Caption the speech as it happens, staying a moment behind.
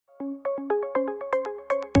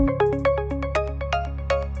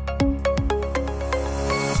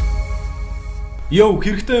Йоо,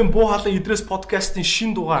 хэрэгтэй юм буу халан Ideree подкастын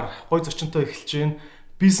шинэ дугаар гой зочинтой эхэлж байна.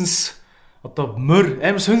 Бизнес одоо морь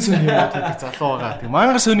амар сонь юм гэдэг залуу байгаа. Тэг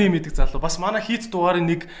мангар сони юм гэдэг залуу. Бас манай хийт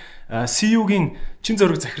дугаарын нэг CEO-гийн чин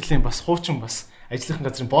зориг захирлын бас хуучин бас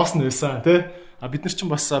ажлынхан газрын босс нь байсан тий. Бид нар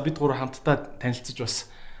чинь бас бид гурав хамтдаа танилцж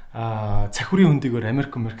бас цахиурын хөндөгөр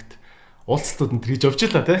Америкт уулзалтууд энэ хийж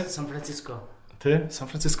явж илаа тий. Сан Франциско. Тий,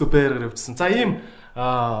 Сан Франциско Бэйгээр явжсан. За ийм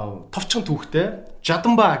товчхон түүхтэй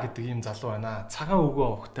Jadambaa гэдэг ийм залуу байна. Цагаан өвгөө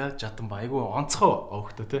овогтой Jadambaa. Айгу онцгой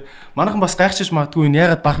овогтой тий. Манайхан бас гайхчихж магадгүй энэ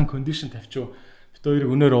ягаад бахан кондишн тавьчих. Бид хоёрыг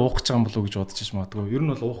өнөөр уух гэж байгаа юм болов уу гэж бодож магадгүй. Ер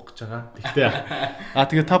нь бол уух гэж байгаа. Тэгтээ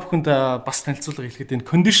тэгээ та бүхэнд бас танилцуулга хэлэхэд энэ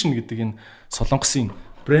кондишн гэдэг энэ солонгосын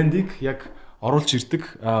брендийг яг оруулж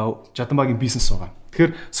ирдэг Jadambaa-гийн бизнес байгаа.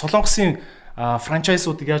 Тэгэхээр солонгосын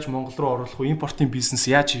франчайзуудыг яаж Монгол руу оруулах вэ? Импортын бизнес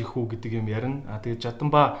яаж хийх үү гэдэг юм ярина. Тэгээд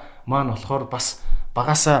Jadambaa маань болохоор бас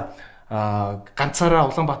багасаа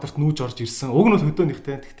ганцаараа Улаанбаатарт нүүж орж ирсэн. Уг нь бол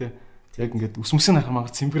хөдөөнийхтэй. Тэгтээ яг ингээд үсмэсийн ахар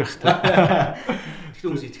мангар цэмбэр ахтай. Тэгтээ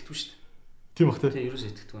хүмүүс итгэдэггүй шүү дээ. Тийм бах тий. Тий,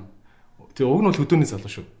 ерөөсөө итгэдэггүй. Тэгээ уг нь бол хөдөөний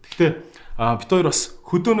залуу шүү. Тэгтээ бид хоёр бас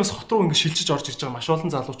хөдөөнөөс хот руу ингээд шилжиж орж ирж байгаа маш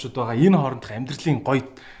олон залуучууд байгаа. Энэ хоорондох амьдралын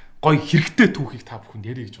гой хэрэгтэй түүхийг та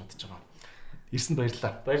бүхэнд ярих гэж бодож байгаа. Ирсэнд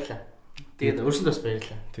баярлалаа. Баярлалаа. Тэгээд өөрсөндөө бас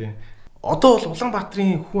баярлалаа. Тий. Одоо бол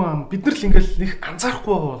Улаанбаатарын хүн ам бид нар л ингээл нэг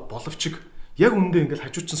анзаарахгүй байгаа боловч яг үндэ ингээл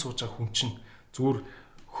хажуучин сууж байгаа хүн чинь зүгээр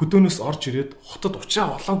хөдөөнөөс орж ирээд хотод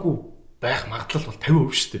уучраа олоогүй байх магадлал бол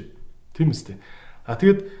 50% шүү дээ. Тийм үстэй.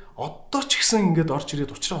 Тэгээд одоо ч гэсэн ингээд орж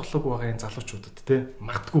ирээд уучраа олоогүй байгаа энэ залуучуудад те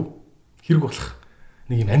магадгүй хэрэг болох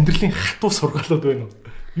нэг юм амьдралын хатуу сургаалууд байна уу?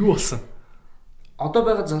 Юу болсон? Одоо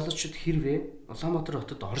байгаа залуучууд хэрвээ Улаанбаатар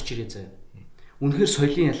хотод орж ирээ заяа. Үнэхээр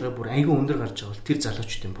соёлын ялгаа бүр айгүй өндөр гарч байгаа бол тэр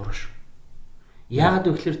залуучуудын буруу шүү. Яагаад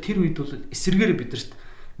вэ гэхээр тэр үед бол эсэргээр бидэрт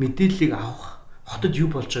мэдээллийг авах, хотод юу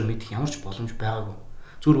болж байгааг мэдэх ямар ч боломж байгаагүй.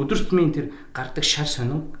 Зүгээр өдөр тутмын тэр гардаг шар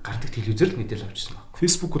сонин, гардаг телевизээр л мэдээлэл авчихсан баг.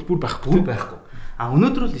 Facebook бол бүр байхгүй.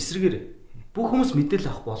 Өнөөдөр бол эсрэгээр бүх хүмүүс мэдээлэл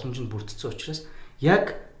авах боломж нь бүрдсэн учраас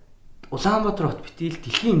яг Улаанбаатар хот битгий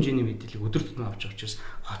дэлхийн хэмжээний мэдээллийг өдөр тутмын авч байгаа учраас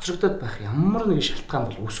хоцрогдоод байх ямар нэгэн шалтгаан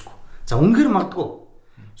бол үүсэхгүй. За үнэхээр магадгүй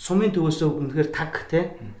сумын төвөөсөө үнэхээр таг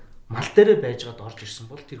те мал дээрээ байжгаад орж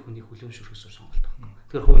ирсэн бол тэр хүний хүлээн зөвшөөрөхөөр сонголт байна.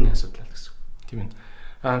 Тэгэхээр хувийн асуудал л гэсэн. Тийм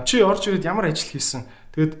ээ. Чи орж ирээд ямар ажил хийсэн?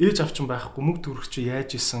 Тэгээд ээж авчин байхгүй мөнгө төрөх чи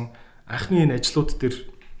яаж исэн? Анхны энэ ажлууд дээр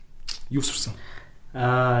юу сурсан?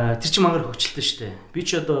 Тэр чинь мангар хөвчлөлтэй шүү дээ. Би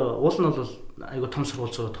чи одоо уул нь бол айгу том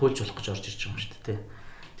сургууль зураад хуульж болох гэж орж ирж байгаа юм шүү дээ.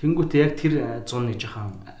 Тэнгүүтээ яг тэр 101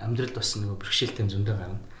 жоохон амьдралд бас нэг бэрхшээлтэй зөндөө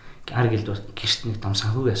гарна. Ар гэлд гэрт нэг том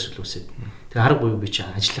санхүүгийн асуудал үүсээд. Тэгээ арга буюу би чи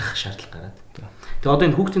ажиллах шаардлага гараад. Тэгээ одоо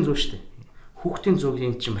энэ хүүхдийн зураг шүү дээ. Хүүхдийн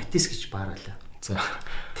зургийн чинь Матис гэж баар байлаа. За.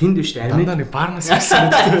 Тэнд биш дээ. Дандаа нэг баарнаас гисэн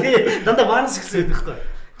үү? Тий, дандаа баарнаас гисэн байдаг байхгүй.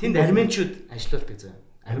 Тэнд арменчууд ажилладаг заа.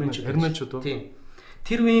 Арменчууд уу? Тий.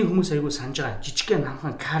 Тэр үеийн хүмүүс айгүй санаж байгаа. Жижигхэн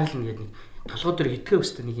намхан Карл гэдэг нэг толгой дээр хитгэв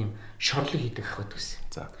өстэй нэг юм шорлог хийдэг ах байдаг гэсэн.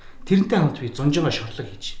 За. Тэрнтэй хамт би зунжингаа шорлог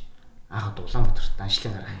хийж анхад Улаанбаатарт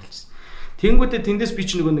аншлын гараа хэлсэн. Тэнгүүдээ тэндээс би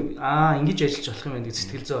ч нэг ингэж ажиллаж болох юм байна гэж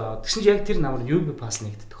сэтгэл зөө аваад. Тэгсэн чинь яг тэр намар UB пас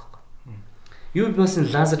нэгддэг байхгүй. UB пас-ын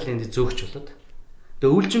лазер ленд зөөгч болоод.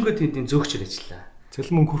 Тэгээ үйлчингөө тэндийн зөөгчөр ажиллаа.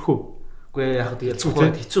 Цэлэн мөнгө хөрхөө. Үгүй яг тэгээд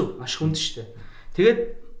цухаад хэцүү маш хүнд штэ. Тэгээд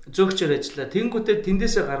зөөгчөр ажиллаа. Тэнгүүдээ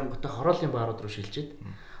тэндээсээ гарангуйтай хорооллын баарууд руу шилжээд.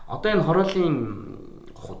 Одоо энэ хорооллын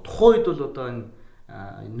тухайн үед бол одоо энэ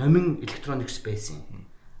номин электроникс байсан.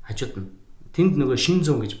 Хажууд нь тэнд нөгөө шин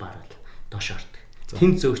зүүн гэж баар байл. Доош ордог.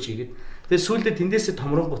 Тэнд зөөгч хийгээд тэгээ сүүлдээ тэндээсээ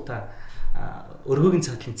томронгуудаа өргөгийн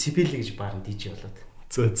цагтлын цибили гэж баар нь дийж болоод.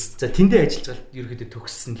 За тэндээ ажиллаж гал ерөөдөө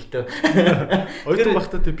төгссөн л дөө. Ойдон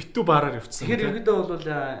багтаа тэг битүү баараар явцсан. Тэгэхээр ерөөдөө бол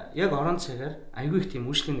яг орон цагаар айгүй их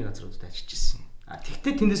тийм үйлчлэгийн газруудад ажиллаж ирсэн.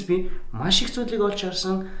 Тэгтээ тэндээс би маш их зүйлийг олж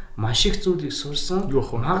харсан, маш их зүйлийг сурсан.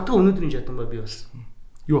 Магадгүй өнөөдрийн Jadambaa би болсон.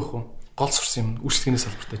 Юу ах вэ? Гол сурсан юм. Үйлчлэгийн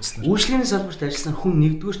салбарт ажилласан. Үйлчлэгийн салбарт ажилласан хүн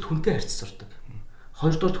нэгдүгээр хүнтэй харьцаж сурдаг.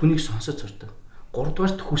 Хоёрдугаар хүнийг сонсож сурдаг.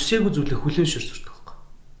 Гуравдугаар хүсээгүй зүйлээ хүлээн зөвшөөрч сурдаг.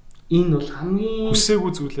 Энэ бол хамгийн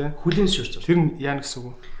хүсээгүй зүйлээ хүлээн зөвшөөрч. Тэр нь яа гэсэн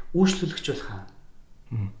үг вэ? Үйлчлүүлэгч бол хаа.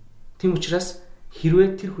 Тийм учраас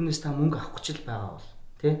хэрвээ тэр хүнээс та мөнгө авах гэж байгаа бол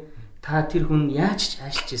тий та тэр хүн яаж ч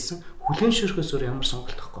ажиллаж исэн хүлээн зөвшөөрөхөөс өөр ямар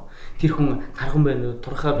сонголт байхгүй. Тэр хүн тархан байна уу,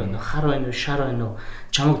 турхаа байна уу, хар байна уу, шар байна уу,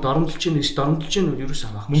 чамайг доромдолж гэнэ үү ерөөс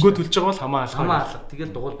хамаахгүй. Мөнгөө төлж байгаа бол хамаалал.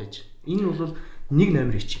 Тэгэл дугуйл байж. Энэ бол нэг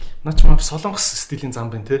номер хичээл. Наа ч маа солонгос стилийн зам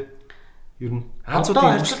байна тий. Ер нь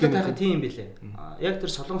Азуудын ажилладаг байхад тийм юм билээ. Яг тэр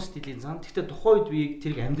солонгос стилийн зам. Гэхдээ тухайн үед би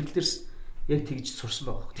тэрийг амьдрал дээрс яг тэгж сурсан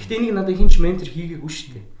байгаа. Гэхдээ энийг надад хинч ментор хийгээгүй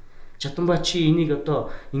шүү дээ. Jadambaa чи энийг одоо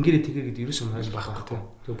ингэрээ тэгээ гэдэг ерөөсөө ойлгох байхгүй.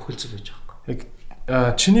 Тэгээ бүхэлцэл байж байгаа. Яг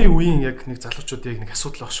чиний үеийн яг нэг залуучууд яг нэг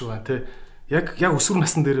асуудал баг шүү байна те. яг өсвөр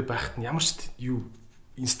насны дээр байхад нь ямар ч юу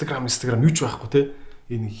Instagram юу ч байхгүй те.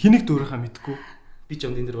 Энэ хэнийг дөөрийнхаа мэдгүй. Би ч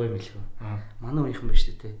энэ дээр гоё мэлгүй. Манай үеийнхэн ба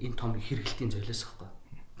шүү дээ те. Энэ том хэрэгэлтийн золиос байхгүй.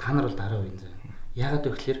 Та нар бол дараа үеийн зав. Яагаад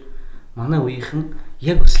вэ гэхээр манай үеийнхэн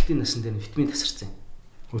яг өсөлтийн наснд дээр витамин тасарсан.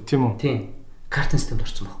 Үгүй тийм үү? Тийм. Картин системд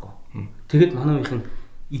орсон байхгүй. Тэгээд манай үеийнхэн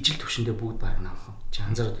ижил төвшөндөө бүгд баг намхан. Чи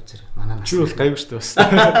анзаараад үзээрэй. Манай нас. Чи бол гайгүй шүү дээ бас.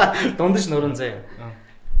 Дундаж нуран заяа.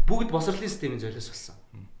 Бүгд босрлын системийн золиос болсон.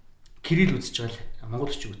 Кирилл үзэж байгаа л монгол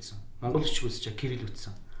бичиг үзсэн. Монгол бичиг үзэж байгаа кирилл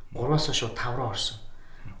үзсэн. 3-аас шууд 5 руу орсон.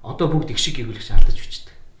 Одоо бүгд их шиг гэгүүлэгч алдаж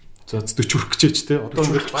бичдэг. За 40 хүрэх гэж те. Одоо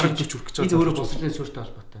бараг 40 хүрэх гэж байгаа. Энэ өөрөө босрлын суурьтай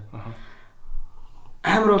холбоотой.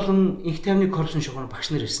 Амар олон их тайвны коррупшн шугуур багш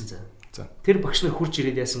нар ирсэн заа. Тэр багш нар хурж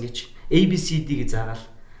ирээд яасан гэж ABCD гэж заагаал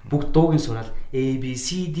бүгд дуугийн сураал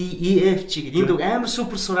ABCDEF чи гэдэг энэ дуу амар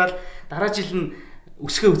супер сураал дараа жил нь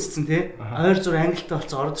өсгөө үтцсэн те. Ойр зур англитай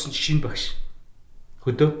болсон ороод ирсэн шинэ багш.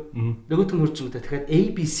 Хөдөө. Нөгөөт нь хурцгуудаа дахиад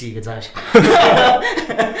ABC гэж зааш.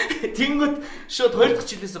 Тэнгүүд шууд 2 дахь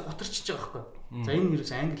жилээс гутарчиж байгаа байхгүй. За энэ юус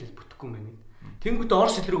англи хэл бүтэхгүй юм байна. Тэнгүүд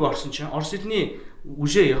орос хэл рүү орсон чинь орос хэлний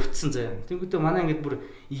үжээ явцсан заяа. Тэнгүүд манай ингээд бүр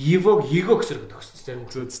его гэсэр төгссөн зарим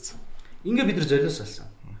үзсэн. Ингээ бид нар золиос болсон.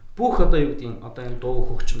 Бүх одоо юу гэдэг одоо энэ дуу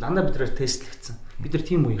хөгжим дандаа бид нараар тестлэгдсэн. Бид нар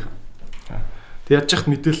тийм үеийнхэн. Тэг яаж яхад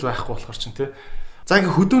мэдээлэл байхгүй болохоор чинь те. За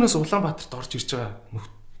ингээ хөдөөнөөс Улаанбаатарт орж ирж байгаа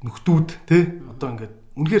нөхдүүд те. Одоо ингээд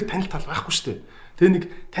үнэхээр танил тал байхгүй шүү дээ. Тэгээ нэг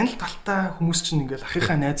танил талтай хүмүүс чинь ингээд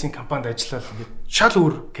ахыхаа найзын компанид ажиллаад ингээд шал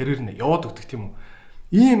өөр карьер нь яваад өгдөг тийм үү.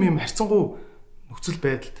 Ийм харьцангуй нөхцөл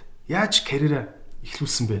байдалд яаж карьераа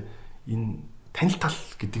эхлүүлсэн бэ? Энэ танил тал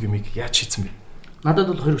гэдэг юмыг яаж хийсэн бэ?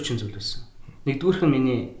 Надад бол хоёр хүчин зүйл байсан. Нэгдүгээрх нь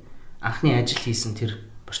миний анхны ажил хийсэн тэр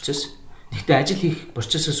процесс. Гэхдээ ажил хийх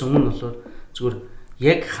процессоос өмнө бол зүгээр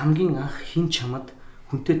яг хамгийн анх хин чамд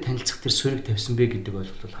хүнтэй танилцах тэр суурийг тавьсан бэ гэдэг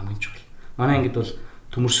ойлголт бол хамгийн чухал. Манай ангид бол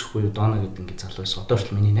төмөрсөх буюу Дона гэдэг ингээд залуу байсан. Одоо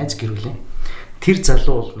ч миний найз гэрүүлээ. Тэр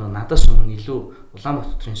залуу бол надаас өмнө илүү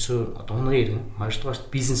Улаанбаатарын суурь одоо унгын иргэн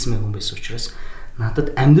хоёрдугаарт бизнесмен хүн байсан учраас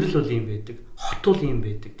надад амьдрал бол юм байдаг, хот бол юм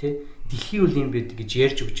байдаг, тий. Дэлхий бол юм байдаг гэж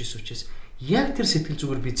ярьж өгч ирсэн учраас яг тэр сэтгэл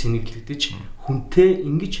зүгээр би цэнэглэгдэж хүнтэй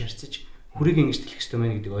ингэж харьцаж хүрийг ингэж тэлэх ёстой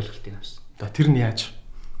мэн гэдэг ойлголтыг авсан. За тэр нь яаж?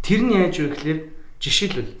 Тэр нь яаж вэ гэхээр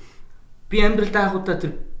жишээлбэл би амьдралдаа анхудаа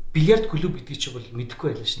тэр бильярд клуб гэдгийг чи бол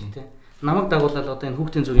мэдэхгүй байлаа шүү дээ, тий. Намайг дагуулаад одоо энэ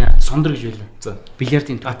хүүхдийн зүгийн ард сондөр гэж байлаа. За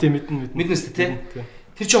бильярдын тийм мэднэ шүү дээ, тий.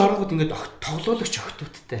 Тэр чи оронгууд ингээд тоглуулагч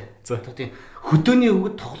охтуудтай. За одоо тийм хөдөөний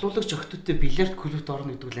өвгөд тоглуулагч охтуудтай бильярд клубт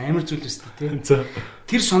орно гэдэг бол амар зүйл өстэй, тий. За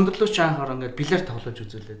тэр сондрлууч анх орон ингээд бильярд тоглож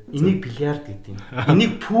үзүүлээд энийг бильярд гэдэг юм.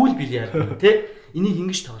 Энийг пул бильярд гэдэг, тий. Энийг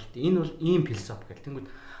ингэж тоглолт. Энэ бол ийм философи гэл. Тэнгүүд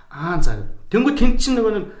за. Тэнгүүд тэнд чинь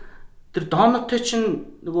нөгөө нэг тэр доноттой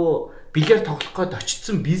чинь нөгөө бильярд тоглох гээд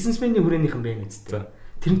очсон бизнесменийн хүрээнийхэн байна гэдэг.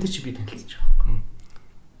 Тэрнтэй чи би танилцж байгаа.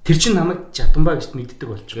 Тэр чинь намайг Жадамбаа гэж мэддэг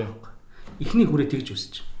болж байгаа. Эхний хүрээ тэгж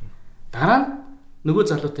үсэж. Дараа нь нөгөө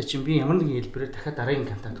залуутай чинь би ямар нэгэн хэлбэрээр дахиад дараагийн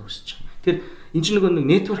контакт үүсэж байгаа. Тэр энэ чинь нөгөө нэг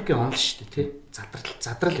нэтворкийн онол шүү дээ, тий.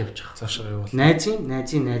 Задрал явж байгаа. Цаашаа явуул.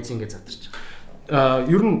 Найзын гэж задарч байгаа.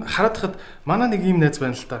 Ер нь хараад хахад манай нэг ийм найз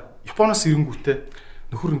байна л та. Японоос ирэнгүүтээ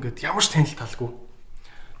нөхөр ингээд ямар ч танил талгүй.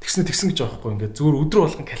 Тэгсэн гэж байгаа байхгүй, ингээд зүгээр өдөр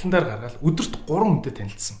болгон календар гаргаад өдөрт 3 хүнтэй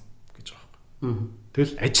танилцсан гэж байгаа байхгүй.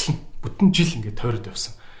 Тэгэл ажил нь бүтэн жил ингээд тойроод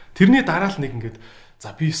явсан. Тэрний дараа л нэг ингээд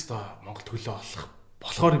за би өстой Монгол төлөө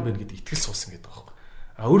болохоор юм байна гэдэг итгэл суусан гэдэг байгаа байхгүй.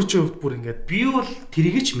 Өөрчөө хувьд бүр ингээд би бол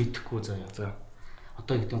тэрийг ч мэдэхгүй заяа. За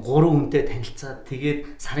одоо гэдэг нь 3 хүнтэй танилцаад тэгээд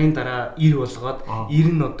сарын дараа 90 болгоод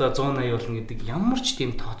 90 нь одоо 180 болно гэдэг ямар ч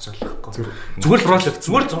тийм тооцоолохгүй.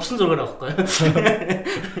 Зүгээр зурсан зургаар байхгүй.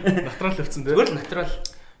 Натурал явцсан дээ. Зүгээр натурал.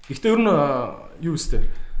 Гэхдээ ер нь юу өстэй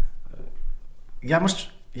ямар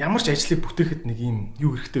ч ажлыг бүтээхэд нэг юм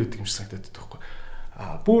юу хэрэгтэй гэдэг юм шиг санагдаад байхгүй.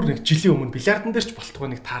 Бүр нэг жилийн өмнө бильярдан дээр ч болтгоо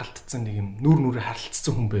нэг таарлцсан нэг юм нүрээ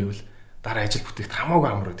харилцсан хүн байвал дараа ажил бүтээхэд хамаагүй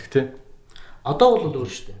амар байдаг тий. Одоо бол өөр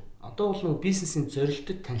шүү дээ. Одоо бол нэг бизнесийн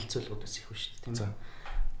зорилттой танилцуулгуудаас их шүү дээ, тийм ээ.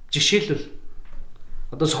 Жишээлбэл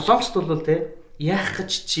одоо Солонгост бол тий яах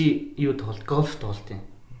гэж чи юу тоглолт, гольф тоглолт юм.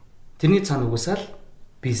 Тэрний цаана угсаал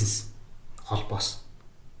бизнес холбоос.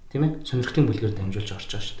 Тийм ээ? Сонирхтын бүлгээр дамжуулж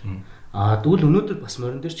орж байгаа шүү дээ. Тэгвэл өнөөдөр бас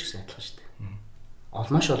морин дээр ч гэсэн адилхан шүү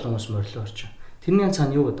дээ. Маш олон хүмүүс морлоо орж байгаа. Тэрний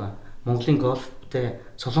цаана юу гэдэг вэ? Монголын гольфтэй,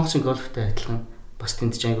 Солонгосын гольфтэй адилхан бас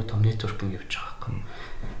тэнд ч айгүй том нэтворкинг явж байгаа юм.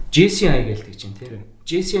 JCI гэлдэг чинь тийм.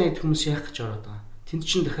 JCI хүмүүс яах гэж ороод байгаа. Тэнд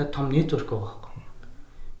чинь дахиад том нэтворк байгаа байхгүй.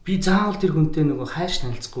 Би заавал тэр хүнтэй нөгөө хайрч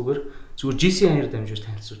танилцахгүйгээр зүгээр JCI-аар дамжуулж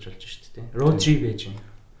танилцуулж болж шүү дээ. Road trip байж юм.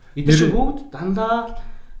 Эдгээр бүгд дандаа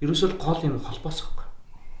ерөөсөө гол юм холбоос байхгүй.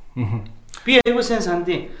 Би аюул сайн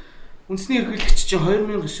сандын үндэсний ерөнхийлөгч чинь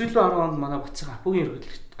 2009 онд манай Батцгийн апугийн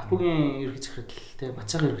Апугийн ерхий захирал те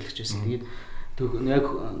Бацаагийн ерхлэгч байсан. Тэгээд яг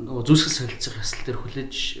зүүсгэл солилцох ясал дээр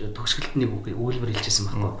хүлээж төгсгөлд нэг өгүүлбэр хэлжсэн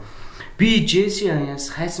байхгүй. Би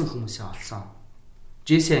JCI-аас хайсан хүмүүсээ олсон.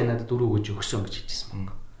 JCI надад 4 өгөөж өгсөн гэж хэлжсэн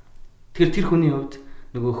байхгүй. Тэгэхээр тэр хүний хувьд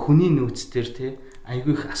нөгөө хүний нөөц дээр те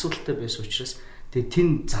айгүй их асуудалтай байсан учраас тэгээ тэн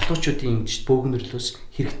залуучуудын ингэж бөөгнөрлөөс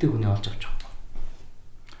хэрэгтэй хүний олж авч байгаа.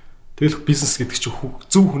 Тэгэл бизнес гэдэг чинь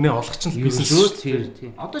зөв хүнээ олох чинь бизнес шүү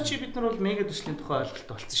дээ. Одоо чи бид нар бол мега төслийн тухай ойлголт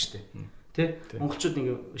болсон шүү дээ. Тэ? Монголчууд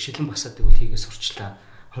ингээ шилэн басаадаг бол хийгээ сурчлаа.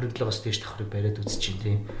 27-оос дээш давхрыг бариад үзэж чинь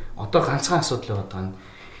тийм. Одоо ганцхан асуудал байгаа нь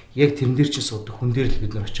яг тэрэн дээр чинь суудаг хүн дээр л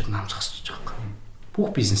бид нар очиод намжхасч байгаа юм.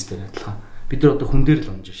 Бүх бизнес дээр адилхан. Бид нар одоо хүн дээр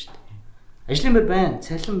л унж шүү дээ. Ажлын байр байна,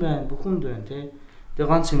 цалин байна, бүх хүнд байна тий. Тэгээ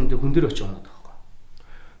ганц юм дээр хүн дээр очиж унаад байгаа.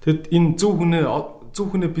 Тэгэд энэ зөв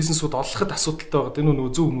хүнээ бизнесүүд олоход асуудалтай байгаа. Энэ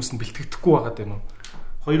нөгөө зөв хүмүүс нь бэлтгэдэггүй байгаа дээ нөө.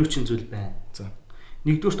 Хоёр хүчин зүйл байна. За.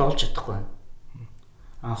 Нэгдүгээрт олж чадахгүй байна.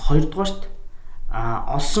 Хоёрдугаарт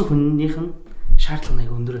олсон хүннийх нь шаардлага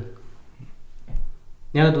нэг өндөр.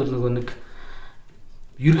 Яг бол нөгөө нэг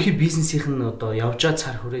ерөнхий бизнесийнх нь одоо явжаа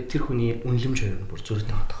цар хүрээ тэр хүний үнэлэмж хоёр нь бүр зөрөд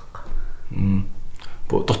байгаа байхгүй.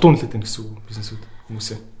 Дутуу үнэлээд байна гэсэн үг бизнесүүд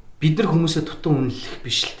хүмүүсээ. Бид нар хүмүүсээ дутуу үнэлэх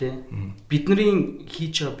биш л те. Бидний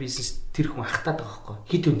хийж байгаа бизнес тэр хүн ахтаад байгаа байхгүй.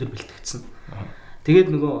 Хит өндөр бэлтгэгдсэн.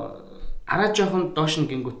 Тэгээд нөгөө араа жоохон доош нь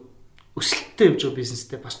гингүүт өсөлттэй явж байгаа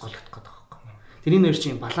бизнестэй бас голөгдох гэдэг байхгүй. Тэрний нэр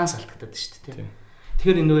чинь баланс алдагдаад шүү дээ те.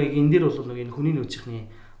 Тэгэхээр нөгөө энэ дээр бол нөгөө энэ хүний нөөцийнхний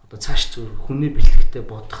одоо цааш зүр хүний бэлтгэхтэй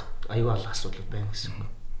бодох аюул асуудал байна гэсэн үг.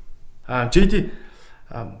 JD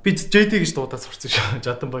би JD гэж дуудаад сурсан шүү.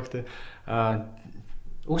 Jadambaa те.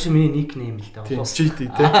 Угсаа миний никнейм л да.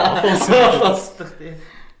 JD те. Олоосдох те.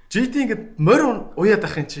 JD ингээд морь уяад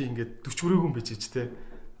ахын чи ингээд 40 өрөөгөн байж ч те.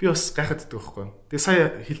 Би бас гайхаад байдаг байхгүй. Тэгээ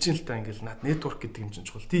сая хэлж ин л та ингээд над network гэдэг юм чинь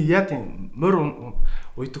чухал. Тий яа тийм морь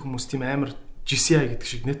уйдаг хүмүүс тийм амар GCI гэдэг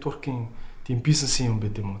шиг networking тийм бизнесийн юм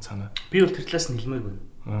байд юм уу цаана. Би бол тэр талаас нь хэлмээргүй.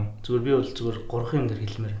 Зүгээр би бол зүгээр 3 юм дээр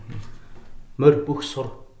хэлмээр. Морь бүх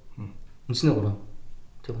сур. Үндснээ 3.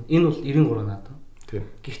 Тийм. Энэ бол 93 наадам. Тийм.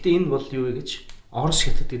 Гэхдээ энэ бол юу вэ гэж Орос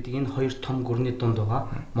хятад гэдэг энэ хоёр том гүрний дунд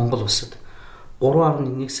байгаа Монгол улсад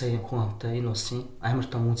 3.1 сая хүн амтай энэ улсын амар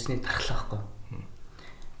том үндэсний дархлаа байхгүй.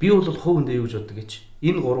 Би бол хувьдээ юу гэж боддог гэж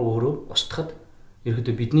энэ 3 өөрөө устгахад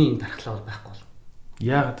ерөөдөө бидний энэ дархлаа бол байхгүй бол.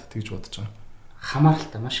 Яагаад тэгж бодож байгаа?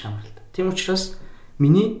 Хамааралтай, маш хамааралтай. Тийм учраас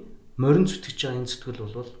миний морин зүтгэж байгаа энэ зүтгэл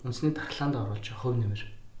бол үндэсний дархлаанд оруулж байгаа хувь нэмэр.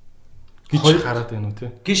 Гэж хараад байна уу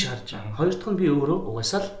те? Гэж харж байгаа. Хоёр дахь нь би өөрөө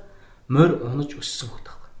угаасаа л морь унаж өссөн хөх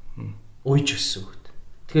таахгүй. Уйж өссөн хөх.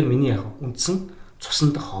 Тэгэхээр миний яг үндсэн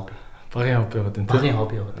цусан дах хобби. Багийн хобби яваад байна те? Багийн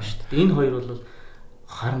хобби яваад байна шүү дээ. Энэ хоёр бол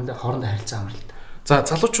хоорондоо харилцаа амралтай. За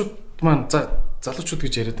залуучууд маань залуучууд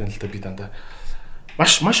гэж яриад байна л да би дандаа.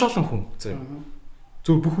 Маш олон хүн. За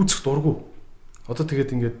зөв бүх үзэх дургу. Одоо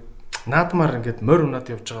тэгээд ингээд наадмаар ингээд морь унаад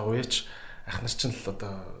явж байгаа уяач ах нар чинь л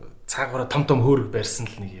одоо цаагаараа том хөөрөг байрсан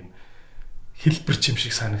л нэг юм хэлбэр чим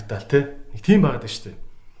шиг санагдаал те. Нэг тийм байгаад байна шүү дээ.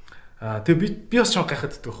 Тэгээ би бас ч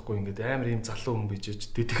гайхаад байдаг байхгүй ингээд амар юм залуу хүн бийжээж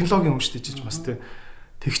тэгээ технологийн хүн шүү дээ бас те.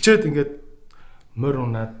 Тэгчээд ингээд морь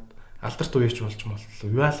унаад алдарт уяач болж моллоо.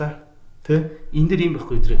 Юалаа те. Энэ дэр юм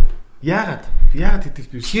байхгүй Ideree. Яагаад гэдэг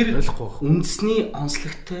би ойлгохгүй байна. Үндэсний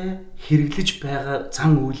онцлогтой хэрэглэж байгаа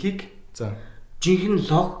зан үйлийг жинхэнэ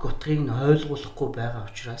логик утгыг нь ойлгуулахгүй байгаа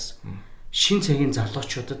учраас шин цагийн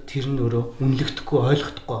залуучуудад тэр нь өөрөө үнэлэгдэхгүй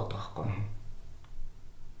ойлгохдохгүй байгаа байхгүй.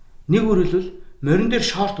 Нэг өөрөлдвөл морин дээр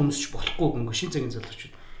шорт өмсөж болохгүй гэнгээ шин цагийн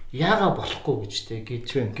залуучууд яагаад болохгүй гэж те гэж.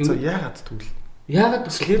 За яагаад тэгвэл? Яагаад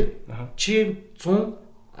гэвэл чи 100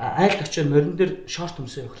 айлд очиод морин дээр шорт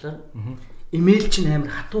өмсөө явахлаар имэйл чинь амар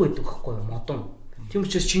хатуу байдаг байхгүй юу модон. Тийм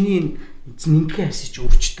учраас чиний энэ нэгэн хайсыг чи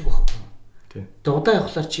өрчдөг байхгүй юу. Тийм. Удаа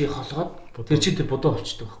явахлаар чи холгоод тэр чи тэр бодоо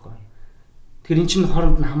болчдөг байхгүй юу. Тэгэхээр эн чинь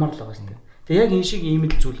хооронд нь хамаарлаа байгаа юм. Тэгээ яг энэ шиг ийм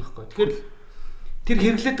л зүйл байхгүй. Тэгэхээр тэр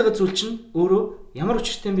хэрэглээд байгаа зүйл чинь өөрөө ямар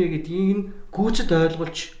учиртай юм бэ гэдгийг нь гүйцэд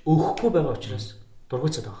ойлгуулж өгөхгүй байгаа учраас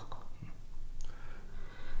дургуйцаад байгаа байхгүй.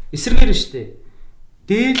 Эсэргээр нь штэ.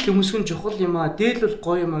 Дээл өмсгөн чухал юм аа. Дээл бол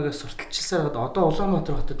гоё юм аа гэж сурталчилсаар одоо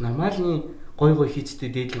Улаанбаатар хотод нормальны гой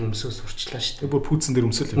хийцтэй дээдлийг өмсөө сурчлаа шүү дээ. Бүр пүүцэн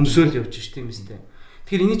дээр өмсөөл явж шүү дээ юм өстэй.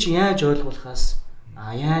 Тэгэхээр энийг чи яаж ойлгуулахаас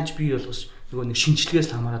яаж бий болгох нөгөө нэг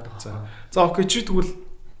шинжилгээс хамаарат байгаа. За окей чи тэгвэл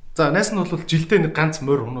за найс нь бол жилдээ нэг ганц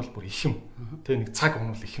морь унвал бүр их юм. Тэ нэг цаг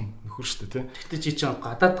унвал их юм нөхөр шүү дээ тий. Гэтэ чи ч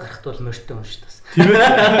гадаад гарахт бол морьтой хүн шүү дээ. Тийм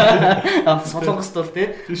ээ. Солонгост бол тий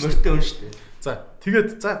морьтой хүн шүү дээ. За тэгээд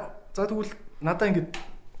за тэгвэл надаа ингэж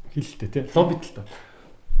хэлэлтэй тий. Лоббит л та.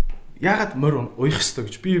 Яагаад морь уйах ёстой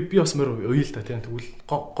гэж би бас морь уйя л та тийм тэгвэл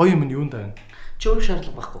гоё юм нь юунд байна? Чи уйх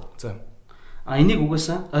шаардлага байхгүй. За. Энийг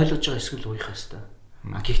угаасаа ойлгож байгаа эсвэл уйах ёстой.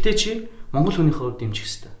 Гэхдээ чи монгол хүнийхээ хувьд дэмжих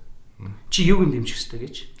хэрэгтэй. Чи юуг нь дэмжих хэрэгтэй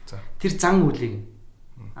гэж. Тэр зан үйлийг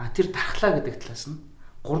тэр дархлаа гэдэг талаас нь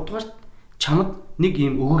 3 дугаарт чамд нэг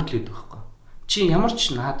юм өгөгдөл өгдөг байхгүй. Чи ямар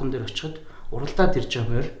ч наадам дээр очиход уралдаад ирж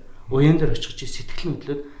байгаагаар уян дээр очих чи сэтгэл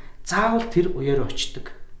хөдлөд заавал тэр уяараа очдөг.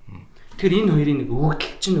 Тэр энэ хоёрын нэг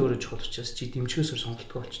өгөгдөл чинь өөрөө чухал учраас чи дэмжихөөсөр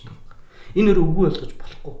сонголтгоо болчихдог. Энэ өөрөө үгүй болгож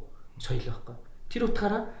болохгүй соёл байхгүй. Тэр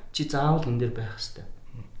утгаараа чи заавал энэ дээр байх хэрэгтэй.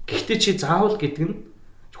 Гэхдээ чи заавал гэдэг нь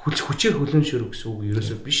хүчээр хүлэмжшөр гэсэн үг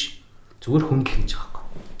ерөөсөө биш. Зүгээр хүндэл гэж байгаа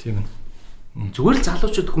байхгүй. Тийм ээ. Зүгээр л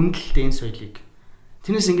залуучууд хүндэлтэй энэ соёлыг.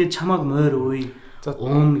 Тэрнээс ингээд чамааг мойр үе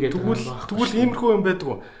уун гэдэг. Тэгвэл иймэрхүү юм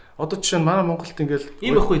байдаг. Одоо жишээ нь манай Монголд ингээд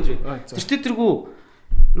ийм байхгүй дээ. Тэр тэргүй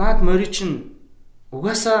наад морь чинь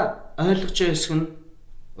угаасаа ойлгож байгаа хэсэг нь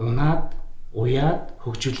унаад, уяад,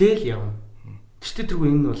 хөгжүүлээл явна. Тэр тэргүй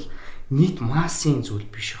энэ бол нийт массын зүйл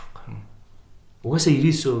биш байхгүй. Угаасаа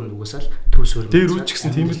 99% угаасаа л төсөөр. Дээр үуч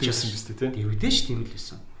гэсэн тийм л байсан биз дээ, тийм. Дээр үдээ ш тийм л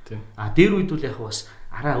байсан. Дээр үед бол яг бас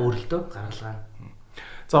араа өөрлөлтөө гаргалгаа.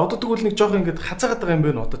 За одоо тэгвэл нэг жоох ингээд хазаагаад байгаа юм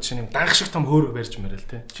байна. Одоо чинь юм данх шиг том хөөрөг барьж мэрэл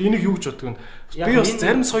те. Чи энийг юу гэж боддог вэ? Би бас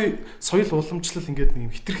зарим соёл уламжлал ингээд нэг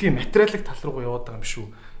юм хитрхи материалын тал руугаа яваад байгаа юм шүү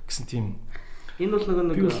гэсэн тийм. Энэ бол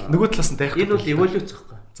нөгөө талаас нь дайх. Энэ бол эволюц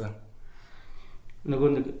байхгүй. За. Нөгөө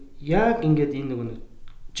нэг яг ингээд энэ нөгөө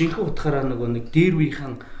жинхэнэ утгаараа нөгөө нэг дээр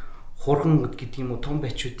үеийнхэн хурган гэдэг юм уу том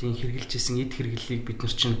бачуудын хэрглэжсэн эд хэрглэлийг бид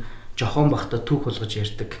нар чинь жохон бахта түүх болгож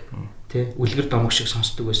ярьдаг. Тэ үлгэр домог шиг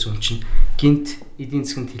сонсдог байсан юм чинь гинт эдийн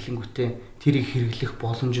засгийн тэлэнгүүтээ тэрийг хэрэглэх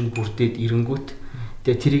боломж нь бүрдээд ирэнгүүт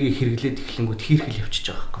тэгээ тэрийг хэрэглээд эхлэнгүүт хийрхэл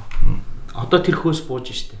явчихж байгаа байхгүй. Одоо тэр хөөс бууж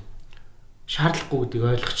штэ. Шаардлагагүй гэдгийг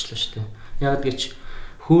ойлгочлаа штэ. Яг гэж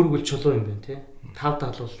хөөргөл чулуу юм байна те. 5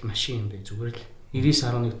 талуул машин юм бэ зүгээр л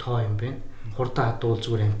 99.1 тоо юм байна. Хурдан хадуул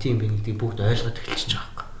зүгээр амтын юм бэ гэдгийг бүгд ойлгоод эхэлчихэж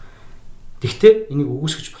байгаа байхгүй. Тэгтээ энийг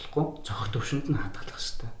үгүйсгэж болохгүй зохих төвшөнд нь хадгалах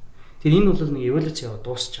хэрэгтэй. Тэр энэ бол нэг эволюц яваад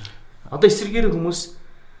дуусч байгаа. Одоо эсэргээр хүмүүс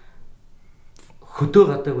хөдөө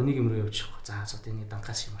гадааг нэг юм руу явж байгаа. За одоо энийг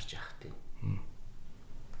дангаас юмарч яах вэ?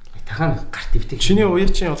 Тахан гарт ивдэг. Чиний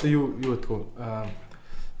уяачин одоо юу гэдэг вэ?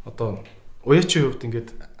 Одоо уяачин хувьд ингээд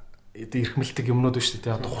эрхмэлдэг юмнууд биш үү?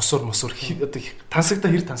 Одоо хусуур мосуур одоо тансагта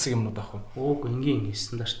хэр тансаг юмнууд аах вэ? Өөг ингийн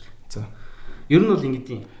стандарт. За. Ер нь бол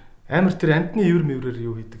ингэдэм. Амар тэр амтны ивэр мэврээр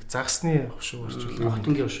юу хийдэг? Загсны хушуу орчуулдаг.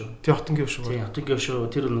 Хотонгийн хушуу. Тий хотонгийн хушуу. Тий хотонгийн хушуу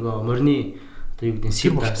тэр нөгөө морины одоо юу гэдэг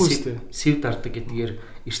нь сив дардаг гэдгээр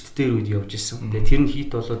эрт дээр үед явж исэн. Тэгээ тэр нь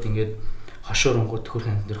хийт болоод ингээд хошооронгууд хөрх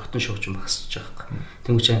амт дээр хотон шуучин багсаж байгаа юм.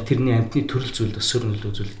 Тэнгүүч тэрний амтны төрөл зүйлд өсөр нөлөө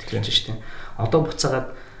үзүүлээд эхэлж штэ. Одоо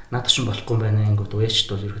буцаагаад надад ч болохгүй байна ингээд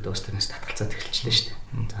уяачд бол ерөөдөө бас тэрнээс татгалцаад эхэлчихлээ штэ.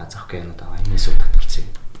 За заах гэнэ одоо энэс татгалцъя.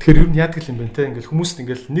 Тэгэхээр ер нь яадаг юм бэ те? Ингээд хүмүүст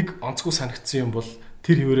ингээд нэг онцгой санагдсан юм бол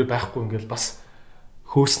тэр хിവэрэ байхгүй ингээд бас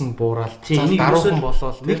хөөс нь буураад даруухан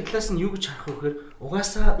болоод нэг талаас нь юу гэж харах вэ гэхээр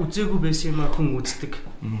угаасаа үзээгүй байсан юм хүн үздэг.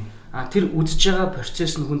 Тэр үзэж байгаа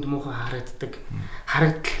процесс нь хүнд муухай харагддаг.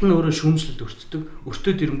 Харагдтал нь өөрөө шүүмжлэлд өртдөг.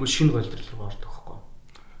 Өртөөд ирэнгүүт шинэ голдрол руу ордог байхгүй.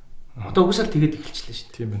 Одоо угсаал тэгээд эхэлчихлээ шүү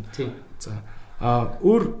дээ. Тийм байна. Тийм. За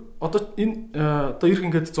өөр одоо энэ одоо ирэх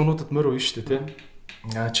ингээд зунуудад морь ууя шүү дээ тийм.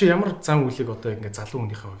 Чи ямар зан үйлийг одоо ингээд залуу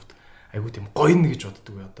хүнийхээ хувьд айгүй тийм гоё нэ гэж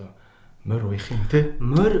боддөг вэ одоо морь уух юм те?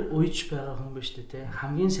 Морь ууж байгаа хүн биш үү те?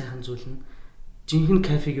 Хамгийн сайхан зүйл нь жинхэнэ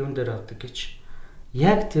кафег юун дээр авдаг гэж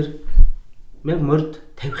яг тэр морьд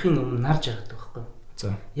тавихын өмнө нар жаргадаг байхгүй.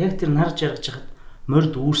 За. Яг тэр нар жаргаж хахад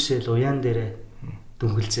морьд үүрсэл уяан дээрээ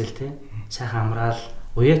дүнгэлзээл те. Сайхан амраал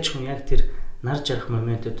уяач хүн яг тэр нар жаргах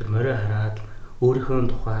моментод тэр морио хараад өөрийнхөө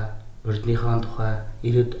тухай, урдныхоо тухай,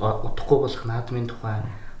 ирээд удахгүй болох наадмын тухай,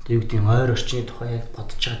 одоо юу гэдэг нь ойр орчны тухай яг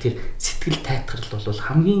бодож байгаа тэр сэтгэл тайтгарл бол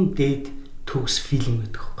хамгийн дээд төгс филм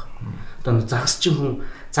гэдэг байхгүй. Одоо загас чинь хүн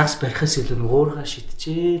загас барихаас илүү уурхаа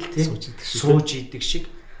шидчихээл тийм сууж идэг шиг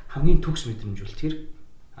хамгийн төгс мэдрэмж бол тэр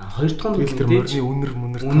хоёр дахь нь тэр морины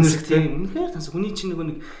үнэр тансаг тийм үнэхээр тансаг хүний чинь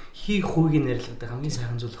нэг хий хүйгийг нарилгадаг хамгийн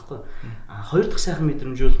сайхан зүйл байхгүй. Хоёр дахь сайхан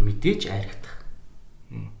мэдрэмж бол мэдээж айрагдах.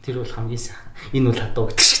 Тэр бол хамгийн сайхан. Энэ бол хатуу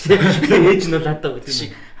гэдэг шиг тийм ээж нь бол хатуу гэдэг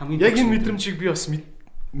шиг хамгийн яг энэ мэдрэмжийг би бас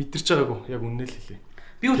мэдэрч байгаагүй яг үннээ л хэлээ.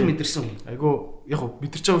 Би бол мэдэрсэн. Айгу яг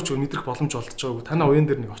мэдэрч байгааг ч мэдрэх боломж олдож байгаагүй. Танаа уян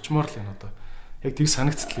дээр нэг очимоор л байна одоо. Яг тийг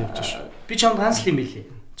санагдцал явж шүү. Би чамд ганц л юм хэлээ.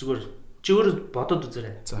 Зүгээр чи өөр бодоод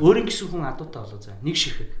үзээрэй. Өөрийн гэсэн хүн адуутай болоо заа. Нэг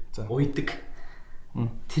ширхэг уйдаг.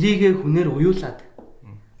 Трийгээ хүнээр уюулаад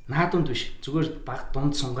наадамд биш. Зүгээр баг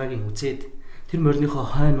дунд сунгааг нь үзээд тэр морныхоо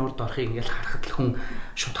хойн урд орохыг ингээл харахад л хүн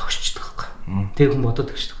шууд огшчдаг байхгүй. Тэр хүн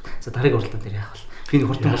бодоод өгчдөг. За дараагийн уралдаан дээр яах вэ? Би нэг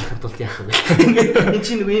хурдан болохын тулд яах вэ? Энд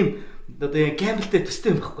чинь нэг юм одоо гамблтэй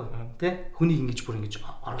төстэй юм байхгүй. Тэ? Хүнийг ингэж бүр ингэж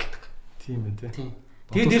оруулдаг. Тийм байх тий.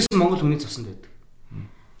 Тэгээд дээрс нь Монгол хүний цуснд байдаг.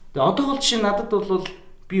 Тэгээ одоо бол жишээ надад бол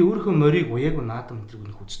Би өөрийнхөө морийг уяагүй наадам энэ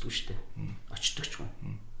нэг үздэг шүү дээ. Очдог ч юм.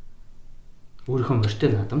 Өөрийнхөө морьтой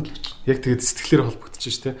наадамд л очив. Яг тэгээд сэтгэлээр холбогдож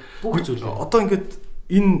ш тэ. Бүх зүйл. Одоо ингээд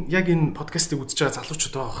энэ подкастыг үзэж байгаа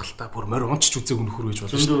залуучууд байгаа хэл та бүр морь унчиж үзээг нөхөр гэж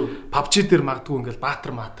болно шүү дээ. PUBG дээр магадгүй ингээд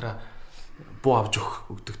баатар матраа буу авч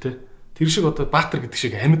өгдөг те. Тэр шиг одоо баатар гэдэг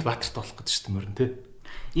шиг амьд баатарт болох гэдэг шүү дээ морин те.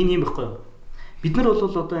 Энэ юм байхгүй юу? Бид нар бол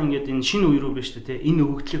одоо ингээд энэ шинэ үе рүү биш үү те. Энэ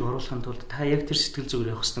өгөгдлийг оруулахын тулд та яг тэр сэтгэл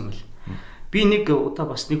зүгээр явах хэрэгтэй юм байна. Би нэг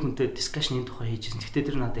удаа бас нэг хүнтэй дискшн энэ тухай хийжсэн. Гэхдээ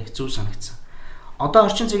тэр надад их зөв санагдсан.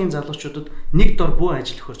 Одоо орчин цагийн залуучуудад нэг дор буу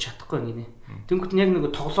ажил өгөхөр чадахгүй гинэ. Тэнгүүт нь яг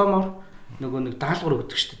нэг тоглоомоор нэг даалгавар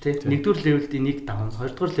өгдөг шүү дээ. Нэгдүгээр левелд энийг давна,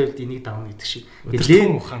 хоёрдугаар левелд энийг давна гэдэг шиг.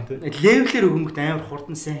 Левелээр өгөнгөт амар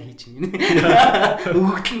хурдан сайн хийж гинэ.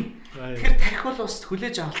 Өгөгдөл нь. Тэгэхээр тарих бол бас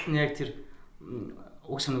хүлээж авалт нь яг тэр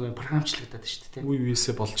угсаа нэг програмчлагдаад шүү дээ. Үе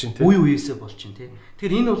үеэсээ болж чинь те. Үе үеэсээ болж чинь те.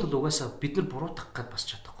 Тэгэхээр энэ бол угаасаа бид нар буруутгах гээд бас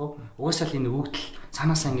чадахгүй. Угаасаа л энэ өгөгдөл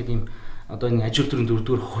цаанаасаа ингэ юм одоо энэ ажил төрийн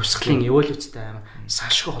дөрөвдүгээр хувьсгалын эволюцтай амар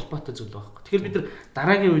салшгүй холбоотой зүйл байхгүй. Тэгэхээр бид нар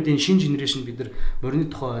дараагийн үед энэ шинэ генерашн бид нар морины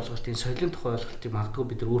тухай ойлголтын, соёлын тухай ойлголтыг магадгүй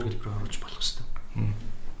бид нар өөр хэлбэрээр оруулж болох хэрэгтэй.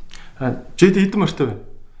 Жид хэдэн морьтой вэ?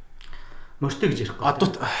 Морьтой гэж ярихгүй.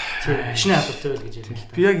 Адууд. Шинэ адуудтай байл гэж ярина.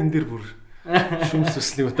 Би яг энэ дээр бүр шүмс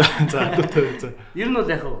үснийг удаа за адуутай бай. За. Ер нь бол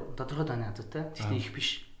яг тодорхой таны адуутай. Гэхдээ их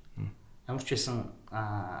биш. Ямар ч байсан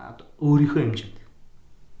өөрийнхөө хэмжээнд.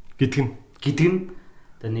 Гэдэг нь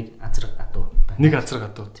одоо нэг азраг адуу байна. Нэг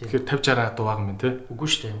азраг адуу. Тэгэхээр 50 60 адуу байгаа юм байна те. Үгүй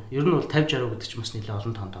шүү дээ. Ер нь бол 50 60 гэдэг чинь бас нэлээд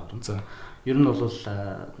олон тоондоо орно. За. Ер нь бол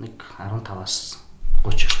нэг 15-аас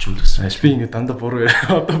 30 орчим л гэсэн. Би ингээд дандаа буруу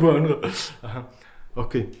одоо бөөнө.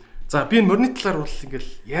 Окей. За би морины талаар бол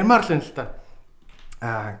ингээд ярмаар л байна л да.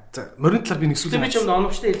 За морины талаар би нэг сүлээ. Би ч юм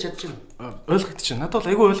оновчтой хэлж чадчихна. Ойлгогдчихэв. Надад бол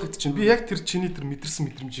айгүй ойлгогдчихэв. Би яг тэр чиний тэр мэдэрсэн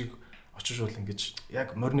мэдрэмжийг очиж бол ингэж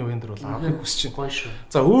яг морины уян дээр бол авахыг хүсэж байна.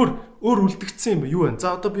 За өөр үлдэгдсэн юм юу вэ?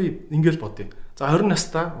 За одоо би ингээл бодъё. За 20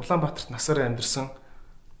 настай Улаанбаатарт насаараа амьдэрсэн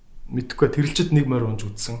мэдхгүй тэрэлчэд нэг морь унж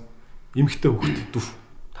үдсэн эмэгтэй хүүхэд дүв.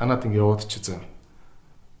 Танаад ингэ яваад чи за.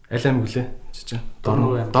 Аль аймаг үлээ? Чи чинь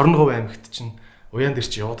Дорногов аймагт чинь уян дээр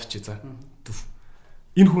чи яваад чи за. Дүв.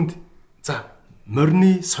 Энэ хүнд за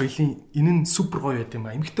морины соёлын энэ нь супер гоё байт юм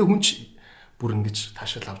а. Эмэгтэй хүн ч бүр ингэж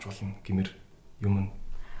таашаал авч болно гэмээр юм.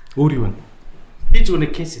 Өөр юу вэ? Би зүгээр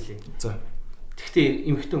нэг кейс хэлье. За.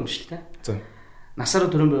 Тэгвэл эмэгтэй хүн шүү дээ. За.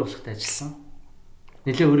 Насаараа төрөн байгууллагад ажилласан.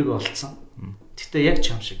 Нэлээ өөрийгөө олцсон. Тэгвэл яг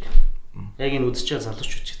чам шиг. Яг энэ үдсэж байгаа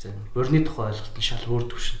залуучууд ч гэсэн морины тухай ойлголт нь шал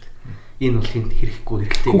өөр төвшөнд. Энэ бол тэнд хэрэггүй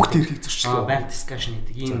хэрэгтэй. Хүүхд хэрэг зөрчлөө. Банк дискшн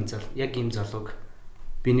гэдэг ийм яг ийм залууг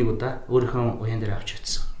би нэг удаа өөрийнхөө уян дээр авч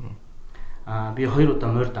утсан. Би 2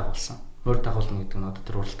 удаа морь дагуулсан. Морь дагуулна гэдэг нь одоо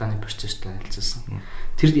тэр уралдааны процесстэй харилцсан.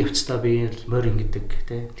 Тэр явцдаа би морь ингэдэг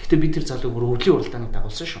тий. Гэхдээ би тэр залууг бүр өвлийн уралдааныг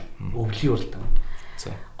дагуулсан шүү. Өвлийн уралдаан.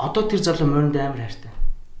 За. Одоо тэр залуу моринд амар хайртай.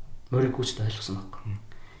 Морийг гүйцэд ойлгосон байхгүй.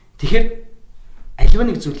 Тэгэхээр аливаа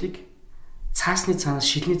нэг зүйлийг цаасны цаанаас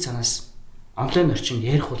шилний цаанаас онлайн орчинд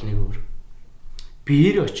ярих бол нэг өөр.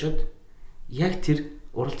 Биеэр очиод яг тэр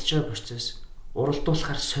уралдаж байгаа процесс,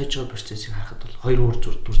 уралдуулахаар сойж байгаа процессыг харахад бол хоёр өөр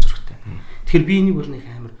дүр зурагтай. Тэгэхээр би энийг бол нэг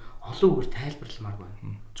амар олон үгээр тайлбарламаар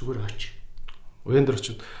байна. Зүгээр оч. Уян дээр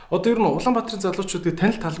очиод. Одоо ер нь Улаанбаатарын залуучуудыг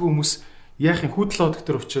танил талгүй хүмүүс яах юм хүүдл одог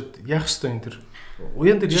дээр очиод яах ёстой энэ тэр.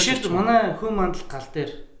 Уян дээр жишээлбэл манай хүн мандал гал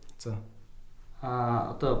дээр. За.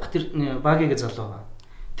 Одоо Батэр багийн залуу байгаа.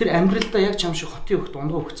 Тэр амьдралдаа яг чам шиг хотын хөхт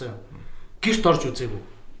ундгаа хөх заяа. Гэрт орж үзээгүй.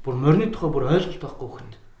 Бүр морины тухай бүр ойлголт байхгүй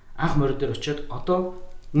хөхт. Анх морь дээр очиод одоо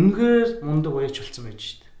үнэхээр мундаг уяач болсон байж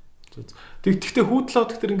шít. Тэгтээ хүүдл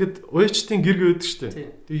одог тэр ингээд уяачтын гэр гээд штэ.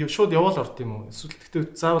 Тэг шууд яваал орд юм уу? Эсвэл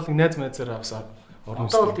тэгтээ заавал найз майзаараа авсаа орно.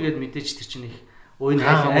 Одоо бол тэгээд мэдээж тэр чинь их уян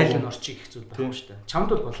айл нь орчих их зүйл байхгүй штэ.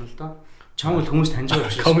 Чамд бол болно л доо. Чам бол хүмүүс таньж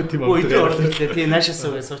байгаа шүү. Өөдөө орлоо тий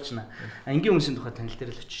наашаасаа бай суучна. Ангийн хүмүүсийн тухай танил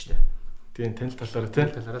дээр л очиж штэ. Тийм танил талаараа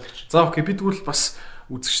тий. За окей би тэгвэл бас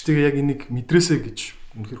үзэгчтэйгээ яг энийг мэдрээсэй гэж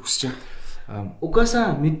үнэхээр хүсэж байна.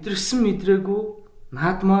 Угаасаа мэдэрсэн мэдрээгүй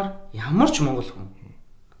наадмаар ямар ч монгол хүн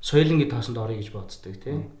соёлынгийн тоосонд орё гэж боддог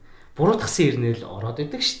тий. Буруутгасан ирнэл ороод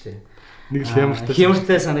идэг штэ. Нэг л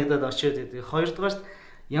хямартай санагдаад очиод идэг. Хоёрдугаарт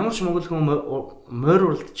ямар ч монгол хүн морь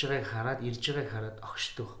уралдаж байгааг хараад ирж байгааг хараад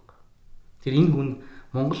огшдог. Тэр энэ хүн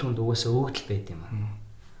монгол хүнд угаасаа өгдөл байд юм аа.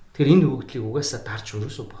 Тэгэхээр энэ өгдлийг угаасаа дарж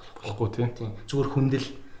өрөөсөө болохгүй тийм. Зүгээр хүндэл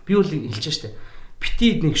би бол хэлж штэ.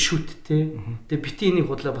 Бити эднийг шүт те. Тэгээ бити энийг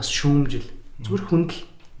худлаа бас шүүмжил. Зүгээр хүндэл.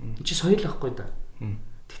 Энд чи соёл ахгүй да.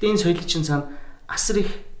 Гэхдээ энэ соёлын чинь цаана асар их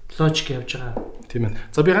логик явж байгаа. Тийм ээ.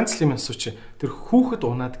 За би ганц л юм асууч. Тэр хүүхэд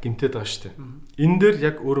унаад гимтээд байгаа штэ. Энэ дээр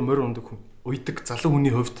яг өөр морь ундаг уйдаг залуу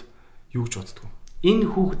хүний хувьд юу гэж боддог вэ? Энэ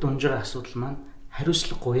хүүхэд унж байгаа асуудал маань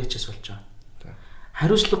хариуцлага гуяачаас болж байгаа.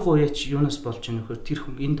 хариуцлагагүй яач юунаас болж ийнэ нөхөр тэр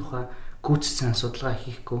хүн энэ тухай гүйцэтгэн судалгаа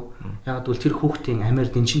хийхгүй. Яг бол тэр хүүхдийн амиар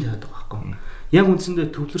дэнчин тавиад байгаа байхгүй. Яг үндсэндээ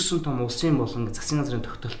төвлөрсөн том улсын болон засгийн газрын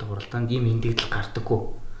тогтоолтой хуралдаанд ийм эндэгдэл гардаггүй.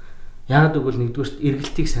 Яг гэвэл нэгдүгээр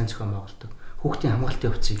эргэлтийг сайн зохион байгуулдаг. Хүүхдийн хамгаалтын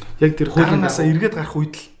явцыг яг тэр гараанаас эргээд гарах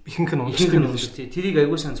үед л ихэнх нь уншдаг юм шүү дээ. Тэрийг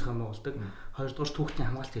аягүй сайн зохион байгуулдаг. Хоёрдугаар хүүхдийн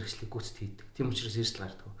хамгаалт хэрэгслийг гүйцэд хийдэг. Тийм учраас эрсдэл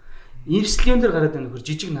гардаг. Эрсдлийн дээр гараад байгаа нөхөр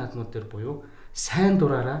жижиг наадмууд дээр буюу сайн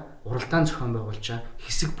дураараа уралдаан зохион байгуулж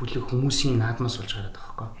хэсэг бүлэг хүмүүсийн наадмаас болж гараад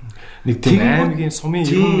байгаа байхгүй. Нэг тийм аймгийн сумын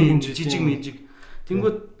 91 жижиг мэжиг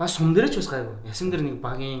тэнгүүд бас сум дээрч бас гайгүй. Ясан дээр нэг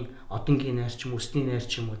багийн одонгийн найр ч юм уу, өсний найр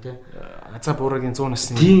ч юм уу те. Азаа буураагийн 100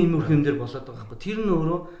 насны тийм юм дээр болоод байгаа байхгүй. Тэр нь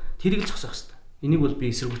өөрөө тэрийг зогсоох хэрэгтэй. Энийг бол би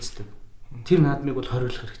эсэргүүцдэг. Тэр наадмыг бол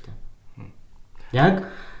хориглох хэрэгтэй. Яг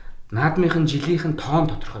наадмынхын жилийнхэн тоон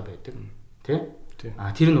тодорхой байдаг. Тэ?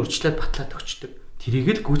 Тэр нь урьдчилаад батлаад өгчдөг.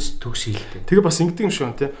 Тэрийг л гүйц төгс хийлдэг. Тэгээ бас ингэдэг юм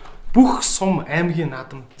шүү те. Бүх сум аймгийн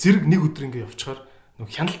наадам зэрэг нэг өдөр ингэ явчихаар нэг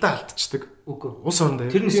хяналтаа алдчихдаг. Үгүй. Улс орондоо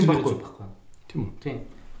тэр нь тийм байхгүй. Тийм үү? Тийм.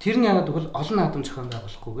 Тэр нь яагаад гэвэл олон наадам зохион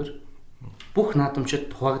байгуулахгүйгээр бүх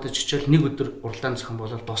наадамчид хуваагдаж очил нэг өдөр уралдаан зохион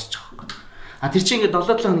болоод дуусчих واخхой. А тэр чинь ингээд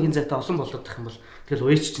 7-7 хоногийн зайтай олон болоод тах юм бол тэгэл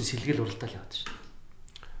уяач чинь сэлгээл уралдаал яваад шүү.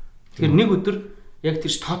 Тэгэхээр нэг өдөр яг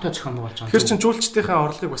тэр тоотой зохион байгуулж байгаа. Тэр чинь жуулчдынхаа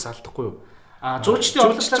орлогыг бас алдахгүй юу? А жуулчдын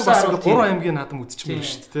орлогоос бас 3 аймгийн наадам үзчихмээр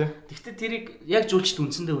шүү дээ. Гэхдээ тэрийг яг жуулчд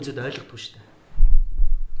үндсэндээ үзээд ойлгохгүй шүү дээ.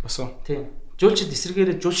 Бас уу? Тийм. Жуулчд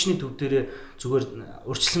эсрэгээрээ жуулчны төв дээрээ зүгээр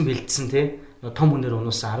урьдчилан бэлдсэн тий том хүнээр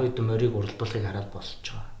унуусан 10 хэдэн морийг уралдуулахыг хараад болж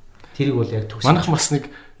байгаа. Тэрийг бол яг төгс. Манайх бас нэг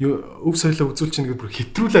өв соёлоо үзүүлж ийн гэдэг бүр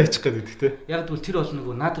хэтрүүлээ хийчих гэдэг тий. Яг тэгвэл тэр бол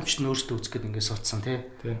нөгөө наадамчд нь өөрсдөө үзэх гээд ингээд суудсан тий.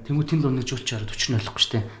 Тэнгүү тэнд нэг жуулч хараад 40 ойлгохгүй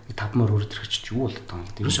шүү дээ. Нэг 5 мөр өрөд ирэх чи юу болоод байгаа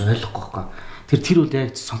юм. Тэрөөс ойлгохгүй байхгүй. Тэр бол яг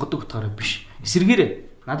сонгодог утгаараа биш. Эсрэгээрээ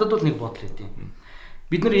надад бол нэг бодол өгдөө.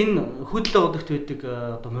 Бид нар энэ хөдлөө удагт байдаг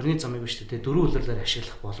одоо морины замыг биш тий дөрвөн улирлаар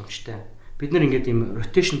ашиглах боломжтой. Бид нар ингээд ийм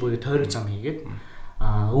ротейшн буюу тойрог зам хийгээд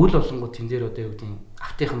өвөл болонгууд тэн дээр одоо юу гэдэг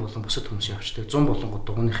автынхан болон бусад хүмүүс явчихдаг 100 болонгууд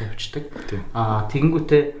дугууныхаа явчихдаг.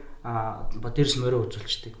 Тэгэнгүүтээ дээрс морио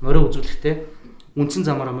үзүүлчихдэг. Морио үзүүлэхдээ үндсэн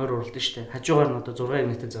замаараа морио уралдана шүү дээ. Хажуугаар нь одоо 6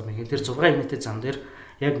 игнэтэй зам хийгээд тэр 6 игнэтэй зам дээр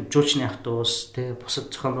яг жуулчны автобус тий бусад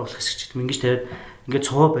зохион байгуулах хэсэгчд мингэж тавиад ингээд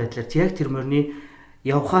цоо байдлаар яг тэр морины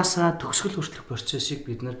явхаасаа төгсгөл хүртэлх процессыг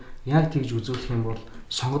бид нар яг тэгж үзүүлэх юм бол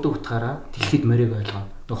сонгодог утгаараа дэлхийд морийг ойлгоно.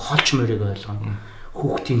 Нэг холч морийг ойлгоно.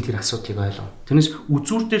 Хүүхдийн тэр асуудлыг ойлгоно. Тэрнээс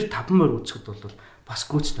үзүүр дээр 5 морь үүсгэхэд бол бас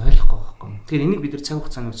гүйцэд ойлгохгүй байхгүй. Тэгэхээр энийг бид нар цаг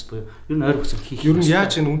хугацааны үеэс буюу ер нь ойр хугацаанд хийх. Ер нь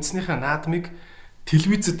яаж энэ үндснийхээ наадмыг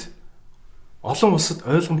телевизэд олон улсад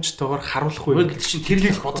ойлгомжтойгоор харуулах вэ гэдэг чинь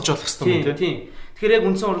тэрийг бодож олох хэрэгтэй юм тийм. Тэгэхээр яг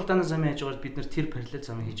үндсэн уралдааны замын хажуугаар бид нар тэр параллел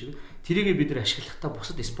замыг хийж өгöd. Тэрийг бид нар ашиглахдаа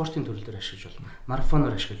бусад спортын төрлөөр ашиглаж болно.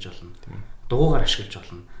 Марафоноор ашиглаж болно. Дугуугаар ашиглаж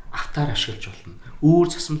болно. Автаар ашиглаж болно. Өөр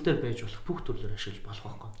засмал дээр байж болох бүх төрлөөр ашиглаж болох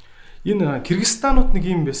байхгүй. Энэ Кыргызстанууд нэг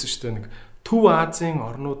юм байсан шүү дээ. Нэг Төв Азийн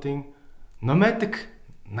орнуудын номадик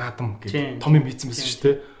наадам гэдэг том юм хийсэн байсан шүү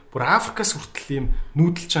дээ. Бүр Африкаас хүртэл ийм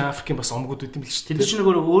нүүдэлчин Африкийн бас омгууд үт юм л шүү дээ. Тэр чинь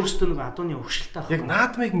нөгөө өөрсдөө нэг адууны өвшөлтэй авах. Яг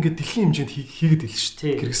наадмыг ингээд дэлхийн хэмжээнд хийгээд л шүү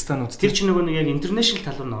дээ. Кыргызстанууд. Тэр чинь нөгөө нэг яг интернэшнл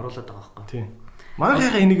талаар нь оруулаад байгаа байхгүй. Тийм.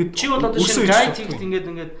 Манайхаа энийг чи бол одоо шинэ гайд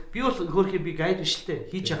хийхэд ингээд би бол хөөхий би гайд биш л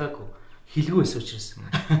дээ. Хийж байгаагүй. Хилгүй байсан учраас.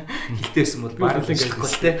 Хилтэйсэн бол баарал гайдгүй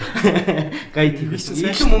л дээ. Гайд хийсэн.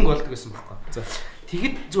 Их мөнгө олдог байсан байхгүй. За.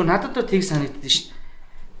 Тэгэхэд зүгээр надад тийг санагддаг шүү дээ.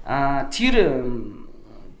 Тэр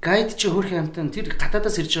гайд чи хөрх юмтан тэр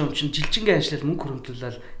гадаадаас ирж байгаа юм чинь жилжингээ ажиллаад мөнгө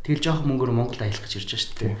хөрөмтлүүлээд тэгэл жоох мөнгөөр Монголд аялах гэж ирж байгаа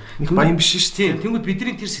шүү дээ. Нэг баян биш шүү дээ. Тэнгүүд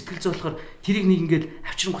бидний тэр сэтгэл зүй болохоор тэрийг нэг ингээд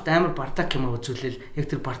авчирнгууд амар бардак юм үзүүлээл яг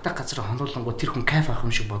тэр бардак газар хонуулангууд тэр хүн кайф авах юм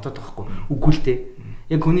шиг бодоод байгаа байхгүй. Үгүй л дээ.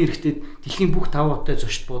 Яг хүний эрэхтэй дэлхийн бүх 5 хоттой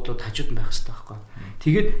зочд буудлууд хажууд нь байх хэрэгтэй байхгүй.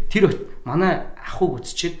 Тэгээд тэр манай ахуйг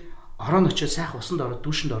үзчихэд орон очиод сайхан усанд ороод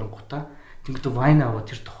дүүшинд оронгуудаа тэнгүүд вайн аваа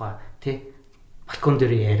тэр тухай тий балкон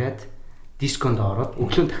дээр яриад дисконд ороод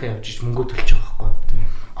өглөө дахиад явж иж мөнгө төлж байгаа байхгүй.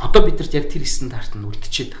 Одоо бидэрт яг тэр стандарт нь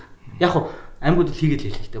үлдчихэд байгаа. Яг хуу аймагуудад хийгээл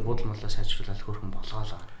хэлээ л дээ буудлын молоо сайжруулаад хөрхөн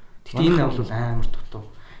болгоолаа. Гэхдээ энэ бол амар дутуу.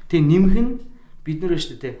 Тэгээ нэмэх нь бид нэр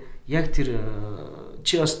шүү дээ яг тэр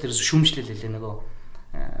чи бас тэр шүүмжлэл хэлээ нөгөө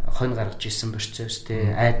хонь гаргаж ирсэн процесс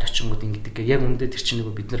те айд очингууд ингэдэг. Яг үндэ тэр чинь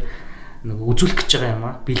нөгөө бид нар нөгөө үзүүлэх гэж байгаа юм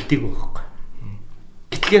аа бэлдэг байхгүй.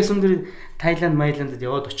 Гэтэл ясам дээр Тайланд, Майландд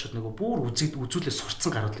яваад очиход нөгөө бүр үзүүлээ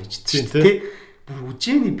сурцсан гарууд л ээж тий. Бүр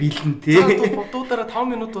үжээний бэлэн тий. Фотодороо 5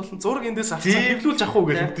 минут болон зураг эндээс авсан хэвлүүлж авах уу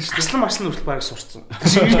гэж хэлдэг шүү дээ. Аслан марсан хүртэл бараг сурцсан.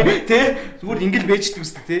 Тий. Зүгээр ингээл бэждэг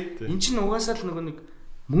үстэй тий. Энд чинь угаасаа л нөгөө нэг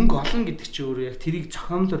мөнгө олон гэдэг чинь өөрөө яг тэрийг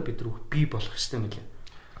зохиомлоор бид нар бий болох хэрэгтэй мэлээ.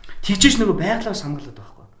 Тэгжээч нөгөө байгалаас хамгаалаад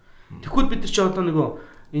байхгүй. Тэгэхүүл бид нар чи одоо нөгөө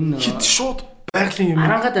энэ хит шууд байгалийн юм.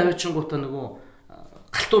 Арангаад аваачингуудаа нөгөө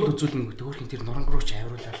галтуул үзүүлнэ гэдэг хөөрхөн тэр нуран руу ч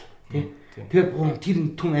авируулаад тий. Тэгээд гурван тэр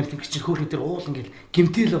түн амьтан гэж хөөрхөн тэр уул ингээл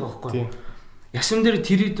гимтэл байгаа байхгүй. Ясам дээр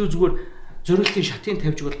тэр идүү зүгээр зориултын шатыг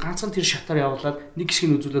тавьж өгвөл ганцхан тэр шатаар явуулаад нэг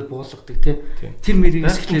хэсгийг үзүүлээд буулгадаг тий. Тэр мэрийг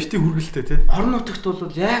ихтэй хүргэлтэй тий. Орон нутагт бол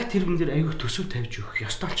яг тэрэн дээр аягүй төсөв тавьж өгөх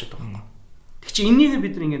ёстой болчиход байгаа юм. Тэг чи энийг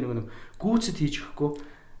бид нар ингээ нэг гүйцэд хийж өгөхгүй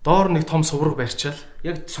доор нэг том сувраг барьчаал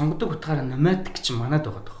яг сонгодог утгаараа номадик гэж манад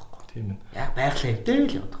байгаа байхгүй. Тийм ээ. Яг байгалийн хэвдээ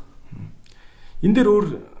л яваад байгаа. Энэ дээр өөр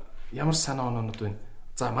ямар санаа оноонууд байна?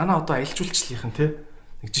 За манай одоо аялал жуулчлалын тий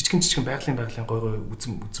нэг жижигэн байгалийн гой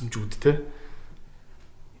үзэмжүүд тий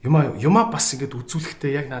Юма бас ингэж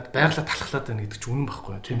үзүүлэхдээ яг наад байгалаа талхлаад байна гэдэг чинь үнэн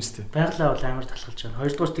байхгүй тийм үстэй. Байгалаа бол амар талхалж байна.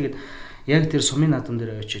 Хоёрдугаар тэгээд яг тэр сумын наадам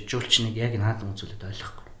дээр очиж жуулчныг яг наадам үзүүлээд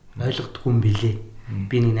ойлгохгүй. Ойлгодгүй юм билээ.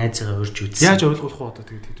 Би нэг найзаагаа урьж үзсэн. Яаж ойлгох вэ одоо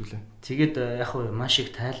тэгээд хэдүүлээ. Тэгээд яг хөө маш их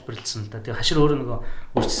тайлбарлсан л да. Тэгээд хашир өөрөө нөгөө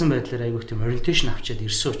үрдсэн байдлаар айгүйх тийм ориентейшн авчиад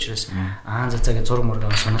ирсэн учраас зацаагийн зураг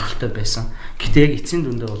мургаа сонирхолтой байсан. Гэтэ яг эцсийн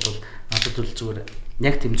дүндээ бол надад бол зүгээр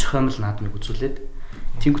яг тийм зохиомл наадмыг үзүүлээд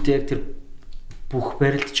тэнгуүтэй яг тэр бүх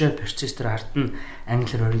барилдчаа процесс төр ард нь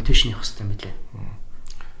англиар ориентейшн явах хэрэгтэй юм билээ.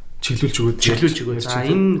 Чиглүүлж өгөөд. За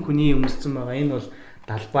энэ хүний өмссөн байгаа энэ бол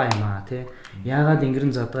далбаа юм аа тий. Яагаад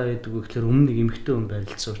ингэрэн задгаа байдаг вэ гэхээр өмнө нэг эмэгтэй хүн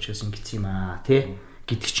барилдсан учраас ингэсэн юм аа тий.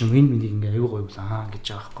 Гэдэг чинь энэ миний ингээ аюу гоё булаа гэж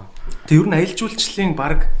байгаа байхгүй. Тэг ер нь аялал жуулчлалын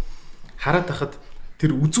баг хараад байхад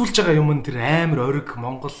тэр үзүүлж байгаа юм нь тэр амар ориг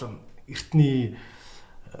Монгол эртний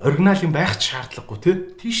оригинал юм байх ч шаардлагагүй тий.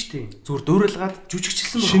 Тийш тий. Зүгээр дөөрөлгаад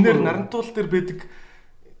жүжигчлсэн байна. Шинээр нарантуул дээр байдаг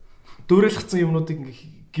дөөрөлгцэн юмнуудыг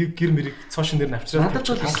ингээ гэр мэрэг цоошин дээр навчраад надад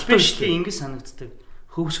бол спешиал ингэ санагддаг.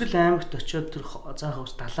 Хөвсгөл аймагт очиод тэр заа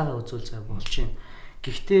хөвс далаагаа үзүүл зай болж юм.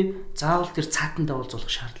 Гэхдээ заавал тэр цаатан давуулзуулах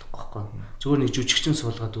шаардлагагүй байхгүй. Зүгээр нэг жүжигчин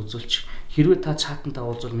суулгаад үзүүлчих. Хэрвээ та цаатан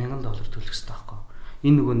давуулзуул $1000 төлөх хэрэгтэй байхгүй.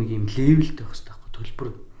 Энэ нөгөө нэг юм левелтэй байх хэрэгтэй байхгүй.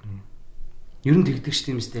 Төлбөр. Ер нь тэгдэг шүү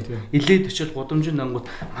дээ юм сте. Илээд очиод гудамжинд ангууд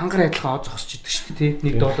мангар айдлахаа оз хосч идэг шүү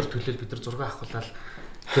дээ. $1 төлөөл бид нар зураг авахлаа.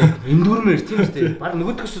 Энэ дүрмээр тийм үстэй. Баг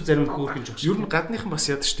нөгөөдгөөс зарим хөөрхөн жоох. Ер нь гадныхан бас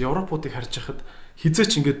яд шүү дээ. Европуудыг харж байхад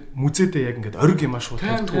хизээч ингээд мүзэдээ яг ингээд ориг юм ашгүй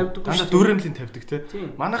тавьдаг. Дандаа дөөрөмлийн тавьдаг те.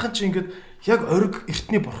 Манайхан чи ингээд яг ориг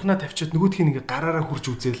эртний бурхнаа тавьчаад нөгөөдхийг ингээд гараараа хурж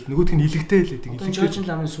үзээл нөгөөдх нь илэгтэй л байдаг. Илэгтэй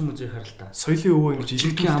ламын сүм үзээ харал та. Соёлын өвөө ингэж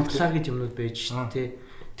илэгтэй амтлаа гэж юмнууд байж шүү те.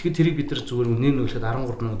 Тэгэхээр тэрийг бид нар зүгээр үнээр нөлөөд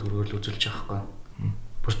 13 минут өргөөл үзүүлж байгаа байхгүй.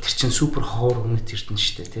 Бүр тэр чинь супер ховор өмнөд эрдэнэ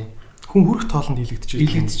шүү дээ те. Хүн хүрх тоолонд илэгдэж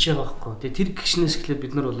байгаа байхгүй. Тэгээ тэр гişнээс эхлээд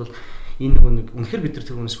бид нар бол энэ нөгөө нэг үнэхээр бид нар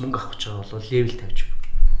тэр хүнээс мөнгө авах гэж байгаа бол левел тавьж.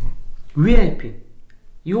 VIP.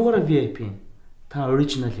 Юугаар VIP? Та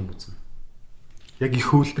оригинал юм үзнэ. Яг их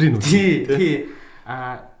хөвлбөрийн үзнэ. Тий.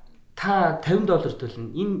 Та $50 төлнө.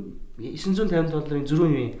 Энэ $950-ын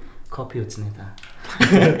 4% копи үзнэ та.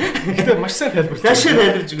 Гэтэ маш сайн тайлбарлаж байна. Яшаа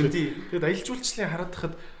тайлбарлаж өгнө тий. Тэгэд аялал жуулчлалын хараад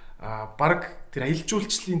хахад баг тэр аялал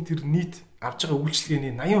жуулчлалын тэр нийт авж байгаа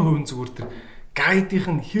үйлчлэгээний 80% зүгээр тэр гайдынх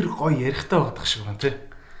нь хэр гоё ярихтай байдаг шиг байна тий.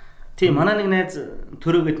 Тий, манай нэг найз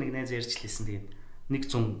төрөөгд нэг найз ярьжлээсэн тэгээд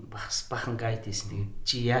 100 бахан гайд хийсэн тэгээд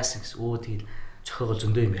чи яасан гэсэн өө тэгээд зохиогоо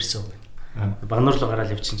зөндөө юм ярьсан байна. Багнуур руу гараад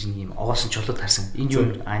явчихсан чинь ийм огоосон чулууд харсан. Энэ юу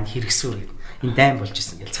ань хэрэгсүүр гэдэг. Энэ дайм болж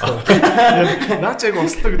исэн гэж цаа. Наач яг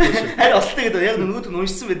ослоо гэдэг шүү. Харин ослоо гэдэг яг нөгөөд нь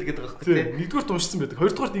уншсан байдаг гэдэг байгаа байхгүй тий. Нэгдүгээрт уншсан байдаг.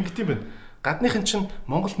 Хоёрдугаарт ингэт юм байна. Гадныхын чинь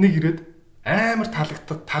Монголд нэг ирээд амар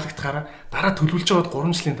таалагдахаараа дараа төлөвлөж байгаад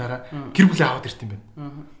 3 жилийн дараа гэр бүлээ аваад ирт юм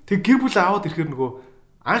байна. Тэг гэр бүлээ аваад ирэхээр нөгөө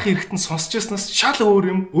анх ирэхтэн сонсч яснаас шал өөр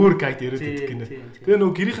юм өөр гайд яриад байдаг гинэ. Тэгээ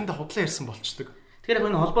нөгөө гэрийнхэндээ худлаа ярьсан болчдөг. Тэгэхээр яг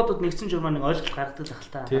энэ холбоодод нэгдсэн журмаа нэг ойлголт гаргадаг л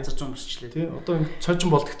хальтаа газар зүүн өсчлээ. Тий. Одоо ингэ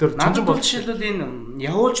цонжин болдог тэр цонжин бол жишээлбэл энэ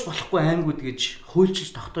явуулж болохгүй аймагуд гэж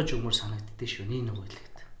хуульчилж тогтоож өгмөр санагддээ шүү. Нэг нэг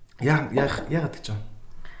үйлэгт. Яагаад гэж байна?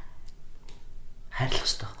 Хайрлах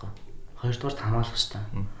хэрэгтэй байхгүй. Хоёрдугаар хамгаалах хэрэгтэй.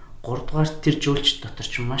 Гуравдугаар тэр жуулч дотор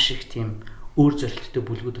ч маш их тийм өөр зорилттой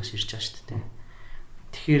бүлгүүд бас ирж байгаа шүү дээ.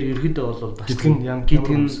 Тэгэхээр ерөөдөө бол бас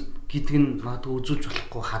гэдэг нь магадгүй үзүүлж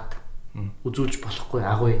болохгүй хад. Үзүүлж болохгүй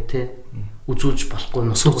агуй тий. Үзүүлж болохгүй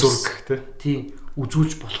нус зураг тий.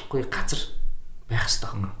 Үзүүлж болохгүй газар байх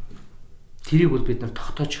хэрэгтэй байна. Тэрийг бол бид нар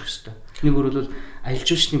тогтоож өгөх хэрэгтэй. Нэг өөрөлд аялал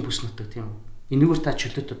жуулчдын бүс нутаг тийм үү. Энэгээр та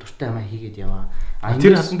чөлөөтэй дуртай амаа хийгээд яваа.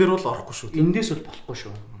 Тэр хатан дээр бол орохгүй шүү. Эндээс бол болохгүй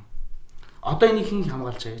шүү. Одоо энийг хин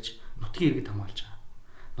хамгаалж байгаа гэж нутгийн иргэд хамгаалж байгаа.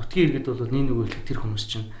 Нутгийн иргэд бол нэг үлэх тэр хүмүүс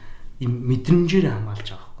чинь мэдрэмжээр хамгаалж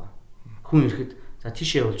байгаа байхгүй. Хүн ирэхэд за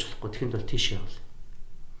тийшээ явуулж болохгүй тэгэхэд бол тийшээ явуул.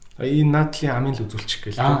 Энэ наадлын амын л үзүүлчих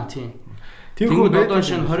гээл. Тийм. Тэгвэл одоо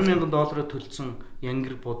шинэ $20,000 төлсөн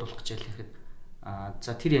янгир буудуулах гэж ялэхэд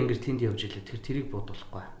за тэр янгир тэнд явж илээ тэрийг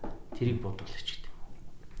буудуулахгүй. Тэрийг буудуулах гэдэг.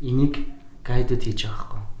 Энийг гайдад хийж байгаа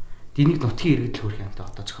байхгүй. Динийг нутгийн иргэд л хөрх юмтай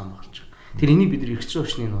одоо зохион байгуулж байгаа. Тэр энийг бид нар эргэцсэн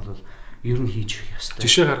өчнийг бол ер нь хийж өгөх ёстой.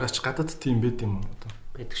 Жишээ гаргаач гадаад тийм байд юм уу одоо?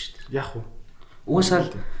 байдаг шүү дээ. Яг уу. Угаасаа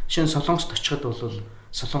л шинэ Солонгост очиход бол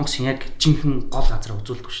Солонгосын яг жинхэнэ гол газар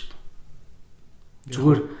үзүүлдэг шүү дээ.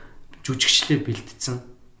 Зүгээр жүжигчлээ бэлдсэн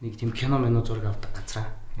нэг тийм кино меню зураг авдаг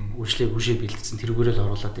газараа үржлээ бэлдсэн тэрүүгээр л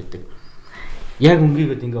оруулаад идэг. Яг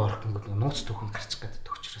өнгийгээд ингээ орох гингүүд нууц түүхэн гарчих гэдэг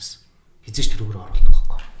учраас хизээч тэрүүгээр оруулдаг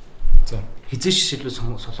байхгүй. За. Хизээч шилбэл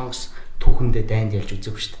Солонгос түүхэндээ дайнд ялж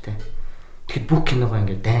үзээгүй шүү дээ. Тэгэхэд бүх киногоо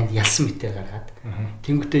ингээ дайнд ялсан мэтээр гаргаад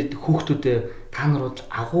тэнгүүтээ хүүхдүүдээ та нар бол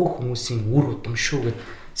агуу хүмүүсийн үр удам шүү гэд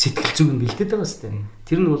сэтгэл зүг нь бэлдээд байгаа сте.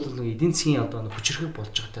 Тэр нь бол нэг эдийн засгийн одоо хүчрхэг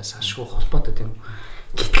болж байгаагаас ашгүй холбоотой тийм.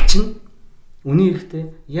 Гэтэл чинь үний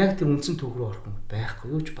эрэхтэй яг тэр үндсэн түүх рүү орох юм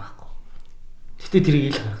байхгүй юу ч байхгүй. Гэтэ тэрийг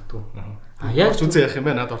ил гаргадаг. Яг үзээ явах юм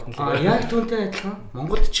байна над ортон л. Яг түүнтэй адилхан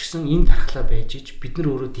Монголд ч гэсэн энэ дархлаа байж ич бид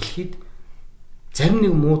нар өөрөө дэлхийд зарим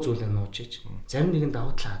нэг муу зүйлээ нууж ич зарим нэгэн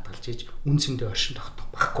давуу талаа хадгалж ич үнсэндээ оршин тогтох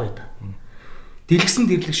байхгүй да. Дэлгсэн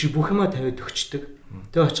дэрлэг шиг бүх юмаа тавиад өгчдөг.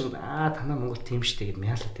 Тэгээ очиж танаа Монгол тийм штэ гэд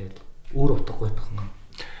мяалаа тавиад өөр утгагүй байхгүй.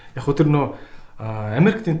 Яг хөө тэр нөө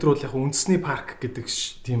Америкт энэ төр бол яг үндэсний парк гэдэг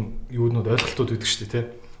тийм юунууд ойлголтууд өгдөг шүү дээ тий.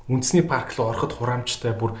 Үндэсний парк руу ороход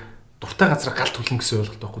хураамжтай бүр дуртай газар гал түлэн гэсэн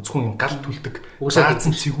ойлголт байхгүй. Зөвхөн юм гал түлдэг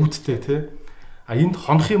заасан цэгүүдтэй тий. Энд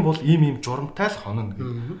хонох юм бол ийм журамтай л хонно гэх.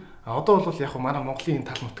 Одоо бол яг манай Монголын энэ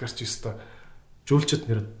тал нутгаарч өстой жуулчид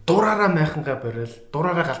нэр дураараа майхангаа барайл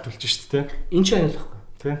дураараа гал түлж шүү дээ тий. Энд ч аюулгүй.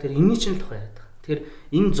 Тэр энэний чинь л тухай яадаг. Тэгэхээр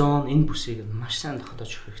энэ зон энэ бүсийг маш сайн тогтоож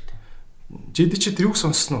өгөх хэрэгтэй. Жид чи тэрийг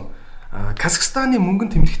сонссон уу? Казахстаны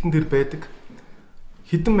мөнгөн тэмдэгтэн дээр байдаг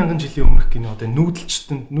хэдэн мянган жилийн өмнөх гинэ одоо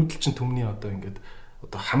нүүдэлчин төмний одоо ингээд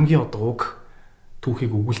одоо хамгийн одоо уг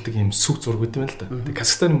түүхийг өгүүлдэг юм сүг зураг гэдэг юм л да. Тэгээ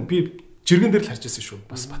Казахстан би жиргэн дээр л харж байсан шүү.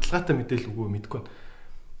 Бас баталгаатай мэдээлэл өгөө мэдгүй.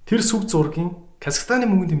 Тэр сүг зургийн Казахстаны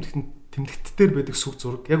мөнгөн тэмдэгт дээр байдаг сүг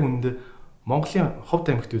зураг яг үнэндээ Монголын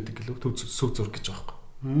ховд аймагт байдаг гэлөө сүг зураг гэж байгаа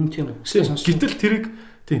юм. Тийм үү. Гэтэл тэрийг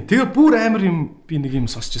тийм тэгээ бүр амар юм би нэг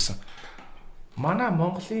юм сонсч байсан. Манай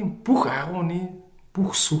Монголын бүх агууны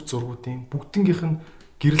бүх сүг зургуудын бүгднгийнх нь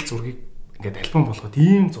гэрэл зургийг ингээд альбом болгоод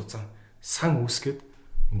ийм зузаан сан үүсгээд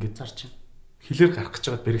ингээд зарч хилээр гарах гэж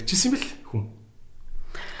байгаад бэрэгчсэн бэл хүн.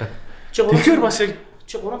 Тэгэхээр бас яг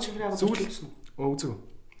чи 3 цэнхний агуу зүйлсэн үү? Үзэг.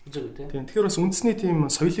 Үзэг тий. Тийм тэгэхээр бас үндэсний тийм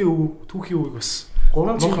соёлын өв түүхийн өвийг бас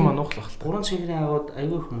 3 цэнхний нуух л байна. 3 цэнхний агууд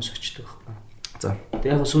аюул хүмүүс очдөг байхгүй. За.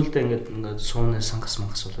 Тэгээ яг сүүлдээ ингээд суунаа сангас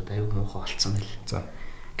мангас болоод аюул муухай болцсон байл. За.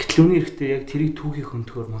 Гэтэл үүний эрэхтэй яг тэрийг түүхийн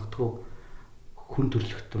хөнтгөр магадгүй хүн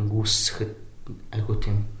төрлөختөн гүйсэхэд айгуу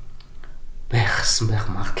тийм байх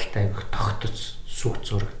магадaltaй айгуу тогтоц сүг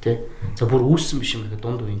зураг тий. За бүр үүссэн биш юм гэдэг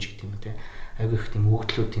дунд үеийн ч гэдэг юм тий. Айгуу их тийм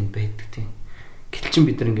өгдлүүд тийм байдаг тий. Гэтэл чин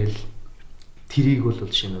бид нар ингээл тэрийг бол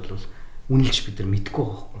жишээ нь бол үнэлж бид нар мэдгүй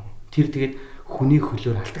байхгүй. Тэр тэгээд хүний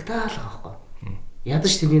хөлөөр алдагдаалаа байхгүй.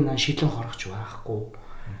 Ядаж тэрийг шидлэн хорохч байхгүй.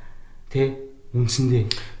 Тий. Үнсэндээ.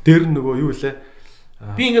 Дээр нөгөө юу вэ?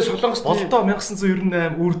 Би ингээд Солонгост болдоо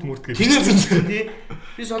 1998 үрд мөрд гэж хэлсэн тий.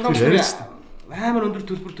 Би Солонгост амар өндөр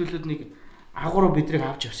төлбөр төлөөд нэг агуураа бидрийг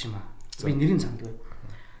авч явсан юм аа. Би нэрийн санд бай.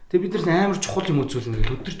 Тэгээ бид нар амар чухал юм үзүүлнэ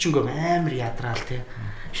гэл өдөржингөө амар ядраал тий.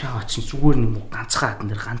 Шаа очсон зүгээр нэг ганцхан хадан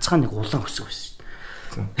дээр ганцхан нэг улаан өсөг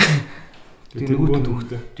байсан. Тэгээ нөгөө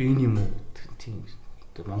түүхтэй. Тэгээ энэ юм уу тийм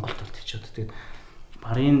Монголд бол тийчээд тэгээд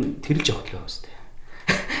барын тэрж явах л байс тий.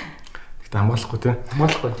 Хамгаалахгүй тий.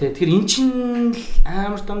 Хамгаалахгүй тий. Тэгэхээр эн чинь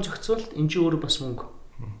амар том зохицуулт эн чинь өөрөө бас мөнгө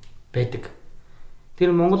байдаг.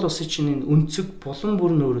 Тэр Монгол улсын чинь энэ өнцөг булан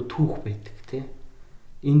бүр нь өөрөө түүх байдаг тий.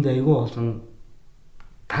 Энд айгүй олон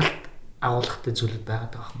талд агуулгатай зүйлүүд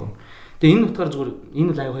байгаад байгаа байхгүй. Тэгээ энэ утгаар зүгээр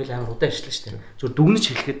энэ лайв хоёул амар удаан ажиллана шүү дээ. Зүгээр дүгнэж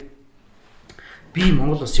хэлэхэд би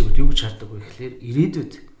Монгол улсыг юу гэж хардаг вэ гэхээр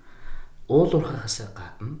ирээдүйд уул уурхайхаас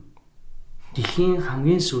гадна дэлхийн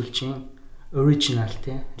хамгийн сүүлчийн original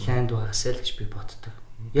тий land байгаасаа л гэж би боддог.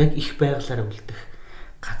 Яг их байгалаараа үлдэх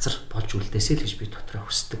газар болж үлдээсэй л гэж би дотроо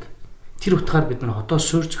хүсдэг. Тэр утгаар бид нар одоо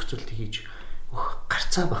суурь зохицуулт хийж өгөх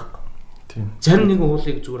гарцаа байхгүй. Тийм. Зарим нэгэн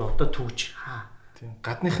уулыг зүгээр одоо түүж Тийм.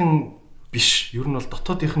 Гадныхан биш. Ер нь бол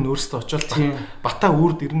дотоодынх нь өөрсдөө очоод Бата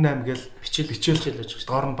үрд 98 гээл бичээл байж байгаа.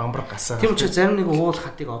 Доор нь бамбар гасаа. Тийм учраас зарим нэгэн уул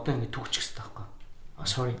хатыг одоо ингэ түүчих хэрэгтэй байхгүй.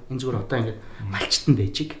 Sorry. Энэ зүгээр одоо ингэ малчтан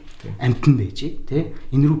байжиг, амтан байжиг тий.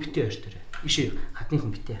 Энэ рүү битээ ойр дээр. Ишээ хатны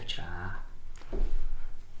хүн битээ авчраа.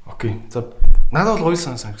 Окей. За надад бол гоё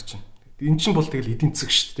санагч чинь. Эн чинь бол тэгэл эдийн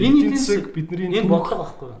засаг шүү дээ. Эдийн засаг бидний энэ бодлого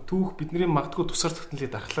байхгүй. Түүх бидний магадгүй тусаар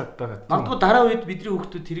тогтнолыг дархлаад байгаа. Магадгүй дараа үед бидний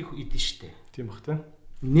хүүхдүүд тэрийг идэн шүү дээ. Тийм бах тий.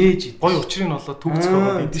 Нээж гоё учрыг нь олоод түүх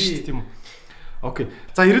зохиогоод идэн шүү дээ тийм үү. Окей.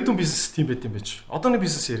 За ирээдүйн бизнес тийм байт юм байж. Одооны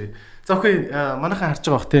бизнес ярив. За окей, манайхан харж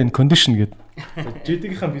байгаа бах тий энэ кондишн гэдэг. За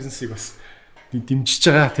JD-гийнхаа бизнесийг бас дэмжиж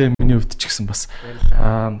байгаа тийм миний хувьд ч гэсэн бас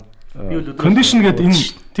Condition гэдэг энэ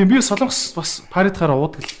тийм би Солонгос бас паритахаараа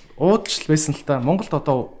уудч байсан л та. Монголд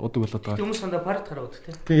одоо уудаг болоод байгаа. Хүмүүс сандаа паритахаараа уудаг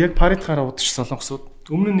тийм. Тийм яг паритахаараа удаж солонгосууд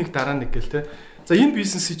өмнө нэг дараа нэг гэл те. За энэ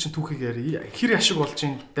бизнесийн чинь түүхийг яри. Хэр ашиг болж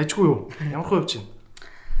чинь дажгүй юу? Ямар хувь чинь?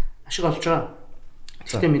 Ашиг олж байгаа.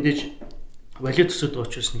 Гэхдээ мэдээж валют төсөөд байгаа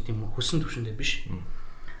учраас нэг тийм хөсөн төвшөндөө биш.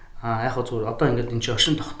 Яг хөө зүгээр одоо ингээд энэ чинь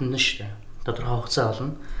оршин тогтно шүү дээ. Тодорхой хугацаа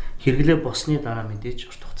болно. Хэрэглээ босны дараа мэдээж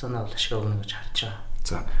урт хугацаанаа бол ашиг өгнө гэж харж байгаа.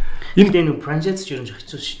 За. Энэ нэг франчайз ч ерөн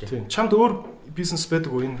хэцүү шүү дээ. Тийм. Чамд өөр бизнес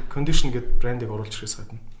байдаг уу? Энэ condition гэдэг брендийг оруулж ирэхээс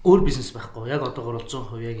гадна. Өөр бизнес байхгүй. Яг одоогор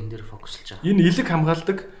 100% яг энэ дээр фокуслж байгаа. Энэ илэг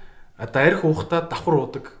хамгаалдаг одоо арх уухтаа давхар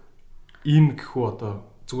уудаг ийм гэхүү одоо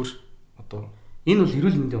зүгээр одоо энэ бол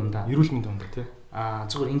эрүүл мэндийн ундаа. Эрүүл мэндийн ундаа тий.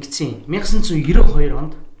 Зүгээр ингэсэн 1992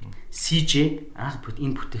 онд CJ анх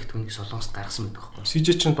энэ бүтээгдэхүүнийг Солонгост гаргасан байдаг байхгүй. CJ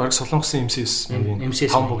чинь баг Солонгосын MCS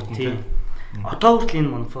том бүгд тий. Одоо хүртэл энэ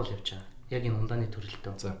монопол явж байгаа. Яг энэ ундааны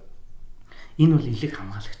төрөлтөө. За. Энэ бол илэг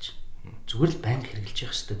хамгаалагч. Зүгээр л банк хэрэгжилж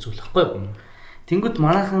явах хэрэгтэй зүйл байхгүй юу? Тэнгүүд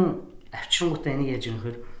манайхан авчирнгуудаа энийг яаж юм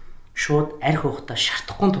хэр шууд арх уухтаа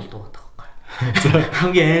шартахгүй тулд байгаа байхгүй.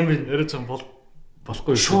 Хамгийн амар яриа чам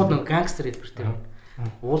болохгүй шууд нэг гангстер хэлбэр дээр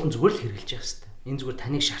уулын зүгээр л хэрэгжилж явах хэрэгтэй. Энэ зүгээр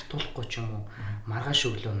таныг шартуулахгүй ч юм уу маргааш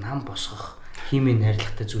өглөө нам босгох химийн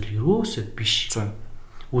найрлагатай зүйл юусоо биш. За.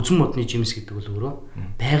 Үзэн модны жимс гэдэг бол өөрөө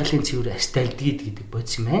байгалийн цэвэр астальдгид гэдэг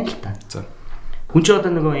бодис юм байна л та. За. Хүн ч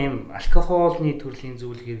одоо нөгөө ийм алкогольны төрлийн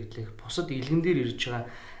зүйл хэрэглэх, бусад илгэн дээр ирж байгаа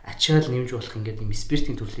ачаал нэмж болох ингээд ийм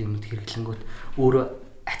спиртийн төрлийн юмуд хэрэглэнгүүт өөрөө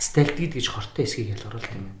ацталдгид гэж хортой эсгийг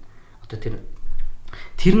ялгаруулдаг юм байна. Одоо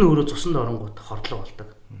тэр нь өөрөө цуснд оронгууд хордлого болдог.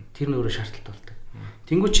 Тэр нь өөрөө шаардлагатай болдог.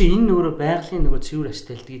 Тэнгүү чи энэ өөрөө байгалийн нөгөө цэвэр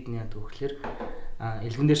астальдгид нь яадаг вэ гэхээр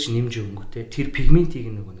илгэн дээр чи нэмж өгөнгөтэй тэр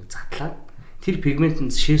пигментийг нөгөө нэг задлаад тэр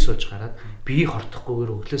пигментэнд шээ сууж гараад биеийг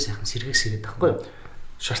хортохгүйгээр өглөө сайхан сэргэх сэрээд байхгүй юу?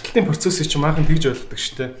 Шартлалтын процессыг чи maaхан тэгж ойлгодог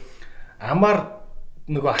штэ. Амар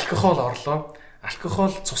нөгөө алкогол орлоо.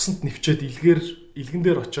 Алкогол цуснд нэвчээд илгэн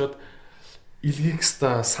дээр очоод илгийг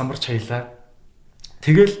ста самарч хаялаа.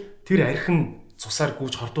 Тэгэл тэр архин цусаар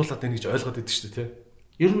гүйж хордуулаад байна гэж ойлгоод байдаг штэ тий.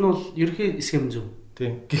 Ер нь бол ерхий схем зөв.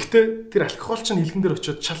 Тийм. Гэхдээ тэр алкогол чинь илгэн дээр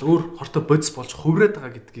очоод шал өөр хортой бодис болж хувраад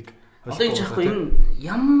байгаа гэдгийг одоо энэ жахгүй энэ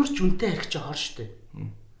ямар ч үнэтэй арх чи хор штэ.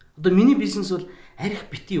 Одоо миний бизнес бол арх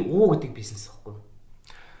бити уу гэдэг бизнес байхгүй.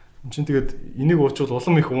 Энд чинь тэгээд энийг уучвал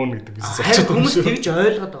улам их уун гэдэг бизнес болчиход байгаа юм шиг. Хүмүүс тэгж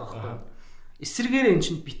ойлгоод байгаа байхгүй. Эсвэргээр эн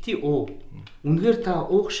чинь бити уу. Үнэхээр та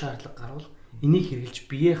уух шаардлага гарвал энийг хэрэгжилж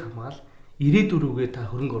биеэ хамгаал ирээдүрүүгээ та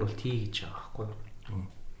хөрөнгө оруулалт хий гэж байгаа байхгүй.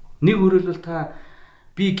 Нэг өрөөлөл та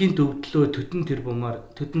би гинт өвдлөө төдөн тэр бумаар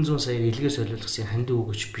төдөн 100 сая илгээ солиулгасан хандив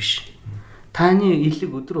өгөөч биш. Таны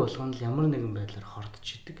илэг өдөр болгоно л ямар нэгэн байдлаар хордож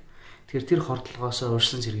идэг. Тэгэхээр тэр хордлогоосоо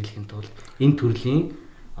урьдчилан сэргийлэхийн тулд энэ төрлийн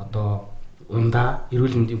одоо ундаа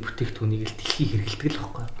эрүүл мэндийн бүтээгдэхүүнийг л дэлхий хэрэгэлдэг л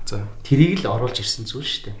байхгүй. За. Тэрийг л оруулж ирсэн зүйл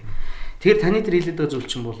шүү дээ. Тэгэхээр таны тэр хэлээд байгаа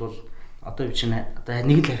зүйл чинь бол одоо би чинь одоо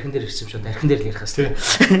нэг л архин дээр ирсэн юм шиг архин дээр л ярих хэвээр.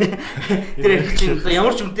 Тэр архин чинь одоо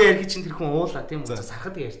ямар ч үнэтэй архин чинь тэр хүн уулаа тийм үү?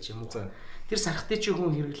 Сархад ярьж юм уу? Тэр сархтыг чи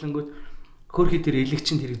хүн хэрэглэнгүүт хөөрхий тэр элэг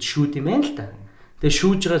чинь тэр шүүд юм байна л да. Тэгээ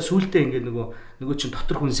шүүж байгаа сүултээ ингээд нөгөө чинь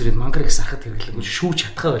дотор хүнс ирээд мангар их сархад хэрэглэнгүүт шүүж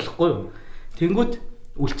чадхаа байхгүй юу? Тэнгүүт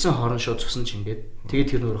үлдсэн хоорон шууд цусан ч ингээд тэгээд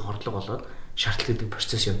тэр нөр хордлого болоод шаардлага гэдэг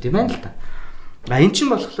процесс явд юм байна л да. Энэ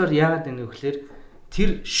чинь болохоор яагаад вэ гэхээр тэр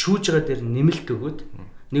шүүж байгаа дээр нэмэлт өгөөд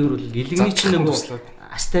нэг бол илэгний чинь нөгөө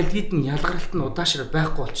астальдгид нь ялгаралт нь удаашраад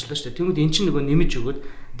байхгүй болчихлоо шүү дээ. Тэнгүүд эн чинь нөгөө нэмж өгөөд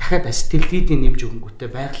дахиад астальдгидийг нэмж өгөнгүүтээ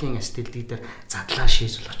байгалийн астальдгид дээр задлаа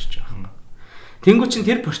шийсэл очиж байгаа юм. Тэнгүүд чинь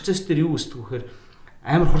тэр процесс дээр юу үүсдэг вэ гэхээр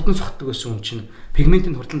амар хурдан сохтдог байсан хүн чинь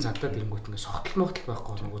пигментийн хурдан задлаад ирэнгүүт ингээд сохтол мохтол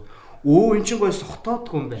байхгүй болгоод өө эн чинь гоё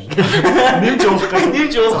сохтоодгүй юм байна. Нэмж уухгүй.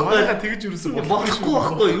 Нэмж уухгүй. Тэгж юусэн болохгүй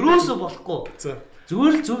байхгүй. Юусоо болохгүй.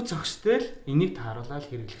 Зүгээр л зөв зохистой л энийг тааруулаад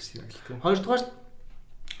хэрэглэх хэрэгтэй. Хоёрдугаар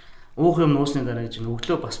уух юм нуусны дараа гэж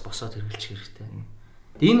өглөө бас босоод хэрэглэх хэрэгтэй.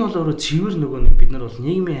 Энэ бол өөрөө цэвэр нөгөө нэг бид нар бол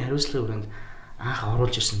нийгмийн хариуцлагын хүрээнд анх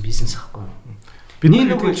оруулж ирсэн бизнес ахгүй. Бидний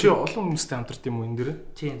нөгөө чи олон хүмүүстэй хамтарч юм уу энэ дээр?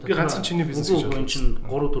 Би ганцхан чиний бизнес гэж байна. Чинь 3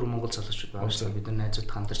 4 монгол залуучууд байгаа шүү дээ. Бид нар найзууд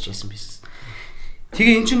хамтарч хийсэн бизнес.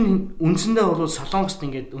 Тэгээ эн чинь үндсэндээ бол Солонгост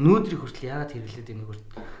ингээд өнөөдрийг хүртэл яагаад хэрэглээд байгааг нөхөр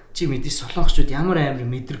чи мэдээ солонгочууд ямар амар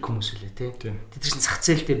мэдрэг хүмүүс үлээ те. Тэд чинь зах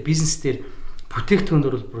зээл дээр бизнес дээр бүтээгдэхүүн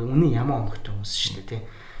дөр бол үнэн ямар онготой хүмүүс шүү дээ те.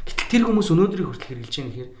 Гэтэл тэр хүмүүс өнөөдрийг хүртэл хэрэглэж байгаа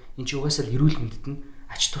нэхэр эн чинь угаасаа л эрүүл мэндэд нь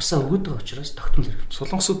ач тусаа өгöd байгаа учраас тогтмол хэрэглэж.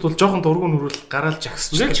 Солонгосууд бол жоохон дургуун нөрвөл гараал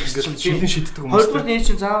жагсч ингээд шилэн шийддэг хүмүүс. Хоёрдугаар энэ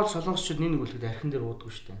чинь заавал солонгосчууд нэг үлгэд архин дээр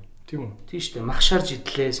ууддаг шүү дээ. Тийм үү? Тийм шүү дээ. Махшаарж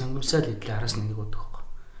идлээ, сонгомсаал идлээ араас нэг уудаг байхгүй.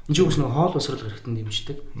 Энд чинь үс нэг хоол усрал хэрэгтэн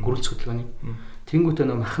дэмждэг. Гүрэлц хөдөлгөөний. Тэнгүүтээ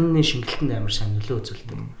нэг махны шингэлтэнд амар сайн нөлөө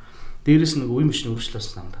үзүүлдэг. Дээрээс нэг үе мөчний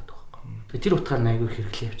өрсөлөөс намдаад байхгүй. Тэгээ тэр утгаар айгүй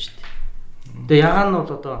хэрэглээ явчихдаг. Тэгээ ягаан нь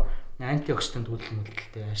бол одоо антиоксидант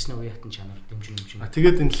үйлдэлтэй арсны уяатан чанар дэмжин.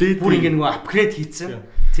 Тэгээд энэ лид бүр ингэ нөгөө апгрейд хийцэн.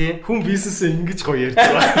 Тий. Хүн бизнесээ ингэж гоё ярьж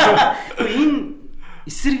байгаа. Энэ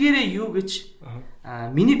эсэргээрээ юу гэж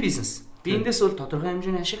миний бизнес би эндээс бол тодорхой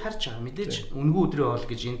хэмжээний ашиг харж байгаа. Мэдээж үнгүй өдрөө ол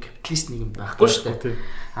гэж энэ капиталист нийгэм байхгүй шүү дээ.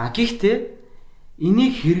 Гэхдээ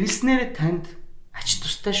энийг хэрэглэснээр танд ач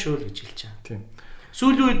тустай шүү л гэж хэлж байгаа. Тийм.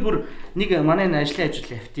 Сүүлийн үед бүр нэг манай ажлын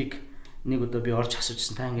FT-г нэг удаа би орж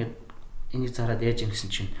асуужсэн. Та ингээд энийг зараад яаж юм гэсэн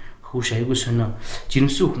чинь хөөш айгүй сонио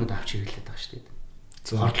жирэмсэн хүүхнүүд авч хэрэглээд байгаа шүү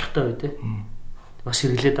дээ. Хордлоготой үе дээ. Бас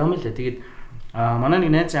хэрэглээд байгаа юм л да. Тэгээд манай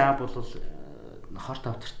нэг найз аав бол хорт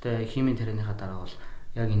автартай химийн тарианыхаа дараа бол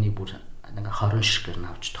яг энийг бүр ингээ 20 ширхгээр нь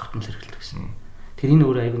авч тогтмол хэрэглэдэг гэсэн. Тэр энэ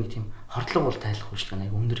өөрөө айгүй нэг тийм хордлого бол тайлах үйлчлэг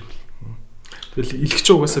айгүй өндөр юм лээ. Тэгэл илгч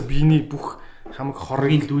угаасаа биений бүх хамаг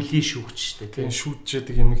хорыг дүүлийн шүүгч шүү дээ. Тийм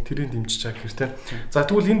шүүждэг юмыг тэрийг дэмжиж байгаа гэхээр те. За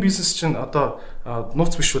тэгвэл энэ бизнес чинь одоо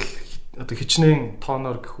нууц биш бол одоо хичнээн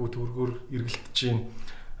тооноор гэхүү төгрөгөөр эргэлдэж чинь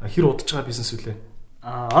хэр удаж байгаа бизнес үлээ.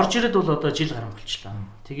 Орж ирээд бол одоо жил гарсан болчлаа.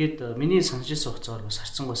 Тэгээд миний санаж ирсэн хугацаагаар бас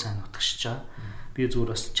харцангуй сайн утгашиж байгаа. Би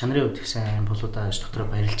зүгээр бас чанарын хувьд их сайн болоодаа дотроо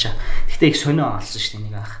баярлж байгаа. Гэхдээ их сонио олсон шүү дээ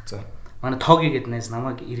нэг ах. За. Манай Тоги гэдэг найз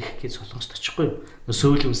намайг ирэх гэж Солонгост очихгүй юу?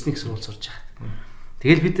 Сөүлийн үндэсний сургууль сурж байгаа.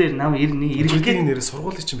 Тэгэл бид нам ирэх гэж нэрээ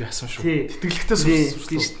сургуулийн чинь би асуусан шүү. Тэтгэлэгтээ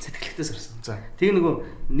сурсан. Тэтгэлэгтээ сурсан. За. Тэгээ нөгөө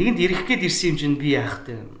нэгэнд ирэх гээд ирсэн юм чинь би яах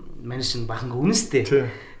вэ? Манай шин баханга үнэстэй.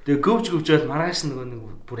 Тэгээ гөвж бол маргааш нөгөө нэг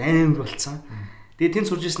бүр амар болцсон. Тэгээ тэнд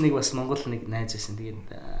сурж ирсэн нэг бас Монгол нэг найз байсан. Тэгээд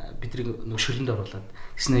бидний нөгөө шөлөнд оруулаад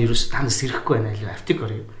гэснээр ерөөс танаас ирэхгүй байна лээ. Автик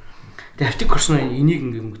орё. Тэгээ автик орсноо энийг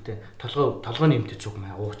ингэнгүүтээ толгойн юмтэй цуг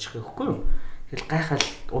маа уучих гэхгүй юу? Тэгэл гайхал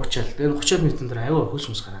уучаал. Тэгээ 30 минутын дараа аюу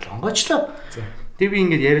хөөс мөс гараад онгоочлоо. Тэгээ би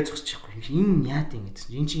ингээд яриа зогсчихгүй. Энэ яад юм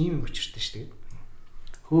гэдсэн. Энэ чинь ийм юм учиртай шүү дээ.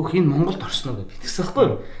 Хөөх энэ Монголд орсноо гэдэг. Тэгсэн байхгүй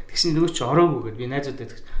юу? Тэгсэн нөгөө чи ороогүй гэд би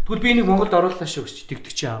найзуудад тэгвэл би энийг Монголд оруулаа шүү гэж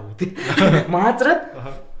тэгдэг чи аав гэдэг. Маазраад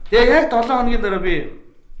тэгээ яг 7 хоногийн дараа би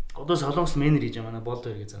одоо Солонгос менежер хийж байгаа манай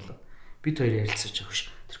болдоо иргээ залуу. Бид хоёр ярилцаж байгаа ш.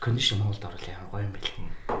 Тэр кондишн Монголд оруулаа ямар гоё юм бэ.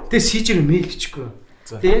 Тэгээ сижэр мэйл хийчихгүй.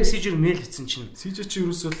 Тэгээ яг сижэр мэйл хийсэн чинь сижэр чи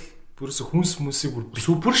ерөөсөө хүнс хүмүүсийг бүр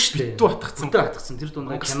супер штэ. Битүү атгацсан. Тэр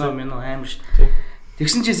дундаа кино мэнэ амар штэ.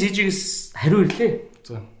 Тэгсэн чи сижигээс хариу ирлээ.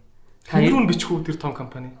 За. Хэмрүүн бичихүү тэр том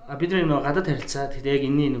компани. Бидний нөгөө гадаад харилцаа. Тэгэхээр яг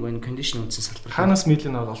энэний нөгөө кондишн үндсэн салбар. Хаанаас мэйлийг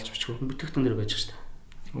олж бичихүү? Бүтээгдэхүүн дээр байж штэ.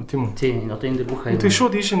 Тийм үү? Тийм. Одоо энэ дээр бүх хариу. Тэгээ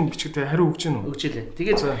шууд ийш нь бичгтэй хариу өгч гин үү? Өгч илээ.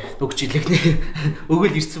 Тэгээд өгч илээ гэнэ.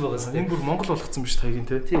 Өгөөл ирсэн байгаас. Энэ бүр Монгол болгоцсон биш таягийн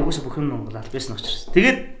те. Тийм үгүйс бүх юм Монгол албаас нь очирсан.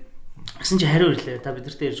 Тэгээд гэсэн чи хариу ирлээ. Та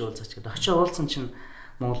бидэртээ ирж уулзаач гэдэг. Очиж уулзсан чинь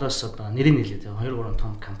Монголоос одоо нэрийг нэлээд 2 3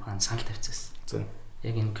 том компани санал тавьчихсан. За.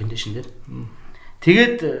 Яг энэ кондишн дээр.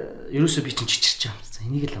 Тэгээд ерөөсөө би чинь чичирч байгаа юм. За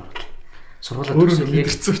энийг л оруулаа. Сургуулаад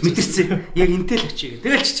мэдэрсэн. Яг энтэл очие.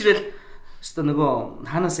 Тэгэл чичрээл өстө нөгөө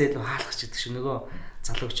хаанаас илүү хаалгах ч гэдэг шиг нөгөө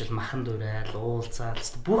залууч л махан дурайл уулзаал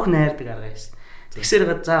бүх найрдаг арга байсан.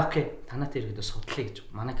 Тэгсээр за окей танаатай ирэхэд судлаа гэж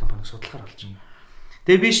манай компаниг судлахаар болж байна.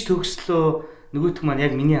 Тэгээ биш төгслөө нөгөөх маань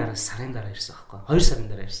яг миний араас сарын дараа ирсэн байхгүй. 2 сарын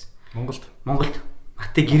дараа ирсэн. Монголд.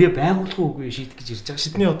 Атэ гэрээ байгуулах уугүй шийдэх гэж ирж байгаа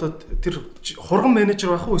шүү. Тэний одоо тэр хурган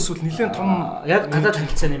менежер байх уу эсвэл нэлээд том яг гадаад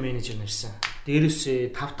харилцааны менежер нэрсэн. Дээрээсээ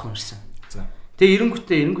 5 дахь ирсэн. За. Тэгээ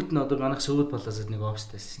эренгүүт нь одоо манайх сөвөд болоосод нэг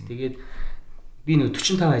офстайсэн. Тэгээд би нэг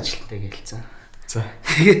 45 ажилтнтай гэлцсэн. За.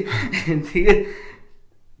 Тэгээд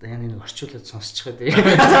яа нэг орчуулад сонсчихоо тэгээ.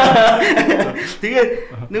 Тэгээд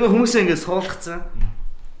нөгөө хүмүүсээ ингээд суулгацсан.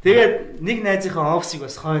 Тэгээд нэг найзынхаа офсыг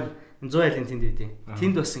бас хойно 100 айлын тэнд байдیں۔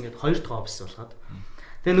 Тэнд бас ингээд 2 дахь офс болгоод.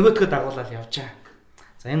 Тэгээ нөгөөдгөө дагуулаад явжаа.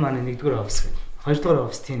 За энэ манай 1-р офс гэдэг. 2-р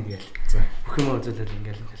офс тэнд гээл. За бүх юм үзүүлээд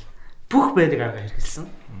ингээл бүх байдаг арга хэрэгэлсэн.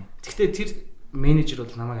 Гэхдээ тэр менежер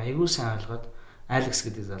бол намайг аягүй сайн ойлгоод Алекс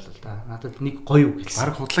гэдэг залуу л да. Надад нэг гоё үг хэлсэн.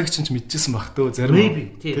 Бараг худлагч ч мэдчихсэн баг төө зарим.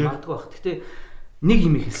 Maybe тийм магадгүй баг. Гэхдээ нэг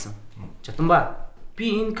юм хэлсэн. Жадамбаа би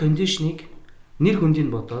энэ кондишнийг нэр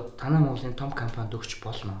хүндийг бодоод танай Монголын том компанид өгч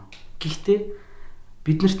болно. Гэхдээ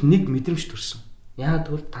биднэрт нэг мэдрэмж төрсөн. Яагаад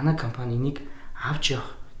гэвэл танай компани энийг авч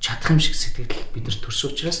явах чадах юм шиг сэтгэл биднэрт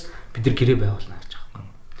төрсөн учраас бид нар гэрээ байгуулна гэж байгаа.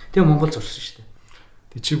 Тэгээ Монгол зурсан шүү дээ.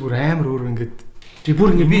 Тэг чи бүр амар өөр ингээд би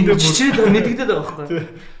бүр ингээд би чичрээд мэдэгдээд байгаа байхгүй.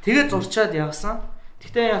 Тэгээд зурчаад явсан.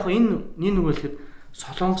 Гэхдээ яг энэ нөгөө хэлэхэд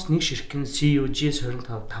Солонгос нэг ширхэг CEO GS25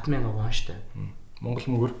 5000 вон штэ. Монгол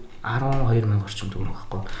мөнгөөр 12000 орчим төгрөг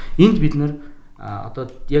байхгүй. Энд бид нэр одоо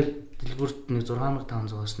яг дэлгүүрт нэг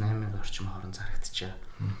 6500-аас 8000 орчим хооронд зарагдчихаа.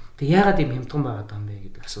 Тэг яагаад ийм хямдхан байгаад байгаа юм бэ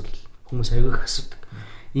гэдэг асуудал хүмүүс аягүй их асуудаг.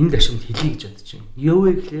 Энд ашигт хэлье гэж бодож байна. Юу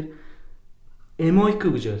вэ гэхээр эмойко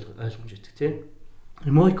гэж ойлгомж өгдөг тийм.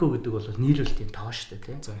 Эмойко гэдэг бол нийлүүлэлтийн тоо шүү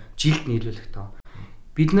дээ тийм. Жилд нийлүүлэх тоо.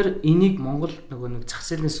 бид нар энийг Монгол нөгөө нэг зах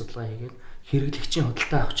зээлийн судалгаа хийгээд хэрэглэгчийн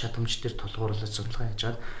худалдаа авах чадамж дээр тулгуурлаж судалгаа хийж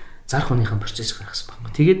байгаа зарах хүнийхэн процессыг гаргасан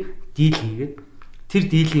байна. Тэгээд дийл хийгээд тэр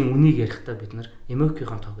диилийн үнийг ярихдаа бид нар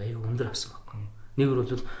МОК-ийн тог аяг өндөр авсан байна. Нэг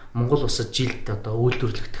бол Монгол улсад жилд одоо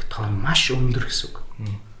үйлдвэрлэгдэх тоон маш өндөр гэсэн үг.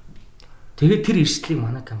 Тэгээд тэр эрсдлийг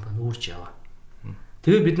манай компани үүрж яваа.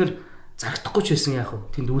 Тэгээд бид нар зарагдахгүй ч байсан яах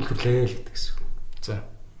вэ? Тэнд үйлдвэрлэе л гэдэг гэсэн. За.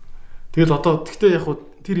 Тэгэл одоо тэгтээ яг хуу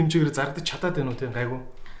тэр хэмжээгээр зардаж чадаад байна уу тийм гайгүй.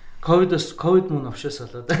 Ковид мөн авшаас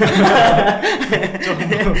болоод.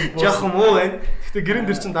 Жохон муу байна. Гэтэ гэрэн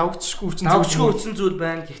дээр чинь давгцшгүй хүчин зүйл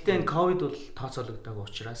байна. Гэхдээ энэ ковид бол тооцоологддог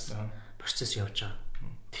учраас процесс явж байгаа.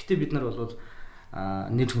 Гэхдээ бид нар бол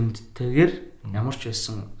нэр хүндтэйгээр ямар ч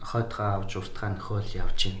байсан хойдгаа авч уртгаа нөхөөл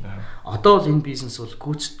явж байна. Одоо бол энэ бизнес бол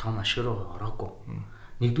гүйцэд том ашиг ороогүй.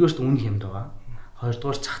 Нэгдүгээрт үн хямд байгаа.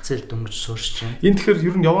 Хоёрдугаар зах зээл дөнгөж суурьж байна. Энэ тэгэхээр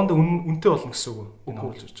ер нь явандаа үнэтэй болно гэсэн үг үү? Энэ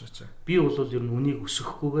авалж ирж байгаа чинь. Би бол ер нь үнийг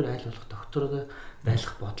өсгөхгүйгээр айл болох доктороо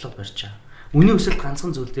байлгах бодлого барьж байгаа. Үний өсөлт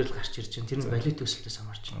ганцхан зүйл дээр л гарч ирж байна. Тэр нь валют өсөлтөөс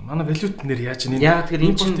хамаарч байна. Манай валют нэр яаж энэ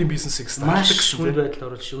импортын бизнесийг стартдаг гэсэн үйл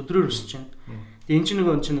байдал оруулж өдрөөр өсөж байна. Тэгээ энэ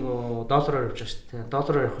чинь нөгөө доллараар явж байгаа шүү дээ.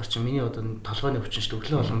 Доллараар явахаар чинь миний одоо толгойн өвчин шүү дээ.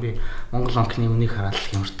 Өглөө болон би Монгол банкны үнийг хараад л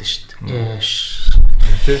хямрдаг шүү дээ.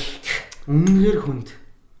 Тэ. Үнээр хүнд.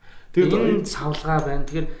 Тэгээд энэ савлгаа байна.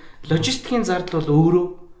 Тэгэхээр логистикийн зардал бол өөрөө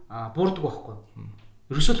буурдаг байхгүй.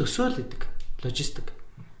 Ерөөсөө л өсөөл идэг логистик.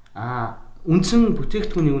 Үндсэн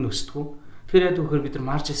бүтээгдэхүүний үн өсдөг. Тэгэхээр яадаг вэхээр бид нар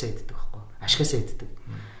маржисаа иддэг байхгүй. Ашгаасаа иддэг.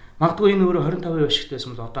 Магадгүй энэ өөрөө 25% ашигтай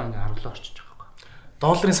байсан бол одоо ингээ 10 орчиж байгаа байхгүй.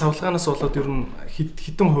 Долларын савлгаанаас болоод ер нь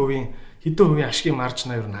хэдэн хувийн ашигын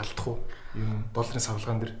маржнаа ер нь алдах уу? Ер нь долларын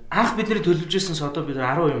савлгаан дээр анх бидний төлөвлөж ирсэнс одоо бид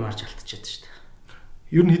 10% марж алдчихад шүү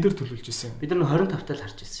дээ. Ер нь хэдээр төлөвлөж ирсэн? Бид нар 25-таа л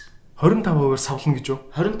харж ирсэн. 25%-аар савлна гэж юу?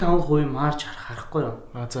 25% марж харахгүй юу?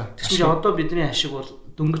 За. Тэгсэн чинь одоо бидний ашиг бол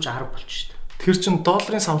дөнгөж 10 болчих шүү дээ. Тэгэхээр чин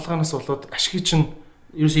долларын савлгаанаас болоод ашигыг чин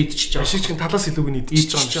ерөөсөө идчихэж байгаа. Ашиг чин талаас илүүг нь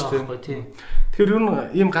идчихэж байгаа юм шүү дээ. Тэгэхээр ер нь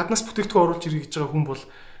ийм гаднаас бүтээгдэхүүн оруулж ирэх гэж байгаа хүн бол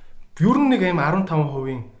ер нь нэг ийм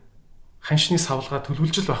 15% ханшны савлгаа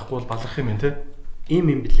төлөвлөж л байхгүй бол баларх юм те. Ийм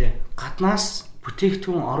юм блэ. Гаднаас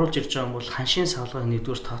бүтээгдэхүүн оруулж ирж байгаа юм бол ханшийн савлгааг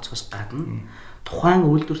нэгдүгээр тооцоос гадна тухайн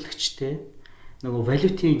үйлдвэрлэгчтэй нөгөө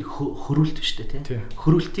валютын хөрүүлт биш үү те.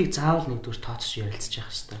 Хөрүүлтийг заавал нэгдүгээр тооцож ярилцаж явах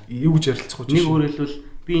хэрэгтэй. Юу гэж ярилцах вэ? Нэг өөрөөр хэлбэл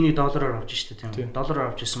би энийг доллараар авч штэ тийм. Доллараар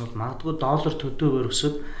авч ирсэн бол магадгүй доллар төдөөөр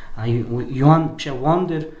өсөд юан биш вон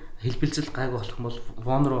дээр хэлбэлцэл гайг болох юм бол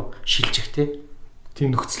вон руу шилжих те.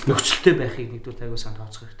 Тийм нөхцөлтэй байхыг нэгдүгээр тайгуу сан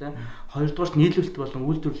тооцох хэрэгтэй. Хоёрдугаарт нийлүүлэлт болон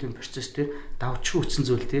үйлдвэрлэлийн процесс дээр давчгүй үтсэн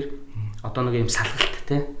зүйл дээр одоо нэг юм салгалт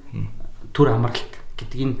те. Түр амралт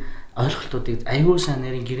гэдэг энэ ойлголтуудыг аюул сайн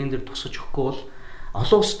нарийн гэрэн дээр тусгаж өгөхгүй бол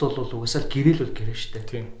олон улсад бол угаасаа гэрэл бол гэрээ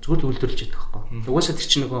штэ. Зүгээр л үйлдвэрлэж яддаг байхгүй. Угаасаа тэр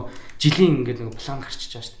чинь нөгөө жилийн ингээд нөгөө план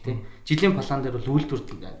гарчиж байгаа штэ тий. Жилийн план дээр бол үйлдвэр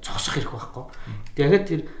зогсох хэрэг байхгүй. Тэгээд яг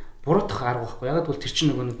тэр буруутгах арга байхгүй. Ягаад бол тэр чинь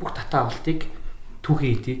нөгөө бүх татаа авалтыг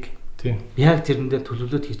түүхий эдийг тий. Яг тэрэндээ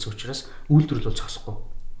төлөвлөлт хийсэн учраас үйлдвэрлэл бол зогсохгүй.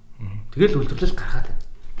 Тэгэл үйлдвэрлэл гаргаад байна.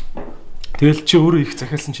 Тэгэл чи өөрөө их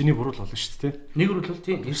захиалсан чиний буруу л болно шүү дээ. Нэг бол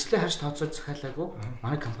тийм эрслээ харж тооцоод захиалаагүй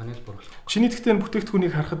манай компани л буруу. Чиний тэгтээ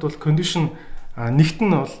бүтээгдэхүүнийг харахад бол кондишн нэгт нь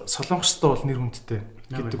бол солонгостой бол нэр хүндтэй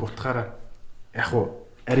гэдэг утгаараа яг уу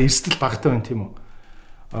арай эрсдэл багтай байна тийм үү.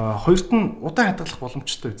 Хоёрт нь удаан хадгалах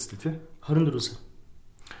боломжтой үстэй тий. 24 сар.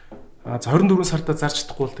 За 24 сартаа зарж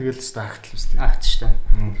чадахгүй бол тэгэл өстэй агтл үстэй. Агт шүү дээ.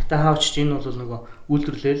 Гэтэ хаавч энэ бол нөгөө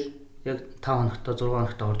үйлдвэрлэл яг 5 хоногтой 6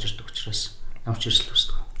 хоногтой орж ирдэг учраас ямар ч эрсдэл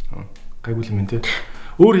үсдэг. Гайгүй юм тий.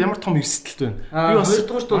 Өөр ямар том эрсдэлтэй байна. Би бас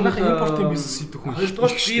хоёрдугаарт бол манайхан импортын бизнес хийдэг хүн.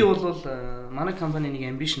 Хоёрдугаарт би бол манай компани нэг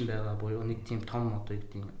амбишн байгаа буюу нэг тийм том одоо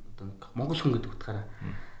гэдэг одоо нэг монгол хүн гэдэг утгаараа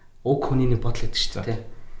уг хүний нэг бодол гэдэг шүү дээ.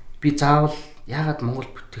 Би заавал яагаад монгол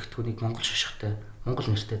бүтээгдэхүүнийг монгол шошготой, монгол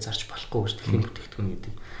нэртэй зарж болохгүй гэж дэлхийн бүтээгдэхүүн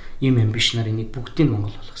гэдэг ийм амбишнаар энийг бүгдийг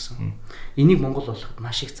монгол болгосон. Энийг монгол болгоход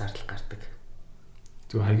маш их зардал гардаг.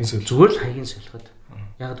 Зүгээр хайгын солих. Зүгээр л хайгын солиход.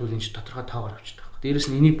 Яагаад гэвэл энэ тодорхой тоогоор авчдаг.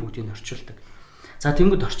 Дээрээс нь энийг бүгдийг орчуулдаг. За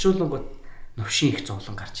тэнгууд орчуулангууд новшин их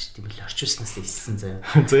зовлон гарч ирд юм бэл орчуулснаас ийсэн заяа.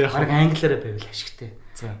 За яг баг англиараа байвал ашигтай.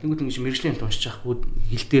 Тэнгууд ингэж мэрэгжлийн уншиж авах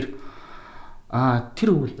хэл дээр тэр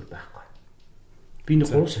өгүүлбэр байхгүй. Би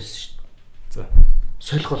нэг 3 сольсон шүү дээ. За.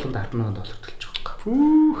 Солих болгонд 10,000 доллар төлж байгаа байхгүй.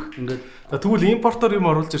 Пүүх. Ингээд тэгвэл импортоор юм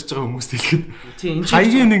оруулж ирж байгаа хүмүүст хэлэхэд тийм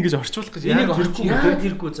хаягийн ингэж орчуулах гэж яг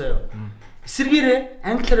хэрэггүй заяа. Эсвэргээрээ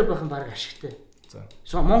англиараа байх нь баг ашигтай.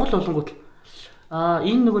 За. Монгол болонгууд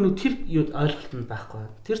энэ нөгөө нэг тэр ойлголт нь байхгүй.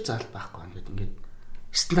 Тэр заалт байхгүй ингээд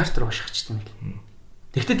стандартаар уушгачдаг юм.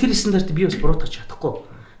 Тэгэхдээ тэр стандартыг би бас буруутгах чадахгүй.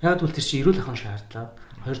 Яг бол тэр чинь эрүүл ахуйн шаардлага.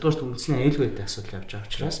 Хоёрдугаарт үндэсний аюулгүй асуудал явж байгаа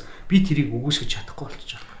учраас би тэрийг үгүйсгэж чадахгүй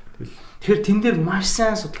болчихж байгаа. Тэгэхээр тэн дээр маш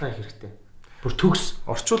сайн судалгаа хийх хэрэгтэй. Бүр төгс.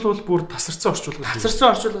 Орчуулбал бүр тасарсан орчуулга.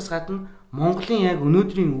 Тасарсан орчуулгаас гадна Монголын яг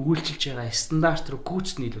өнөөдрийн өгүүлчилж байгаа стандарт руу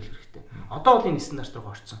гүйцэд нийлүүлэх хэрэгтэй. Одоо бол энэ стандарт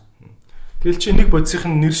руу орсон. Тэгэл чи нэг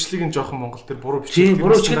бодисхийн нэршлиг нь жоохон Монгол төр буруу бичиж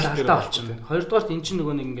алдаа болчихно. Хоёрдугаар энэ чинь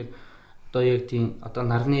нөгөө нэг ингээд одоо яг тийм одоо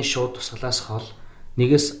нарны шууд тусгалаас хол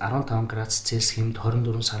 1-ээс 15 градус Цельс хэмд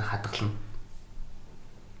 24 сар хадгална.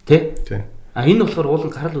 Тэ? Тий. Энэ болохоор уулын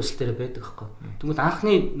гарал үүсэл дээр байдаг байхгүй. Тэгмэд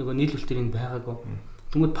анхны нөгөө нийлүүлэлт дээр энэ байгаагүй.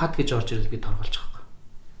 Тэгмэд пад гэж орж ирэл би торгуулж байгаа байхгүй.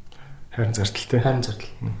 Харин зардалтай. Харин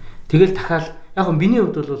зардал. Тэгэл дахиад яг нь миний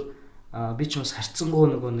хувьд бол би ч бас харьцангуй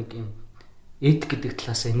нөгөө нэг юм эд гэдэг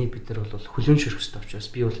талаас энийг бид нар бол хүлэн шөрөхсөд учраас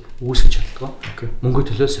би бол үүсгэж чаддгаа.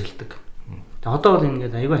 Мөнгө төлөө сольдог. Тэгээ одоо бол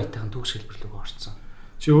ингээд аюу хайтайхан төгс хэлбэрлэг орцсон.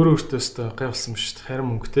 Чи өөрөө өөртөөс гай болсон биш үү? Харин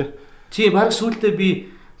мөнгөтэй. Тий, баг сүүлдээ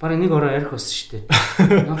би баг нэг ороо арих болсон шүү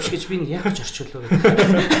дээ. Номш гэж би нэг яг ч орчууллаа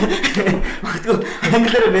гэдэг. Магадгүй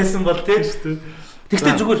англиар байсан бол тий шүү дээ.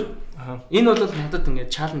 Тэгтээ зүгээр энэ бол надад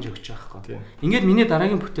ингээд чаленж өгч байгаа байхгүй. Ингээд миний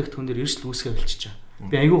дараагийн бүтээгдэхүүн дээр эрсдэл үүсгэж болчихж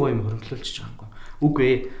байгаа. Би аюу гоё юм хөрөнгөлүүлчих байгаа байхгүй. Үгүй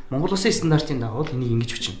ээ. Монгол улсын стандартын дагуу энийг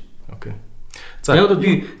ингэж бичнэ. Окей. За яг бол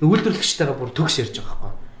би үйлдвэрлэгчтэйгээ бүр төгс ярьж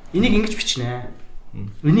байгаа байхгүй. Энийг ингэж бичнэ.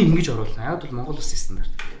 Энийг ингэж оруулна. Яг бол Монгол улсын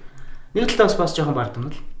стандарт. Нэг талаас бас жоохон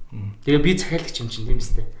бардамнал. Тэгээ би захиалагч юм чинь тийм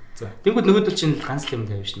үстэй. За. Тэнгүүд нөгөөдөл чинь ганц л юм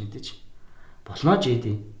тавьж мэдээж. Болно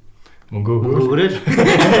JD. Мөнгө өгөөрэй.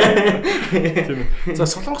 Тийм ээ. За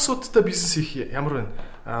солонгосуудтай бизнес хийх ямар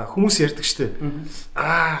байна? Хүмүүс ярьдаг штэ.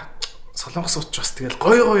 Солонгосууд ч бас тэгэл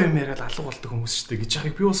гоё юм яриад алга болдог хүмүүс штэ гэж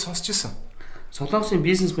яхийг би бол сонсч ирсэн. Солонгосын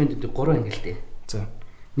бизнесмэнүүд 3 анги л дээ. За.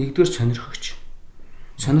 Нэгдүгээр сонирхогч.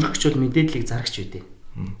 Сонирхогч бол мэдээллийг зарагч байдیں۔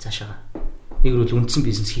 Цаашаага. Нэг нь бол үндсэн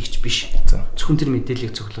бизнес хийгч биш. Зөвхөн тэр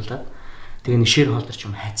мэдээллийг цуглуулад тэгээ нэг шэр холдор ч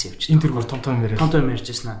юм хайцсан явж. Энэ тэр бүр том яриа. Том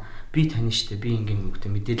ярьжсэн аа. Би тань штэ би ингийн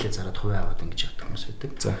мөнгөтэй мэдээлэл зараад хувиа аваад ингэж явдаг хүмүүс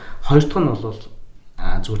байдаг. За. Хоёр дахь нь бол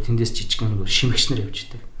зүгээр тэндээс жижигхэн нэг шимэгчнэр явж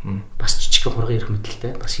идэг. Бас жижигхэн хурган ирэх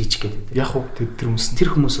мэдлэлтэй бас хийчих гээд байдаг. Яг уу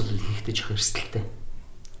тэр хүмүүс бол хийхдээ жоох эрсдэлтэй.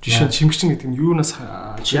 Жишээ нь шимэгчин гэдэг нь юунаас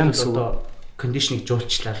яанаас одоо кондишныг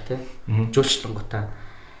жуулчлаа те. Жуулчлангуудаа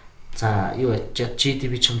за юу ачаад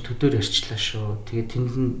GDP ч юм төдөр ярьчлаа шүү.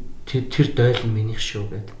 Тэгээд тэр дойл нь минийх шүү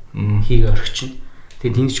гэд хийгээ орхичин.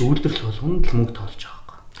 Тэгээд энэ чи үйлдвэрлэл болгоно л мөнгө тоолж байгаа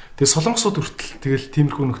байхгүй. Тэгээд солонгосууд хүртэл тэгэл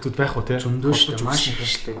тиймэрхүү нөхдүүд байх уу те. Зөндөө шүү. Маш их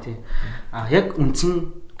шүү тий. Яг үндсэн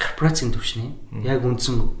корпорацийн төвшний яг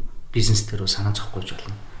үндсэн бизнес төрөө санаа зовхгүйж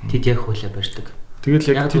болно. Тэд яг хуулиа барьдаг.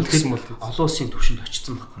 Тэгэл яг тэр гэсэн бол олон улсын төвшөнд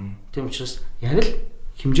очсон байхгүй. Тийм учраас яг л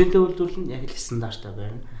хэмжээтэй үйлдвэрлэн яг л стандартаа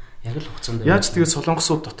барина. Яг л хугацаанд яаж тэгээд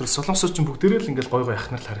солонгосууд дотор солонгосууд ч бүгдээрээ л ингээл гой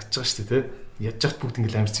ахнаар харагдаж байгаа шүү дээ тий. Ядж хат бүгд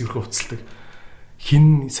ингээл амар цэвэрхэн уцалдаг.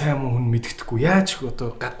 Хин сайн муу хүн мэддэхгүй яаж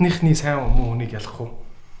одоо гадныхны сайн муу хүнийг ялах вэ?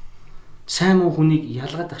 Сайн муу хүнийг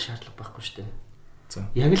ялгаад ах шаардлага байхгүй шүү дээ. За.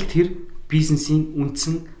 Яг л тэр бизнесийн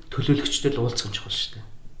үндсэн төлөөлөгчтэй л уулзах чухал шүү дээ.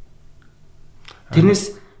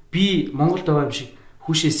 Тэрнээс би Монголд байгаа юм шиг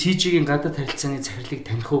хүүшээ CG-ийн гадаад харилцааны захирлыг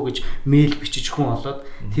таних уу гэж мэйл бичиж хүн олоод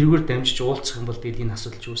тэргээр дамжиж уулзах юм бол тэгээд энэ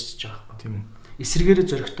асуудал ч үүсэж байгаа байхгүй. Тийм ээ. Эсвэргээрээ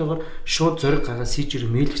зөрөгтэйгээр шууд зориг гаргаад CG-ээр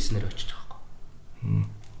мэйл бичснээр очиж байгаа байхгүй.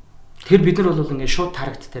 Тэгэхээр бид нар бол ингээд шууд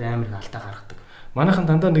тарагт дээр амар их алдаа гаргадаг. Манайхан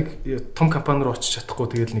дандаа нэг том компани руу очиж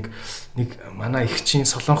чадахгүй тэгэл нэг манай их чинь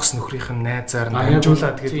солонгос нөхрийнх нь найзаар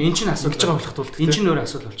дамжуулаад тэгээд энэ чинь асуудал гэж байгаа болохгүй бол энэ чинь өөрөө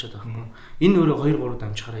асуудал болчиход байгаа юм. Энэ өөрөө 2 3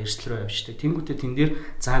 дамжихаараа эрсдэл рүү явчихдаг. Тэнгүүтээ тэн дээр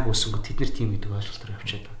зааг үүсэнгүү тэд нар тийм гэдэг ойлголтоор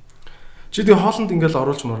явчихад байна. Чи тэгээ хоолнд ингээл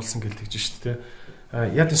оруулж моруулсан гэж тэгж шүү дээ.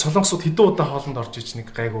 Яг энэ солонгосууд хэдэн удаа хоолнд орж иж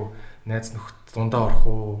нэг гайгүй найз нөхд дундаа орох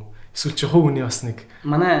уу? Эсвэл чи хувь хүний бас нэг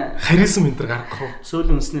манай харизм энэ төр гаргах уу?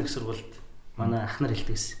 Сүүлийн үндэсний их сургуульд манай ах нар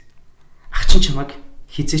хэлдэгсэн. Ах чинь чамайг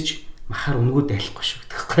хизээч махаар өнгөө дайлахгүй шүү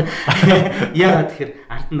гэдэгхгүй. Яагаад тэгэхээр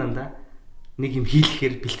ард нь дандаа нэг юм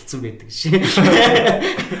хийлэхээр бэлтцсэн байдаг шээ.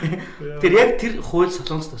 Тэр яг тэр хууль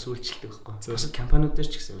солонгостоос үйлчилдэг байхгүй. Бусад компаниуд дээр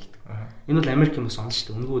ч гэсэн үйлдэг. Энэ бол Америкийн бас онл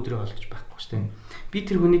шүү дээ. Өнгөө өдрөө хоол гэж байхгүй шүү дээ. Би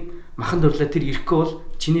тэр хүнийг махан дурлаа тэр ирэхгүй бол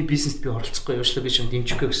чиний бизнест би оролцохгүй явуулаа би шин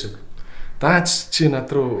дэмжихгүй гэсэн. Даач чи над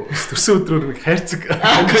руу төрсөн өдрөөр нэг хайрцаг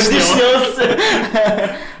кондишн явуулсан.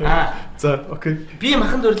 За окей. Би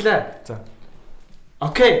махан дурлаа. За.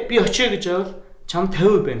 Окей, би очие гэж байвал чам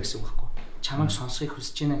 50% байна гэсэн үг байхгүй. Чамайг сонсхийг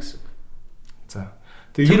хүсэж байна гэсэн үг. За.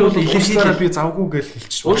 Тэр бол илэрхийлэлээр би завгүй гэж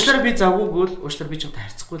хэлчих. Уучлаарай би завгүй гэвэл уучлаарай би чамтай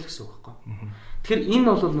харьцахгүй л гэсэн үг байхгүй. Тэгэхээр энэ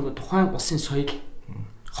бол нэг тухайн улсын соёл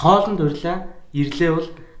хоолнд урлаа ирлээ бол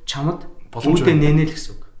чамд үүдээ нэнэ л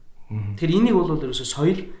гэсэн үг. Тэр энийг бол ерөөсөө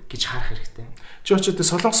соёл гэж харах хэрэгтэй. Чи очоод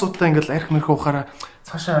солонгосуудаа ингээл арх мэрх ухаараа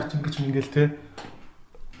цаашаа харж ингэж мингээл те.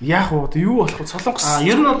 Яг уу юу болох вэ? Солонгос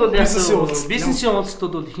ер нь бол яг бизнесийн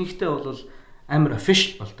уулзалтууд бол ихэнхдээ бол амар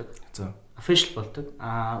official болдог. За. Official болдог.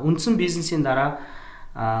 Үндсэн бизнесийн дараа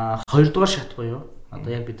 2 дугаар шат буюу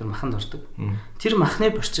Одоо яг бид нар маханд ордог. Тэр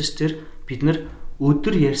махны процесс дээр бид нар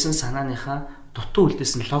өдөр ярьсан санааныхаа дутуу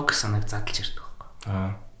үлдээсэн логик санааг задлж ярьдаг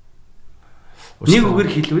байхгүй. Нэг үгээр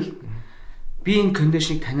хэлбэл би энэ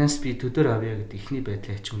кондишныг танаас би төдөр авъя гэдэг ихний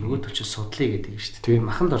байдлаа ачиг нөгөө төл чинь судлаа гэдэг нь шүү дээ.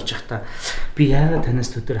 Маханд орж явахдаа би яагаад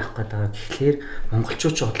танаас төдөр авах гээд байгаа гэхлээр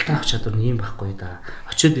монголчууд ч худалдан авах чадвар нь юм байхгүй да.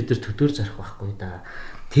 Очоод бид нар төдөр зарах байхгүй да.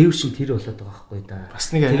 Тэвэр чин тэр болоод байгаа байхгүй да. Бас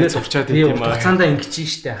нэг анги зовчаад идэм аа. Хугацаандаа ингэж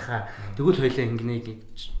штэ хаа. Тэгвэл хоёлаа ингэнэ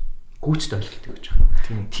гүйцэд ойлголт гэж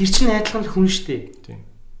байгаа. Тэр чинь адилхан хүн штэ.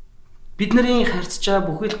 Бид нарын харьцаж байгаа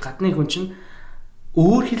бүхэл гадны хүн чинь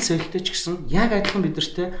өөр хэл соёлтой ч гэсэн яг адилхан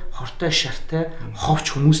бидэртэй хортой шартай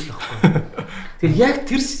ховч хүмүүс л байхгүй. Тэгэхээр яг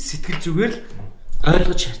тэр сэтгэл зүгээр л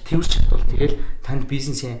ойлгож тэрвэрч чадвал тэгэл танд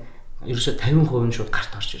бизнесийн ерөөсө 50% нь шууд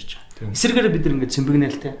гарт орж ирж байгаа. Эсвэргээр бид нар ингээд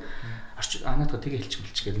цэмбэгнэлтэй анаатаа тэгээ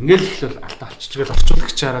хэлчихвэл ингээл ихлэл алдаа болчих. Тэгэл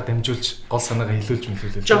орчуулагчаараа дамжуулж гол санаагаа хэлүүлж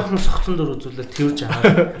мэлүүлээ. Жохон согцон дөр үзүүлээд тэрвэрж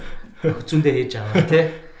аваад хөцөндөө хийж аваа тий.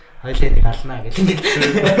 Хоёлаа нэг алнаа гэх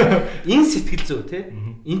ингээд энэ сэтгэл зүй тий.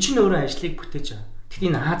 Эн чинь өөрөө ажлыг бүтээж байгаа. Тэгэхдээ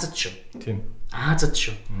энэ Азад шүү. Тийм. Азад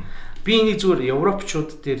шүү. Би энийг зүгээр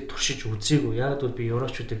европчууд дээр туршиж үзээгүй. Яг бол би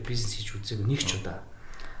европчууд дээр бизнес хийж үзээгүй нэг ч удаа.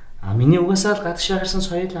 Миний угаасаа л гадагшаа гарсан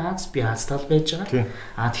соёл Аз би Аз тал байж байгаа.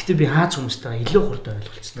 Тэгэхдээ би Аз хүмүүстэйгээ илүү хурдан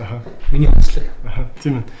ойлголцсон. Миний онцлог.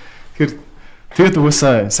 Тийм ээ. Тэгээд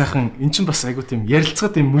угаасаа сайхан эн чинь бас айгуу тийм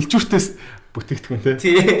ярилцгаад тийм мүлжүүртээс бүтээгдэхүүн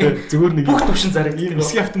тий. Зүгээр нэг бүх төвшин зарагддаг.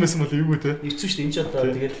 Эсгийн автом байсан бол эвгүй тий. Эцүү шүү дээ. Энд ч одоо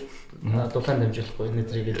тэгээд дулаан дамжуулахгүй энэ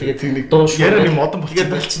дэрийг тэгээд дуу яриа нэг модон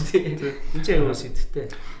болчихсон тий. Энд ч аюу сэдвтэй.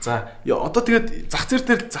 За одоо тэгээд зах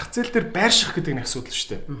зээл дээр байрших гэдэг нэг асуудал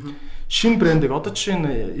шүү дээ. Шинэ брендийг одоо жишээ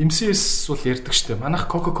нь MCS бол ярьдаг шүү дээ.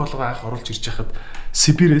 Манайх Coca-Cola-га анх оруулж ирж хахад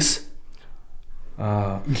Сибирээс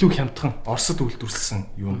илүү хямдхан Оросд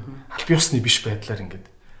үйлдвэрлэсэн юм аль биесны биш байдлаар ингээд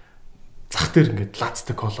зах дээр ингээд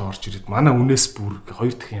лацтай кола орж ирээд манай үнээс бүр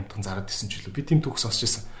 2 дахин хямдхан зараад исэн ч үлээ. Би тийм төгс сонсч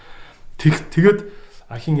байсан. Тэгээд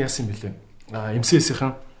хин яасан бэлээ.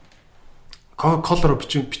 MCS-ийн Coca-Cola-ро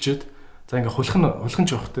бичээд за ингээд хулхан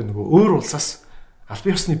ч явахтай нөгөө өөр улсаас аль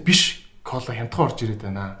биесны биш кола хямдхан орж ирээд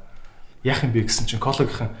байна. Яах юм бэ гэсэн чинь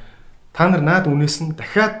колагийнхан та нар наад үнээс нь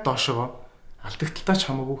дахиад доошоо алдагталтаа ч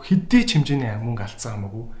хамаагүй хэдий ч хэмжээний мөнгө алдсан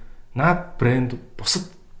хамаагүй наад брэнд бусад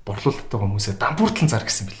борлуулалттай хүмүүсээ дампууртлан зар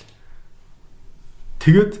гэсэн бэл.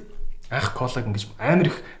 Тэгээд анх колаг ингэж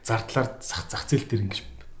амар их зардлаар зах зээл дээр ингэж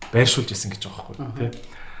байршуулж исэн гэж байгаа байхгүй тий.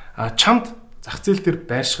 Чамд зах зээл дээр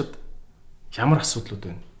байршихад ямар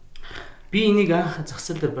асуудлууд байна? Би энийг анх зах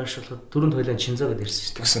зээл дээр байршуулахад түрүүнд хойлоо Чинзоо гэдээ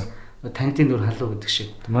ирсэн шүү дээ. Танитын дүр халуу гэдэг шиг.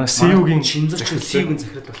 Манай CEO-гийн CEO-гийн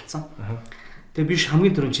захирал болцсон. Тэгээ би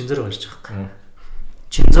хамгийн түрүүнд Чинзоо руу гарч байгаа юм.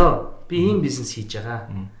 Чинзоо би ийм бизнес хийж байгаа.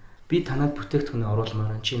 Би танад бүтээгдэхүүнээ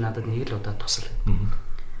оруулмаар байна. Чи надад нэг л удаа тусал.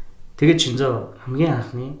 Тэгээд Чинзоо хамгийн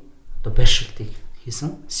анхны одоо байршуултыг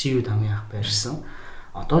хийсэн. CEO-д хамгийн анх байршсан.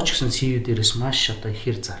 Одоо ч гэсэн CEO дээрээс маш одоо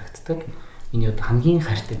ихээр зарагддаг. Миний одоо хамгийн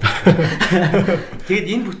хайртай. Тэгээд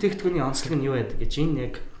энэ бүтээгдэхүүний онцлог нь юу байдаг гэж энэ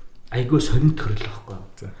яг айгүй сонин төрөл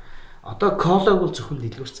байхгүй. Одоо колаг бол зөвхөн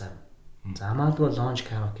дэлгүүр зарна. Замаадгүй лонж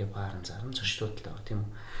караоке бар зарна зочдуудтай байгаа тийм үү.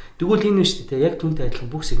 Тэгвэл энэ нь шүү дээ яг түүнтэй адилхан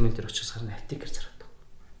бүх сегментээр очихс харна аптекер зардаг.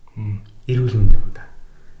 Эрүүл мэндийн юм да.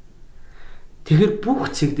 Тэгэхээр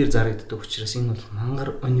бүх цэг дээр зарагддаг учраас энэ бол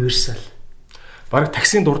мангар универсал. Бараг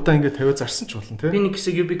таксийн дурдаа ингээд тавиад зарсан ч болно тийм. Би нэг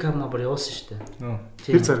хэсэг UB card number явуулсан шүү дээ.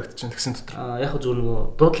 Тэр зарагдчихээн таксийн дотор. Яг зөв нөгөө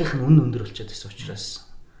дуудлынх нь үнэ өндөр болчиход байсан учраас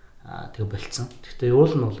тэгээ болцсон. Гэхдээ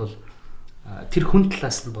уул нь бол тэр хүн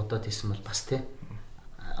талаас нь бодоод хийсэн бол бас тий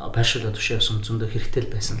байршуулаад тушаа явсан зөндөө хэрэгтэй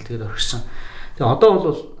байсан л тэгээд орхисон. Тэгээ одоо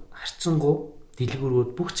бол харцсангуу дэлгүүрүүд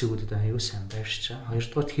бүх цэгүүдэд аюу сайн байршиж байгаа.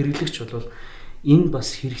 Хоёрдугаар хэрэглэгч бол энэ бас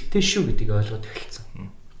хэрэгтэй шүү гэдгийг ойлгоод эхэлсэн.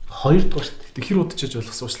 Хоёрдугаар тэг хэр удажж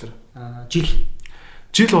ойлгосон уучлаарай.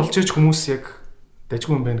 Жил болж иж хүмүүс яг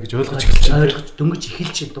дажгүй юм байна гэж ойлгож эхэлж байна. Ойлгож дөнгөж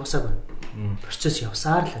эхэлж дуусаагүй. Процесс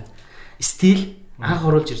явсаар л. Стил анх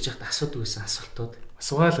оруулж ирж байхад асуудаг байсан асуултууд.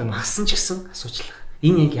 Асуугаал байна. Асан ч гэсэн асуучлаа.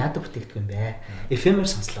 Энэ яг яадаг бүтээгдэхүүн бэ? Эфемер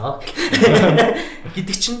сонслоо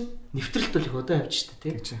гэдэг чинь нэвтрэлт бол их удаа явж штэ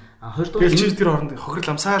тий. Хоёрдугаар чи тэр хооронд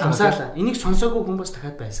хохирол амсаалаа. Энийг сонсоогүй хүн бас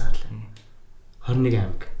дахиад байсаар л. 21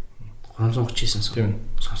 аймаг 339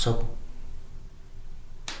 сонсоогүй.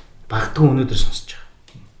 Багтгүй өнөөдөр сонсож байгаа.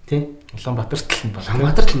 Тий? Улаанбаатарт л байна.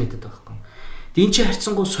 Улаанбаатарт л мэдээд байгаа юм. Тэгээ эн чинь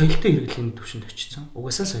харьцангуй соёлтой хэрэглээний төвшөнд очсон.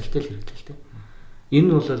 Угаасаа соёлтой л хэрэглээ тий. Энэ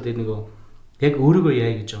нь бол нэг яг өөрийгөө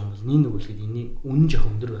яа гэж байгаа юм бол нэг үлгээд энийг үнэн жоох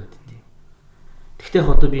өндөр байгаад тий. Тэгтээ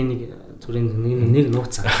одоо би нэг зүрийн нэг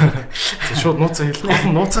нууцаа. Шууд нууцаа хэлэх.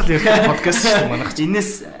 Нууцаал ярих подкаст шүү дээ манайх.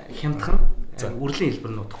 Энээс хямдхан үрлийн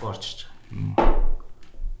хэлбэр нь удахгүй орж ирж байгаа.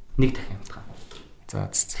 Нэг дахин хямдхан. За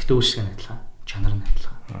тэгтээ үйлчлэг нь адилхан, чанар нь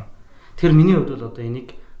адилхан. Тэгэхээр миний хувьд бол одоо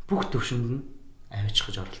энийг бүх төвшөнд нь аваачих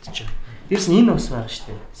гэж оролдож байгаа. Дээрс нь энэ бас байгаа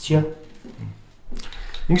шүү дээ. Сиа.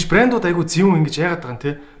 Ингэж брэндууд айгу зөв ингэж яагаад байгаа юм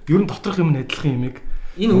те. Ер нь доторх юм нь адилхан юм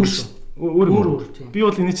энэ өөр тийм. Би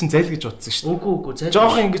бол энэ чинь зайл гэж бодсон шүү дээ. Үгүй зайл.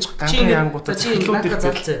 Жохон ингэж ганхан янгуудаа захирлуудыг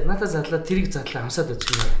задлаа. Надад задлаа тэрийг задлаа хамсаад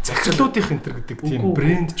үзсэн юм. Захирлуудын энэ гэдэг тийм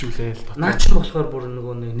брэнд жүүлээл дотор. Наа чинь болохоор бүр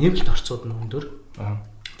нөгөө нэмэлт орцууд нь өндөр.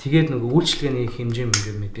 Тэгээд нөгөө үйлчлэгээний хэмжээ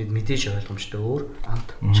мэдээж ойлгомжтой өөр амт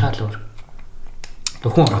шал өөр.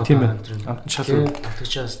 Дөхөн тийм ээ. Амт шал өөр.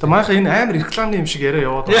 Та манайха энэ амар рекламны юм шиг яриа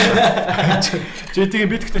яваад байна. JT-ийн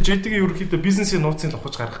бид гэхдээ JT-ийн ерөнхийдөө бизнесийн нууцыг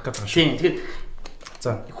лохож гаргах гэдэг юм шиг. Тийм. Тэгээд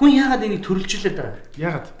за хүн яагаад энийг төрөлжүүлээд байгаа?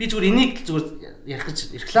 Яагаад? Би зүгээр энийг зүгээр ярих гэж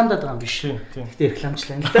рекламдаад байгаа юм биш. Гэхдээ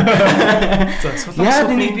рекламчлаа юм л да. За яагаад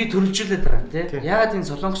энийг би төрөлжүүлээд байгаа юм те? Яагаад энэ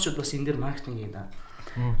солонгосчууд бас энэ дээр маркетинг хийдэг?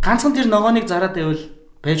 Ганцхан тэр ногооныг зараад байвал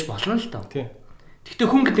байж болно л доо. Гэхдээ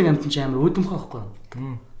хүн гэдэг амт чинь амар өөдмхөө байхгүй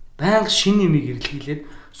юу? Баян шин нэмийг эргэлхийлээд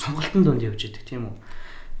сонголтын донд явж идэг тийм үү?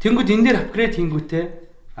 Тэнгүүд энэ дээр апгрейд хийнгүүтээ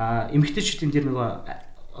эмэгтэйчүүдийн дээр нөгөө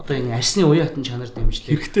одоо энэ арсны уян хатан чанар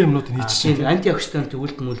дэмжлээ. Хэрэгтэй юмнууд нийцсэн. Антиоксидант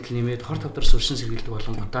үлдэн мүлдэл нэмээд хор тавдар сурсан сэргийлдэг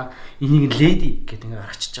болгонгуудаа энийг леди гэдэг ингээ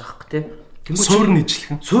гаргачихж байгаа хөөх тээ.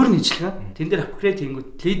 Тэнгүүд суур нийцлэх. Тэн дээр апгрейд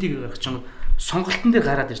хийнгүүт ледиг гаргаж байгаа сонголтын дээр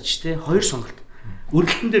гараад ирчих тээ. Хоёр сонголт.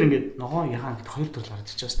 Өргөлтөн дээр ингээд ногоон ягаан гэд хоёр төр гараад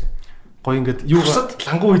ирчих байгаа тээ. Гой ингээд юу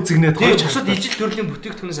лангуу эзэгнээд хоёр цусад ижил төрлийн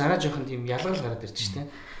бүтээгдэхүүнээс араа жоохон тийм ялгаал гараад ирчих тээ.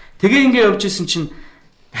 Тэгээ ингээ явж исэн чинь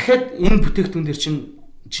дахиад энэ бүтээгдэхүүн дээр чинь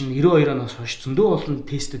 92 оноос хойш зөндөө олон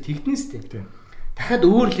тестүүд хийгдэн сте. Дахиад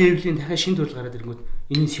өөр левелийн дахиад шинэ төрөл гараад ирэнгүүт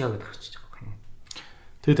энэ сяа гэдэг гарчиж байгаа юм.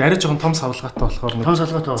 Тэгэд арай жоохон том савлгаатай болохоор том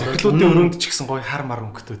савлгаатай захирлуудын өрөөнд ч гэсэн гоё хар мар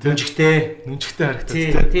өнгөтэй тийм. Нүнжигтэй харагддаг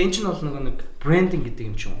тийм. Тэгээ энэ ч нь бол нэг брендинг гэдэг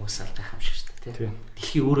юм чинь уусаал байх юм шиг шүү дээ тийм.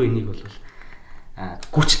 Дэлхий өөрөө энийг бол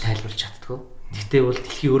гүч тайлбарлаж чаддгүй. Гэхдээ бол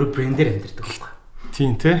дэлхий өөрөө брендээр амьдардаг байхгүй.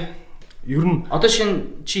 Тийм тийм. Ер нь одоо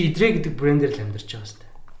шинэ чи Ideree гэдэг брендээр л амьдарч байгаа шүү дээ.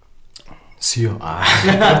 CEO.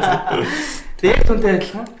 Тэгээд түнтэй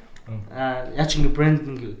адилхан яач ингэ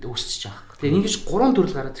брендинг үүсчихэж байгаа. Тэгээд ингэж 3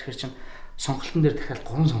 төрөл гараад ирэхээр чинь сонголтын дээр дахиад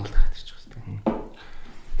 3 сонголт гараад ирж байгаа.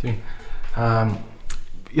 Тийм.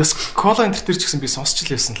 Яс кола энэ төр ч гэсэн би сонсч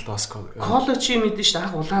л байсан л да бас кола чи мэдэн ш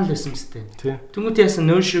анх улаан л байсан мэт. Тэнгүүт яасан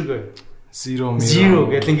no sugar zero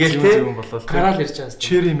гэл ингээл те гараал ирж байгаа.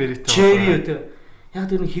 Cherry merita. Cherry өдөө. Яг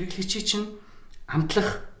тэр хэрэглэгчий чинь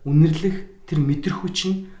амтлах, үнэрлэх тэр мэдрэхүй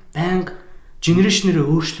чинь байнга генерашнэрээ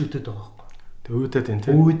өөрчлөгдөд байгаа байхгүй. Тэг үүдээд байна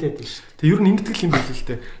тийм. Үүдээд байна шүү. Тэг ер нь ингэдэг юм байл л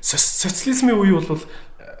дээ. Социализмын үе бол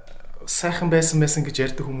сайхан байсан гэж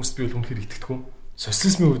ярьдаг хүмүүст би бол үнэхээр итгэдэг юм.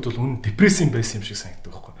 Социализмын үед бол үнэн депресс юм байсан юм шиг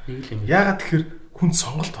санагддаг байхгүй. Яагаад тэгэхээр хүн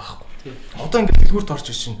сонголт байхгүй. Одоо ингээд дэлгүүрт орж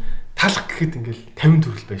ирсэн талах гэхэд ингээд 50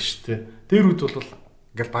 төрөл байна шүү дээ. Дээр үед бол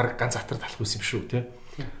ингээд баг ганц атар талах байсан юм шүү тий.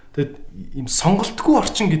 Тэгэд ийм сонголтгүй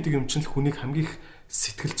орчин гэдэг юм чинь л хүнийг хамгийн их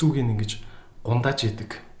сэтгэл зүгийг ингэж гундааж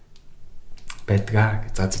идэг байдгаа.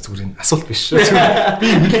 За зүгээр энэ асуулт биш. Би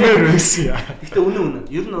хэлмээр байсан. Гэхдээ үнэн.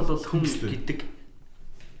 Ер нь бол хүн гэдэг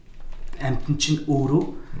амьтан чинь өөрөө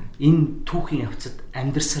энэ түүхийн явцад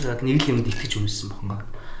амьдарсараад нэг л юмд итгэж үнсэн байна.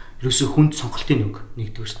 Ерөөсөө хүнд сонголтын үг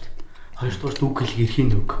нэгдүгээрт. Хоёрдугаарт үг хэлэх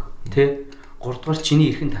эрхийн үг. Тэ? Гуравдугаар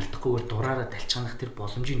чиний эрхэн талтахгүйгээр дураараа талчганах тэр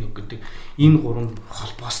боломжийн үг гэдэг энэ гурван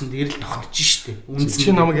холбоосон дээр л тохирч штэ.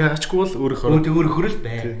 Чи намайг яачгүй бол өөрөөр л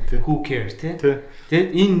бай. Who care тэ?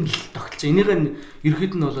 Тэгээд энэ л тогтолцоо. Энийг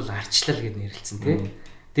ерөөд нь бол арчлал гэж нэрлэлсэн тэ.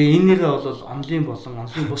 Тэгээ энийгээ бол онлын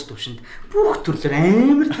бус төвшөнд бүх төрлөөр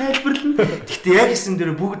амар тайлбарлана. Гэхдээ яг хэсэн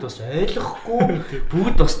дээр бүгд бас ойлгохгүй,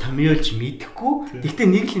 бүгд бас томьёолж мэдэхгүй. Гэхдээ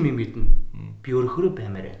нэг л юм мэднэ. Би өөрөөрөө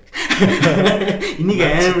баймаар байна. Энийг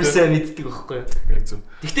амар сайн мэддэг байхгүй юу? Яг зөв.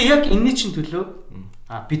 Гэхдээ яг энэний чинь төлөө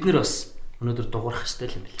бид нар бас өнөөдөр дуурах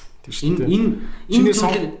хэрэгтэй юм байна. Энэ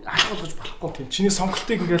зүйлийг алах болгож болохгүй. Чиний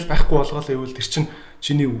сонголтыг ингээл байхгүй болгоол гэвэл тэр чинь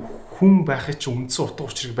чиний хүн байхыг чинь үндсэн утга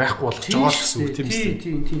учирыг байхгүй болгож байгаа гэсэн үг тийм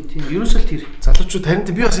үү? Тийм. Ерөөсөө тэр залуучууд харин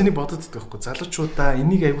би бас энийг бодоод байдаг байхгүй. Залуучуудаа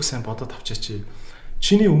энийг аягүй сайн бодоод авчаач.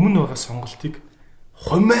 Чиний өмнө байгаа сонголтыг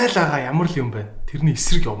хумайлаага ямар л юм байна. Тэрний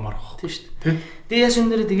эсрэг явмаар байна. Тийм шүү дээ. Тэгээ яаш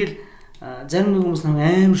өнөрөө тэгэл зарим нэг хүмүүс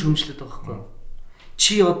намайг амар шөмжлөд байгаа байхгүй.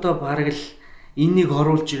 Чи одоо бараг л энийг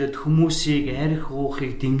оруулж ирээд хүмүүсийг арх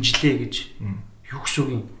уухыг дэмжлээ гэж юу гэсэн үг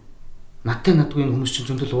юм. Надтай надгүй энэ хүмүүс чинь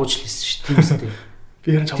зөндөл уучлалсэн шүү дээ. Тийм үү? Би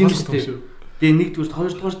харин чамаас том шүү. Тэгээ нэгдүгээр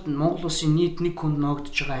хоёрдугаарт Монгол улсын нийт 1 хүнд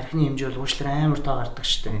ногдож байгаа архины хэмжээ бол уучлаар амар тоо гардаг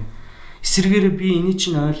шүү дээ. Эсвэргээр би энийг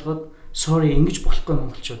чинь ойлгоод sorry ингэж болохгүй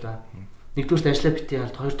монголчуудаа. Нэгдүгээрт ажлаа битээ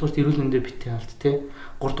алд, хоёрдугаарт эрүүл мэндэ битээ алд тий.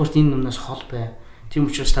 Гуравдугаарт энэ юмнаас хол бай. Тийм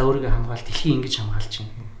учраас та өөрийгөө хамгаал, дэлхийг ингэж хамгаалж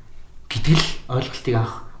байна гэдэг л ойлголтыг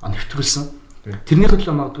анх нэвтрүүлсэн. Тэрний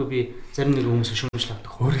хөдөлгөөн магадгүй би зарим нэг хүмүүсийг шүүмжлэх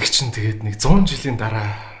авдаг. Өөрийг чинь тэгээд нэг 100 жилийн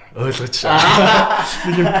дараа Ойлгож.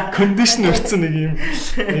 Нэг юм кондишн өрцөн нэг юм.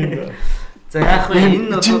 За яах вэ?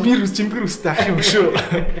 Энэ жимбэр үстэй ах юм шүү.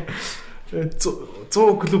 100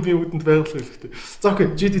 клубын үүдэнд байгуулах хэрэгтэй. За окей,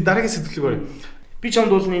 GD дараагийн сэдвлэг барь. Би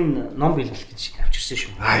чамд бол энэ ном биелгэл гэж авчирсан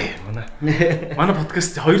шүү. Манай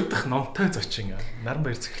подкаст 2 дахь номтой зочин Наран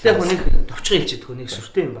Баяр Цэглээ. Яг нэг товчхон хэлчихдэг нэг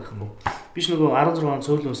сүртэй юм байхгүй. Биш нөгөө 16 он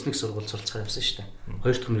цөөлөн үндэсний сургууль суралцахаар явсан шүү дээ.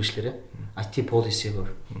 2 дахь мэргэжлэрээ IT policy-гээр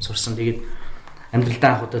сурсан. Тэгээд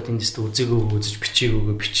амьдралдаа анх удаа тэндээс үзээгөө үзэж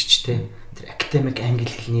бичээгөө бичиж тэ. Тэр академик англи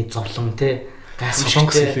хэлний зовлон тэ.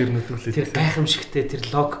 Солонгос хэлээр нөтөлөө. Тэр гайхамшигтэй тэр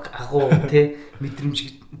логик агуу тэ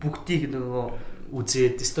мэдрэмж бүгдийг нөгөө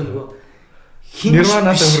үзээд өстө нөгөө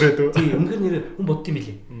нирванад өрөөд. Тийм үнэхээр нэр хүн бодд юм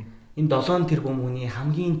билий. Энэ 7 тэрбум хүний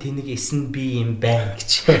хамгийн тэнэг эс нь би юм байна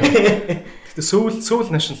гэж. Гэтэ Seoul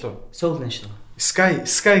National. Sky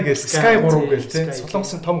 3 гээл тий.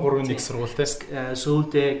 Солонгосын том 3-ын нэг сургууль тий.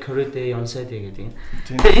 Seoul-дэ, Korea-дэ, Yonsei-дэ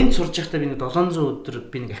гэдэг. Тэгээ энд сурж байхдаа би нэг 700 өдөр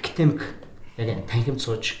би нэг академик яг танхимд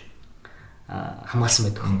сууж хамгаалсан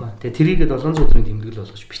байдаг байхгүй. Тэгээ тэрийг 700 өдрийн тэмдэглэл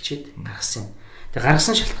болгож бичээд гаргасан. Тэгээ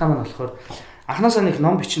гаргасан шалтгаан маань болохоор анхнаасаа нэг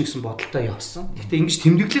ном бичнэ гэсэн бодолтой явсан. Гэхдээ ингэж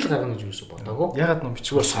тэмдэглэл гаргана гэж юусоо бодоагүй. Ягаад ном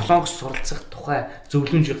бичвэ? Солонгос суралцах тухай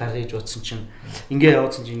зөвлөмж гаргаж бодсон чинь ингээ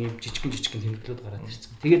явуулсан чинь ийм жижигэн тэмдэглэлүүд гараад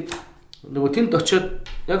ирсэн. Тэгээд нөгөө тэнд очиод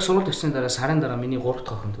яг суралт өссөний дараа сарын дараа миний 3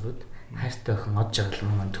 дахь охин төрөөд хайртай охин од жаргал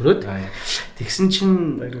маань төрөөд тэгсэн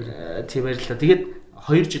чинь тий баярлалаа. Тэгээд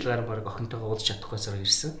 2 жил гарсан баг охинтойгоо уулзах чадахгүйсаар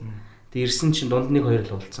ирсэн. Тэгээд ирсэн чинь дунд нэг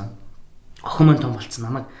 2 л уулзсан. Охин маань том болцсон.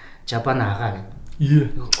 Намайг Жабана агаа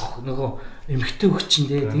гэдэг. Нөгөө эмхтэй өгчин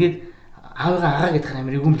дээ. Тэгээд аавыгаа агаа гэдэг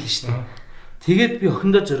амар игүүн билээ шүү дээ. Тэгээд би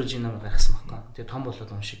охиндоо зориулж энэ намайг гайхсан байхгүй. Тэгээд том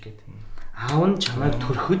болоод уншиг гээд. Аав нь чамайг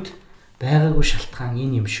төрөхөд байгаагүй шалтгаан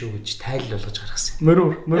энэ юм шүү гэж тайлал болгож гаргасан.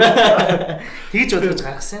 Мөрөөр. Тэгж бодож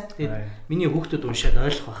гаргасан. Тэгээд миний хүүхдүүд уншаад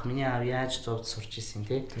ойлгох бах. Миний аав яаж зовд сурч ирсэн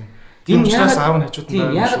те. Энэ учраас аав нь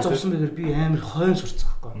хажуудаа яаж зовсон бэгээр би амар хойно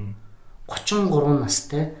сурцсан байхгүй. 33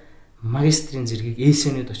 настай магистрийн зэргийг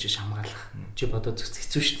ЭСН-д очиж хамгаалах. Чи бодоод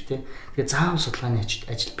хэцүү шүү дээ. Тэгээ заавал судалгааны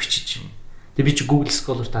ажил бичиж. Тэгээ би чи Google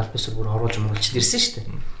Scholar-т албасаар бүр оруулж ирсэн шүү дээ.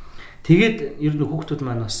 Тэгээд ер нь хүүхдүүд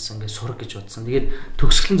маань бас ингээд сурах гэж бодсон. Тэгээд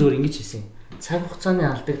төгсгөл нь зөвөр ингэж хийсэн. Цаг хугацааны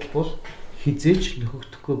алдагдал бол хизээч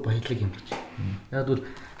нөхөгдөхгүй баялаг юм гэж. Яг бол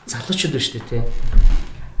залуучууд байна шүү дээ.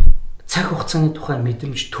 Цаг хугацааны тухай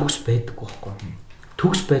мэдрэмж төгс байдаг байхгүй.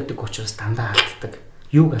 Төгс байдаг учраас дандаа алддаг.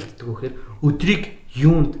 Юуг алддаг вэ гэхээр өдрийг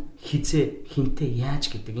юунд хизээ хинтээ яаж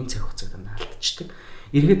гэдэг энэ цаг хугацааг дандаа алдчихдаг.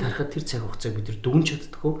 Эргээд харахад тэр цаг хугацааг бид нар дүгнж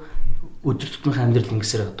чаддаггүй. Өдөр тутмын амьдрал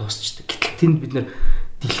ингэсээр дуусчдаг. Гэтэл тэнд бид нар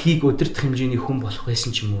дэлхийг өдөртөх хэмжээний хүн болох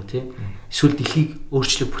байсан ч юм уу те. Эсвэл дэлхийг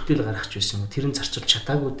өөрчлөг бүтээл гаргах ч байсан юм уу. Тэр нь зарцуулж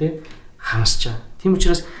чадаагүй те. Хамсчаа. Тийм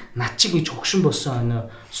учраас над чиг гэж хөгшин болсон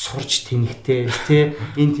өнөө сурж тэнхтэй те.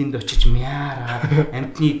 Энд тэнд очиж мяараа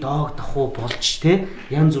амтны доог давхуу болж те.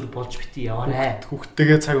 Янз бүр болж бити яваарай.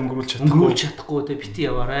 Хүүхдтэйгээ цаг өнгөрүүлж чадахгүй те. Бити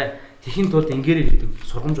яваарай. Тэхийн тулд ингээрэй гэдэг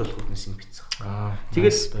сургамж болох хүмүүс юм бицсэн.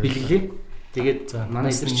 Тэгээд бэлгэлээ. Тэгээд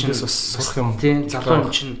манай эдэр чинь бас сурах юм. Тийм залуу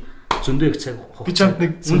юм чинь зөндөө их цаг би чамд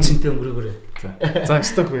нэг үн цэнтэй өнгөрөөгөө. За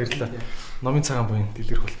сток баярлаа. Номын цагаан буян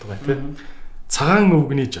дэлгэр хултгаа тий. Цагаан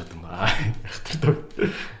өвгний Жадамбаа. Ахтардаг.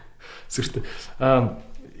 Сүртэй.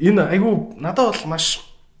 Энэ айгу надад бол маш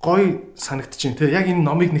гоё санагдчихээн тий. Яг энэ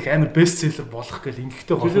номыг нэг амар бестселлер болох гэл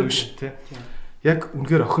ингэхтэй гоё биш тий. Яг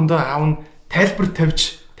үнэхээр охиндоо аав нь тайлбар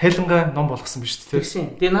тавьж тайлангаа ном болгосон биз дээ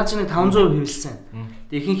тий. Тэгээ наад чинь 500% хэвлсэн.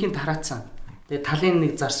 Тэгээ ихэнх нь тараацсан. Тэгээ талын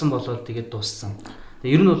нэг зарсан болоод тэгээд дууссан.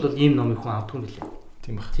 Тэгээ ер нь бол ийм номыг хүн авдаг юм билээ.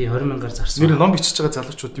 Тийм баг. Тий 20,000-аар зарсан. Нэр ном бичиж байгаа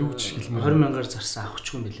залуучууд юу гэж хэлмээр 20,000-аар зарсан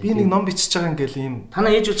авахгүй юм билээ. Би нэг ном бичиж байгаа ингээл ийм танаа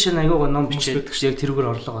ээж үл чинь аягаа ном бичээд яг тэрүүгээр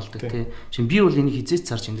орлого олдог тий. Чин би бол энийг хизээч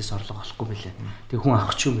зарж эндээс орлого олохгүй билээ. Тэгээ хүн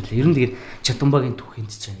авахгүй юм билээ. Ер нь тэгээд Жадамбаагийн түүх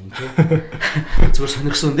хэмжиж байна тий. Зүгээр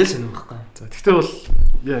сонирхсон үндэл сонирх байхгүй. За тэгтээ бол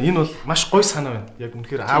энэ бол маш гоё санаа байна. Яг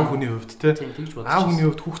үнэхээр аав хүний хувьд тий. Аав хүний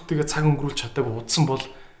хувьд хүүхдтэйгээ цаг өнгөрүүлж чадаагүй удсан бол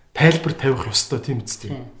тайлбар тавих ёстой тийм үст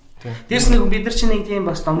тий. Дээрс нэг бид нар чинь нэг тийм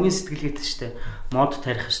бас номгийн сэтгэлгээтэй шүү дээ. Мод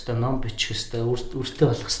тарих ёстой, ном бичих ёстой, үртэй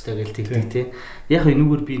болох ёстой гэж тэгдэг тий. Яг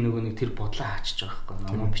энүүгээр би нөгөө нэг тэр бодлоо хаачиж байгаа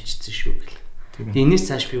байхгүй. Ном бичсэн шүү гэл. Тэгээ энэс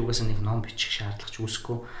цааш би угаасаа нэг ном бичих шаардлагач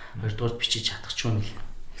үүсэхгүй. Хоёрдугаар бичиж чадах ч юм л.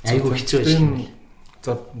 Айгу хэцүү байсан.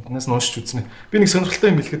 За биднээс нуушч үзнэ. Би нэг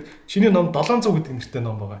сонирхолтой юм хэлэхэд шиний ном 700 гэдэг нэртэй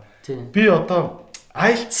ном байгаа. Би одоо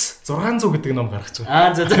IELTS 600 гэдэг ном гаргаж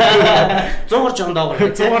байгаа. За 100-аар жоохон доогоор.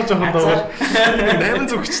 100-аар жоохон доогоор.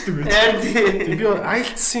 800 гэждэг байж. Би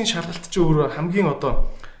IELTS-ийн шалгалт чи өөр хамгийн одоо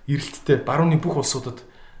эрэлттэй барууны бүх улсуудад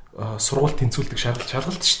сургууль тэнцвүүлдэг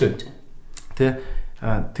шалгалт шүү дээ. Тэ.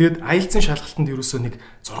 Тэгэд IELTS-ийн шалгалтанд ерөөсөө нэг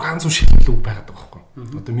 600 шилмэл үг байгаад байгаа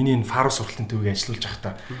байхгүй. Одоо миний энэ фаро сургалтын төвийг ажиллуулж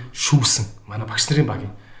байхдаа шүүсэн манай багш нарын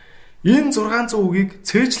багийн. Энэ 600 үгийг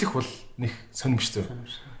цээжлэх бол нэг сонирмжтой.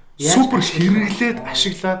 Супер хэрэглээд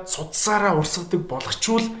ашиглаад судсаараа урсгадаг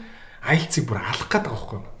болгочвол айлцыг бүр алах гэдэг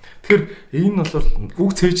байгаа байхгүй. Тэгэхээр энэ бол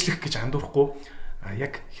үг цээжлэх гэж андуурахгүй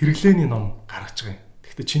яг хэрэглээний ном гаргаж байгаа юм.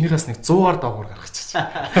 Гэхдээ чинийхээс нэг 100-аар доогуур гаргачих.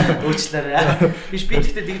 Уучлаарай. Биш би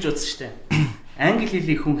тэгтээ тэгж бодсон шүү дээ. Англи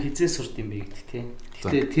хэлийг хүн хизээ сурд юм бэ гэдэг тийм.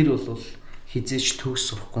 Тэгтээ тэр бол хизээч төгс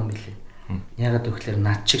сурахгүй юм билээ. Ягаад гэвэл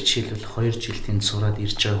над чиг жишээлбэл 2 жил тэнд сураад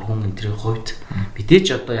ирж байгаа хүн энтрийн хувьд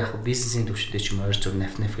мэдээж одоо яг бизнесийн төвшөндөө ч юм ойр зур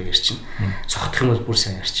наф ярьчин. Цогтох юм бол бүр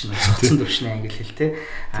сайн ярьчин. Цогцсон төвшний англи хэл те.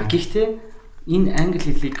 Гэхдээ энэ англи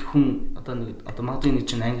хэлийг хүн одоо магадгүй нэг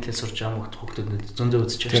чинь англи хэл сурж байгаа хүүхдүүд зөндөө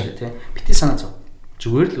үзэж байгаа шүү дээ те. Битгий санаа зов.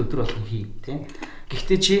 Зүгээр л өдөр болгон хий те.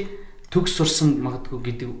 Гэхдээ чи төгс сурсан магадгүй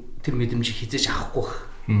гэдэг тэр мэдрэмжийг хизээж авахгүй бах.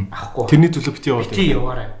 Авахгүй. Тэрний төлөө битгий яваад. Битгий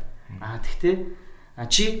яваарай. Тэгтээ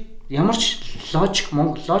чи ямар ч логик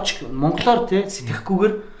монголоор те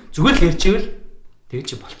сэтгэхгүйгээр зүгээр л ярьж ивэл тэгж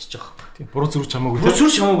чи болчихж байгаа. Тийм. Буруу зүрх чамаагүй. Буруу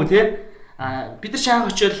зүрх чамаагүй те. Бид нар чанга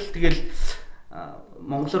очивол тэгэл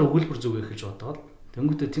монголоор өгүүлбэр зүгэй гэж бодоод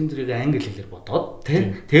тэнгуүтэ тэм дэрийг англи хэлээр бодоод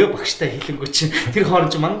те тэгээ багштай хэлэнгүү чи тэр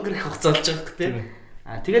хооронд мангар их хугацаа болж байгаа те.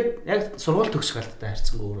 Тэгээд яг сургууль төгсөх алдтай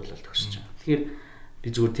харьцангуй өөр болол төгсөж байгаа. Тэгэхээр би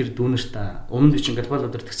зүгээр тэр дүүнерт өмнө би чинь глобал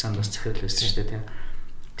өдөртөх цаанд бас захирал байсан шүү дээ те.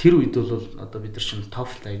 Тэр үед бол одоо бид нар чинь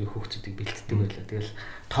TOEFL аягүй хүүхдүүдийг бэлддэг байлаа. Тэгэл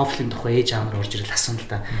TOEFL-ийн тухай ээж аамаар орж ирэл асууна л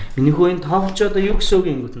да. Миний хөө энэ TOEFL ч одоо юу гэсэн үг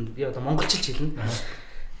ингэвд нь би одоо монголчилж хэлнэ.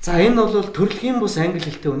 За энэ бол төрөлхийн бус англи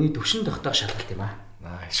хэлтэй хүний төвшин тогтоох шалгалт юм аа.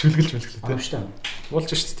 Шүлгэлж мэлгэлээ тийм шүү дээ. Болж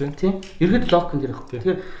шүү дээ тийм. Ерхэд логик юм дэрэх.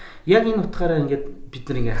 Тэгэхээр яг энэ утгаараа ингээд бид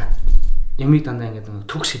нар ингээд ямиг дандаа ингээд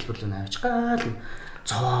төгс хэлбэрлэн авч гал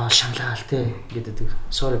зоо шаналгаал те гэдэг.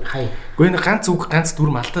 Sorry хай. Гэхдээ энэ ганц үг ганц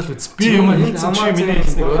дүрм алдаад үз. Би юм хэлсэн чи миний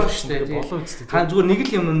хэлснийг ойлгохгүй болоо үз. Та зүгээр нэг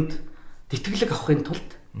л юмд тэтгэлэг авахын тулд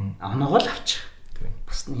оноогоо л авчих. Тийм.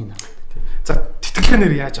 Бус нь энэ. За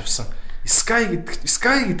тэтгэлгэнээр яаж авсан? Sky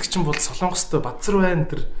гэдэг чинь бол Солонгостой Бадзарвайн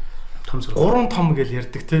тэр том зураг 3 том гэж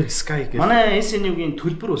ярьдаг те Sky гэж. Манай SNU-гийн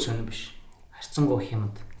төлбөр ус сонир биш. Харцангуй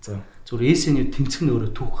хямд. За. Зүгээр SNU тэнцэх нь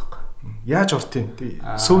өөрөө түүх байхгүй. Яаж орт юм?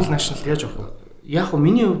 Seoul National яаж авах вэ? Яг нь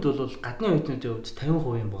миний хувьд бол гадны оюутнуудын хувьд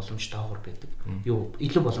 50% боломж доогуур байдаг. Юу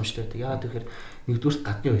илүү боломжтой байдаг. Яагаад гэхээр нэгдүгээр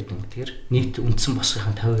гадны оюутнууд тэгэхээр нийт үндсэн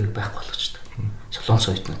босгохын 50% байхгүй болгочтой. Солонгос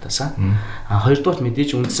оюутнуудаас. Хоёрдугаар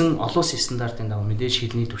мэдээж үндсэн олон улсын стандартын дагуу мэдээж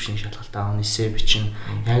хэлний түвшин шалгалт аавн эссе бичин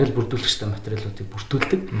яг л бүрдүүлэх ёстой материалуудыг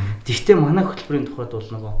бүрдүүлдэг. Гэхдээ манай хөтөлбөрийн тухайд бол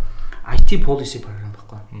нөгөө IT policy program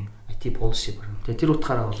байхгүй. IT policy program. Тэгээ тэр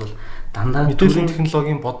утгаараа бол дандаа мэдээллийн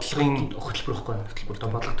технологийн бодлогын хөтөлбөр байхгүй. Хөтөлбөр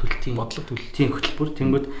бодлого төлөлтийн хөтөлбөр.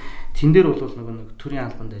 Тэнгүүд тэн дээр бол нэг төрийн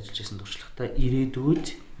албанд ажиллаж байсан туршлагатай ирээдүйд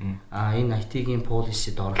энэ IT-ийн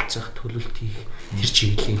policy-д оролцох, төлөлт хийх тэр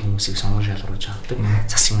чиглэлийн хүмүүсийг сонгон шалгаруулж авдаг.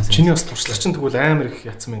 Засгийн чиний бас туршлага чинь тэгвэл амар их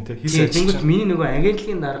ятсан мэн те. Хийсэн. Тэнгүүд миний нөгөө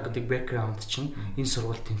агентлагийн дарга гэдэг background чинь энэ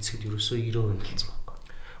сургууль тэнцэхэд ерөөсөө 90% нэлсэн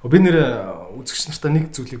байна. Би нэр үзэгч нартаа нэг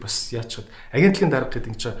зүйлийг бас яачихад агентлагийн дарга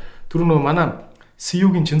гэдэг чинь түр нөгөө манай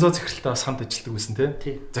CU-гийн Чинзоо захиралтай бас хамт ажилладаг байсан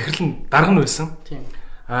те. Захирал нь дарга нь байсан.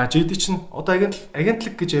 JD чинь одоо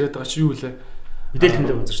агентлаг гэж яриад байгаа чи юу вэ? Мэдээлэл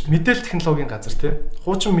технологийн газар шүү дээ. Мэдээлэл технологийн газар тий.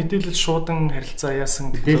 Хуучин мэдээлэл шуудан харилцаа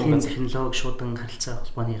яасан мэдээллийн технологи шуудан харилцаа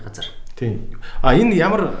холбооны газар. Тийм. Энэ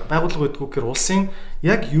ямар байгууллага байдгүй гэхээр улсын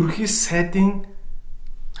яг ерөнхий сайдын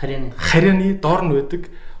харьяаны доор нь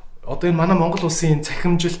байдаг. Одоо энэ манай Монгол улсын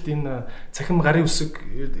цахимжилт энэ цахим гарын үсэг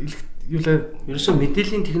ерөөсөө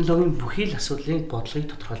мэдээллийн технологийн бүхий л асуудлыг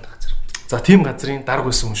бодлогыг тодорхойлдог газар. За тийм газрын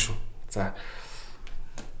дарга байсан хүн шүү. За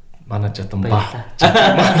манай Jadambaa.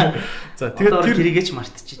 За тэгээд тэр хэрэгэж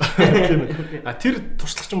мартчих. Тийм ээ. Тэр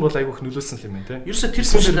туршлагачин бол айгүй их нөлөөсөн юм байна те. Ерөөсө тэр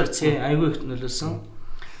туршлагаар айгүй их нөлөөсөн.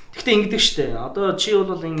 Гэхдээ ингэдэг штэ. Одоо чи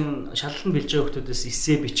бол ингэ шалгалт бэлж байгаа хүмүүсээс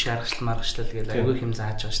эсээ бич гаргачлал маргачлал гэж айгүй их юм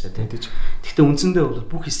зааж байгаа штэ те. Гэхдээ үндсэндээ бол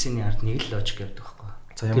бүх эсэний ард нэг л логик явдаг байхгүй.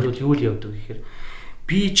 Тэр бол юу л явдаг гэхээр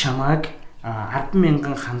би чамааг 100000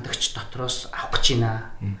 хандагч дотроос авах гэж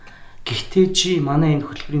байна. Гэхдээ чи манай энэ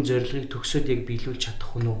хөтөлбөрийн зорилгыг төгсөөд яг биелүүлж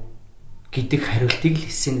чадах хүн үү гэдэг хариултыг л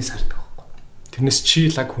эсэнээс хардаг байхгүй. Тэрнээс чи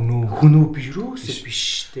лаг хүн үү би юусоо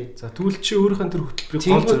биш штэ. За тэгвэл чи өөрийнхөө тэр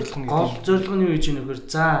хөтөлбөрийн гол зорилго нь гол зорилго нь юу гэж нөхөр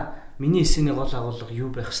за миний эсэний гол агуулга юу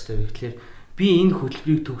байх хэвээр вэ гэхээр би энэ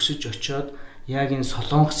хөтөлбөрийг төгсөж очиод яг энэ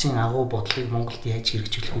солонгосын агуу бодлогыг Монголд яаж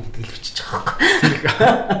хэрэгжүүлэх вэ гэдгийг л бичиж байгаа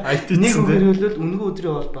байхгүй. IT нэг хөрөөлөл үнэгүй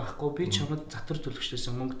өдрийн бол байхгүй. Би чамд затвар төлөгчдөөс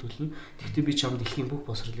мөнгө төлнө. Гэхдээ би чамд дэлхийн бүх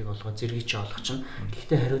босрлыг олгоод зэргийг чи олох чинь.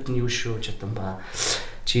 Гэхдээ хариуд нь юу шүү Jadambaa.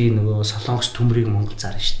 Чи нөгөө солонгос төмрийг Монгол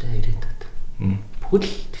зарна штэ ирээдүйд. Бүхэл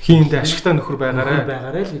хийндээ ашигтай нөхөр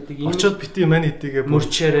байгаарай л гэдэг. Очоод бити мань хэдийгээ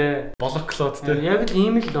мөрчээрээ блоклоод те. Яг л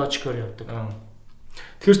ийм л логикоор явдаг.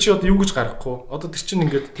 Тэр чи одоо юу гэж гаргахгүй. Одоо тэр чинь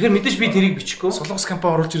ингээд тэгэхээр мэдээж би тэрийг бичихгүй. Солонгос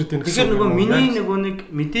компани оруулж ирээд байна гэсэн. Тэгэхээр нөгөө миний нөгөө нэг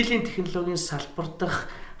мэдээллийн технологийн салбар дах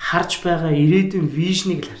харж байгаа ирээдүйн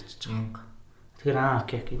вижныг л харчиж байгаа юм. Тэгэхээр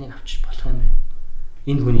окей, энийг авчиж болох юм байна.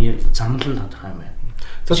 Энэ хүний замнал нь тодорхой юм байна.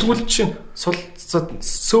 За тэгвэл чинь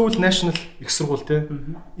Seoul National их сургууль те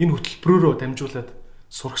энэ хөтөлбөрөөрөө дамжуулаад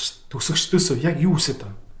сурагч төгсөгчдөөсөө яг юу хүсэж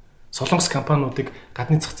байгаа? Солонгос компаниудыг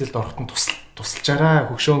гадны зах зээлд ороход нь тусалчаараа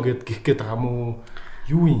хөгшөөн гэд гих гээд байгаа мó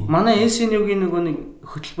юу юм? Манай NCN-ийн нөгөө нэг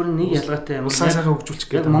хөтөлбөр нь нэг ялгаатай юм. Сайхан хөгжүүлчих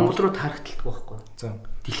гээд Монгол руу харагддаг байхгүй. За.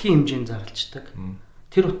 Дэлхийн хэмжээнд зарлцдаг.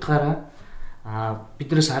 Тэр утгаараа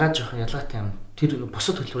биднээс хараад жоох ялгаатай юм. Тэр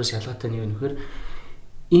бусад хөтөлбөрөөс ялгаатай нь юу нөхөр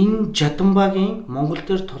энэ Jadambaaгийн Монгол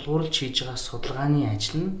дээр тулгуурлаж хийж байгаа судалгааны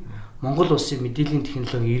ажил нь Монгол улсын мэдээллийн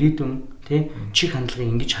технологи ирээдүйн чих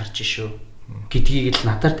хандлагыг ингэж харж шүү гэдгийг л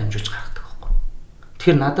надаар дамжуулж гаргадаг байхгүй.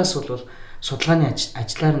 Тэгэхээр надаас бол судалгааны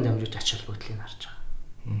ажлаар нь дамжуулж ач холбогдлыг харж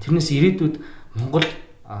байгаа. Тэрнээс ирээдүйд Монгол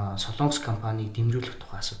солонгос компанийг дэмжүүлэх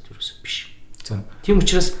тухай асуудал юусэн биш. За. Тийм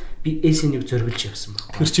учраас би SN-ийг зориулж явсан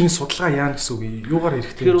байна. Тэр чиний судалгаа яана гэсэн үг юм. Юугаар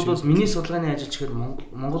хэрэгтэй юм? Тэгэхээр бол миний судалгааны ажил чихэр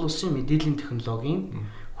Монгол улсын мэдээллийн технологийн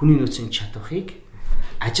хүний нөөцийн чадварыг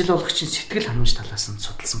ажил олгогчийн сэтгэл ханамж талаас нь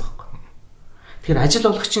судалсан байхгүй. Тэгэхээр ажил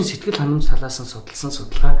олгогчийн сэтгэл ханамж талаас нь судалсан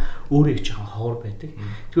судалгаа өөрөө их жоохон ховор байдаг.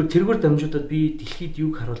 Тэгэхээр тэргээр дамжуудад би дэлхийд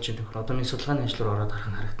юг харуулж байгаа нөхөр одоо миний судалгааны ажлаар ороод харах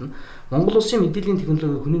нь харагдана. Монгол улсын мэдээллийн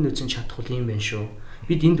технологийн хүний нөөцийн чадвар ийм байна шүү.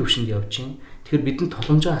 Бид энэ төвшөнд явж байна. Тэгэхээр бидэнд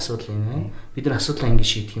тулгамжаа асуудал юм байна. Бид нар асуудлаа ингэ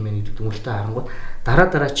шийдэх юм байна гэдэг дүгнэлтээ харангууд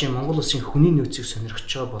дараа чинь Монгол улсын хүний нөөцийг сонирхож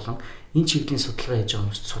байгаа болон энэ чиглэлийн судалгаа хийж байгаа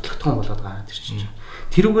хүмүүст судлагдсан болоод гараад ирчихэж байна.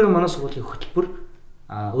 Тэрүүгээр манай сургуулийн хөтөлбөр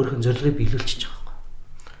өөрийнхөө зорилгыг биелүүлчихэж байгаа юм.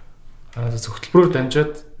 Хөтөлбөрөөр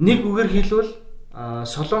дамжаад нэг үгээр хэлбэл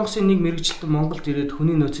Солонгосын нэг мэрэгчлэн Монголд ирээд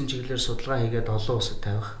хүний нөөцийн чиглэлээр судалгаа хийгээд олон улсад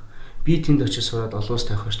тавих. Би тэнд очиж сураад олон улс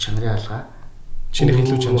тавих чанарын алгаа чиний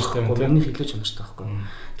хэлүү чанартай байна тийм. Миний хэлүү чанартай байхгүй.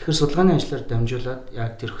 Тэгэхээр судалгааны ажлаар дамжуулаад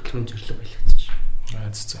яг тэр хөтөлбөрийн зорилго биелэгдэж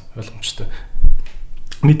байна. За ойлгомжтой.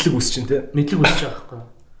 Мэдлэг үсч чинь тийм. Мэдлэг үсч байгаа байхгүй.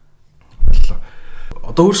 Боллоо.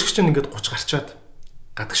 Одоо өөрсгч чинь ингээд 30 гарчаад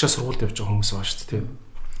гадагшаа сургуульд явж байгаа хүмүүс байгаа шүү дээ тийм.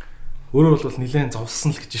 Өөрөө бол нэлээд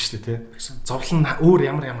зовлсон л гэж шүү дээ тийм. Зовлон өөр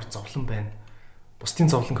ямар зовлон байна.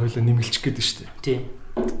 Бусдын зовлонг хоёлоо нэмэлчих гээд шүү дээ. Тийм.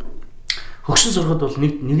 Хөгшин сурахад бол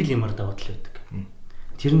нэг л юмар даваад л байдаг.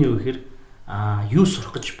 Тэрний юу гэхээр юу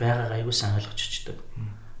сурах гэж байгаагаа аягүй сайн ойлгож очдөг.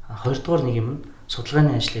 Хоёрдугаар нэг юм нь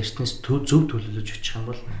судалгааны ажил эртнээс зөв төлөвлөж очих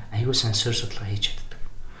юм бол аягүй сайн суур судалгаа хийж чаддаг.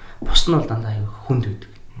 Бус нь бол дандаа аягүй хүнд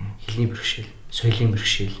байдаг. Хэлний бэрхшээл, соёлын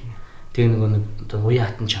бэрхшээл, тэг нэг уян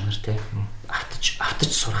хатан чанартай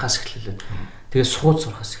автаж сурахаас эхлүүлээд тэгээ сууд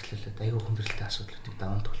сурахаас эхлүүлээд аягүй хүндрэлтэй асуудлуудыг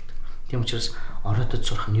даван туулдаг. Тийм учраас ороодод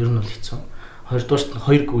сурах нь ер нь бол хэцүү. Хоёрдугаарт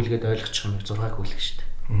нь 2 гүйлгээд ойлгочих юм 6 гүйлэх шүү дээ.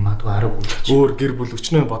 Магадгүй 10 гүйлэх. Өөр гэр бүл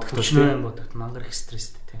өчнөө бодогдож тийм. Бодогд мангар их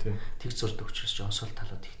стресстэй тийм. Тэг зурдаг учраас жоон сул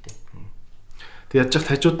талууд ихтэй. Тэг яаж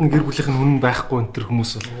яхад хажууд нь гэр бүлийнх нь үнэн байхгүй энэ төр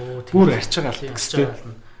хүмүүс бол бүр арч байгаа л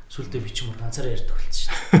гэсэн. Сүлдээ би ч юм уу ганцаараа ярьдаг болсон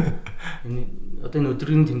шүү дээ. Энэ одоо энэ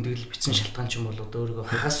өдрийн тэмдэглэл бичсэн шалтгаан ч юм бол одоо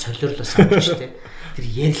өөрийгөө хагас солиорлоо санаж штэ. Тэр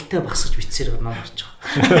ярилтаа багсаж бичсээр нам гарч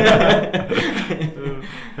байгаа.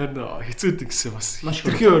 Харин хэцүү гэсэн бас.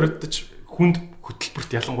 Тэрхийн оройдож хүнд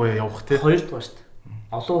хөтөлбөрт ялангуяа явах те. Хоёрдугаар штэ.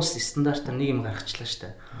 Олон улс стандартаар нэг юм гаргачлаа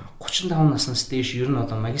штэ. 35 наснаас дээш ер нь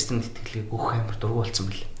одоо магистрийн тэтгэлгийг өгөх амар дургу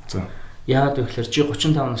болсон бэл. За. Яагаад гэвэл чи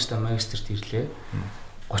 35 настай магистрт ирлээ.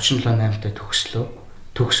 37 8-тай төгслөө.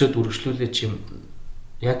 Төгсөөд үргэлжлүүлээ чи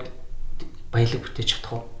яг баялаг бүтээж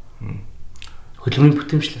чадах уу? Хөдөлмөрийн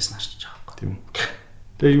бүтээмжлээс нь харж байгаа байхгүй. Тийм.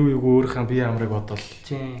 Тэгээ юу өөрийнхөө бие амрыг бодвол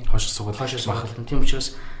хойш сугаад махалдан. Тийм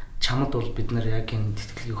учраас чамд бол бид нар яг энэ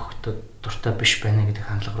тэтгэлгийг өгөхдөө дуртай биш байна гэдэг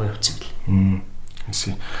хандлага руу явцсан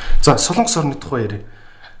бэл. За Солонгос орны тухай ярив.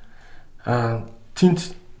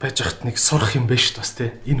 Тэнд байж хат нэг сурах юм байна шүү дээ бас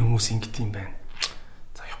тий. Энэ хүмүүс ингэт юм байна.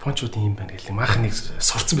 За японочдын юм байна гэл маах нэг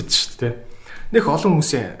сурцсан байд шүү дээ тий. Нэх олон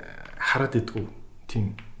хүмүүсийн хараад идэггүй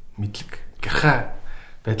тийм мэдлэг гэрхаа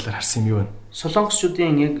байдлаар харсан юм юу вэ?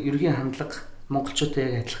 Солонгосчуудын яг ерөнхий хандлага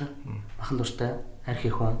монголчуудтай яг адилхан. Махан дуртай, арх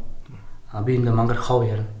их хүн. Би энэ мангар хов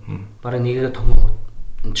ярина. Бараа нэгээ том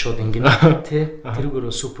шууд ингэн тий.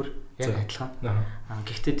 Тэрүүгээр супер яг адилхан.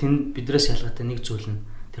 Гэхдээ тэнд бидрээс ялгаатай нэг зүйл нь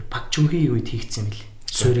тэр баг чүмхийн үед хийгдсэн юм билээ.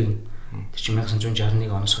 Суурийг тэр чинь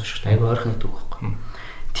 1961 оноос хойш айгүй ойрхон гэдэг байхгүй.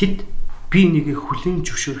 Тэд би нэгийг хүлээн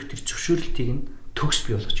зөвшөөрөх тэр зөвшөөрлтийг нь төгс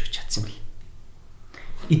бий болгож өгч чадсан бэл.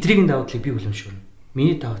 Идреегийн давуу талыг би хүлэмжшүүрнэ.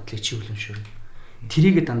 Миний давуу талыг чи хүлэмжшүүрнэ.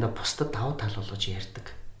 Тэрийг дандаа бусдад давуу тал болгож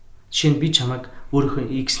ярьдаг. Жишээ нь би чамайг өөрийнхөө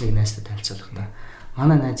X1 найзтай танилцуулах та.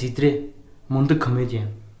 Манай найз Ideree мундаг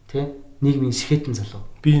комедиан тий нийгмийн сэхэтэн залуу.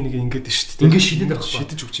 Би нэг ингэдэж шүү дээ. Ингээд шидэд байгаа.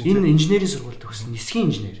 Шидэж өгч юм. Энэ инженерийн сургуульд төгссөн нисхийн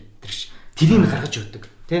инженер. Тэр тэрийг гаргаж өгдөг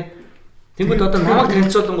тий. Тэнгүүд одоо намайг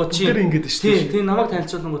танилцуулангууд чи тэр ингэдэж шүү. Тий намайг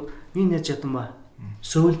танилцуулангууд минь яаж Жадамбаа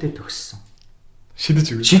сөүлдээ төгссөн.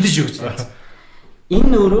 Шидэж өгч.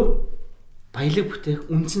 Энэ өөрөө баялаг бүтээх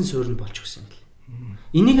үндсэн суурь нь болж өгсөн юм л.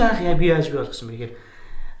 Энийг анх би яаж болгосон бэ гэхээр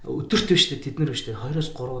өдөрт биш тэд нар биш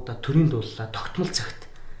 2-3 удаа төрийн дууллаа тогтмол цагт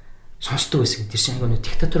сонсдог байсан. Тэр чинь айгүй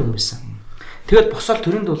диктатор юм байсан. Тэгээд босоод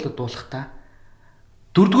төрийн дуулаад дуулахдаа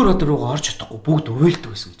 4-р хот руугаа орж чадахгүй бүгд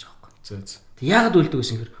уйлдаг байсан гэж байгаа юм. Зөө. Тэг яагаад уйлдаг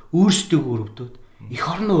байсан гэхээр өөрсдөө өрөвдөөд, эх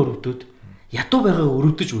орноо өрөвдөөд, ядуу байгаа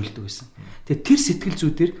өрөвдөж уйлдаг байсан. Тэгээд тэр сэтгэл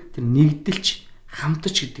зүйдэр тэр нэгдэлч,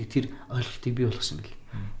 хамтаж гэдэг тэр ойлголтыг бий болгосон юм бэл.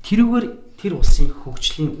 Тэрүүгээр тэр улсын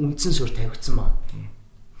хөгжлийн үндсэн суурь тавигдсан байна.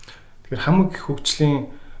 Тэгэхээр хамаг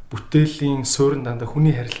хөгжлийн бүтээлийн суурин дандаа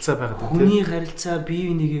хүний харилцаа байгаа гэдэг. Хүний харилцаа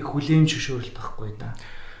бие бинийгээ хүлээн зөвшөөрөлт байхгүй да.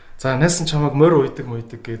 За найсан чамайг морь уйдаг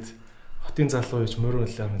гэд хотын залуу гэж морь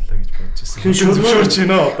уйлаа гэж бодож байсан. Зөвшөөрч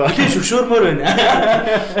байна одоо. Тийм зөвшөөрмөр байна.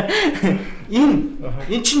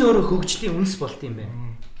 Энэ чинь өөрөө хөгжлийн үндэс болт юм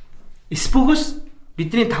байна. Эсбөгөөс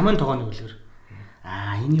бидний таман тогооны үлгэр.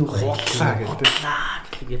 Энэ юу худлаа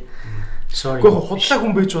гэдэг. Sorry. Гэхдээ худлаа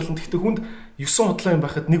хүн байж болно. Гэхдээ хүнд 9 худлаа юм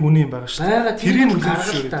байхад нэг үнэн юм байгаа шүү дээ. Тэрийг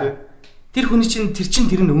үлгэрч тий. Тэр хүний чинь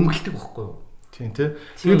тэр нь өнгөлдөг байхгүй юу? Тийм тий.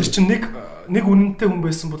 Тэгээд чинь нэг үнэнтэй хүн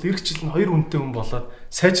байсан бол эх жил нь 2 үнэнтэй хүн болоод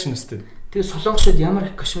сайжрна үстэй. Тэгээд солонгосууд ямар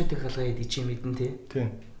их косметик халгаа идэж юм мэдэн тий.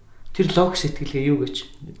 Тийм. Тэр лог сэтгэлгээ юу гэж?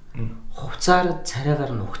 Хувцаар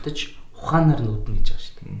царайгаар нь ухтаж, ухаанаар нь үднэ гэж байгаа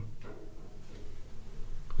шүү дээ.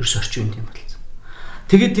 Ерөөс орчин юм тийм болсон.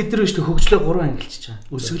 Тэгээд тэд нар өштэй хөгжлөө 3 ангилчихж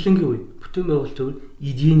байгаа. Өсгөлөнгийн үе, бүтээн байгуулалтын үе,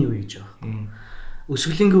 Идерений үе гэж байгаа.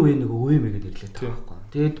 Өсгөлөнгийн үе нэг өвөө мэ гэдэг нэрлээд байгаа байхгүй.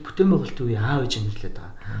 Тэгээд бүтээн байгуулалтын үе аав ээж нэрлээд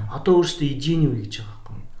байгаа. Одоо өөрөөсөө Идерений үе гэж байгаа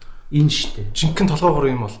байхгүй. Энэ штэ. Жинхэнэ толгоогоор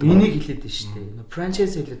юм бол. Энийг хэлээд байна штэ.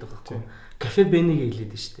 Франчайз хэлээд байгаа байхгүй. Кафе Бэнийг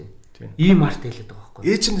хэлээд байна штэ. Март хэлээд байгаа байхгүй.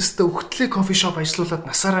 Ээж нь өстө өгтлээ кофе шоп ажиллуулад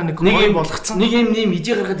насаараа нэг гоё болгоцсон. Нэг юм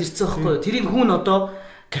идэ гаргаад ирсэн байхгүй. Тэрийг хүн одоо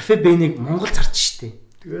кафе Бэнийг Монгол зарч штэ.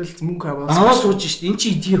 Тэгэл мөнгө аваад сууж штэ. Энд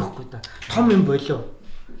чи идэ явахгүй да. Том юм болоо.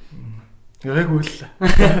 Яг үйл.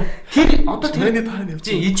 Тэр одоо тэрний тааны явж.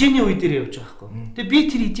 Ижээний үе дээр явж байгаа байхгүй. Тэгээ би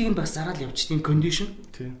тэр идийг нь бас зараад явж тийм кондишн.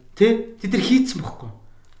 Тэ? Тэд нар хийцэн бохгүй.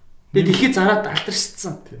 Тэгээ дэлхий зараад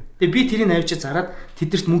алтаршсан. Тэгээ би тэрийг авчиж зараад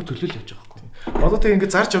тэдэрт мөнгө төлөөл явж байгаа байхгүй. Одоо тэг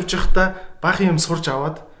ингээд зарж явж байхдаа баахан юм сурж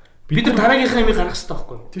аваад бид нар дараагийнхаа юмыг гаргах хэрэгтэй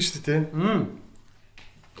байхгүй. Тийм шүү дээ.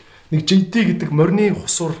 Нэг JD гэдэг морины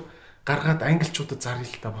хусуур гаргаад англичуудад заръя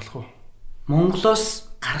л та болох уу? Монголоос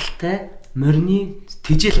гаралтай морины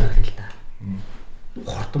тэжээл гаргая л та.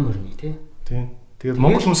 Хурдан морины тий. Тийм. Тэгээд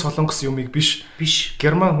монгол хүн солонгос юмыг биш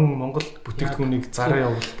герман хүн монгол бүтээгдэхүүнийг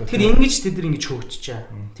зараа явуулдаг. Тэр ингэж тэд нар ингэж хөгжиж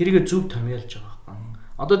байгаа. Тэрийгэ зөв томьёолж байгаа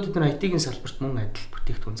байхгүй. Одоо тэд нар IT-ийн салбарт мөн адил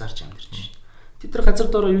бүтээгдэхүүн зарж амьдарч байна. Тэд нар газар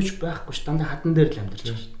доороо юу ч байхгүй ш дандаа хатан дээр л амьдарч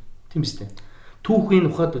байна. Тийм үстэй. Түүхийн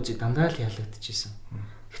ухаад үзий дандаа л ялагдчихсэн.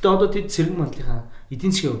 Гэхдээ одоо тэд цэрэг манлынхаа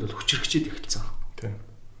эдийн засгийн хувьд бол хүчрхчээд эхэлсэн. Тийм.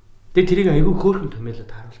 Тэгээд тэрийг айгүй хөөрхөн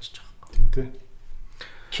томьёолоод харуулчих байгаа. Тийм тий.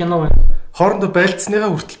 Кино байна. Хоорондоо байлцсныгаа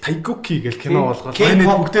хүртэл тайгуки гэл кино болгоод майнет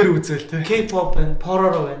бүгдээр үзэл тий. K-pop байна,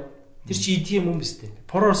 Pororo байна. Тэр чи EDM юм биз дээ.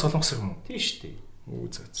 Pororo солонгос юм уу? Тийм шүү дээ.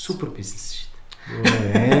 Үзээ. Супер бизнес шүү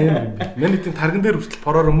дээ. Манайдын тарган дээр хүртэл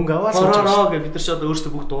Pororo мөнгө аваад сууж байгаа. Pororo гэж бид нар ч одоо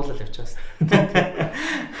өөрсдөө бүгд дуулаад явчихсан.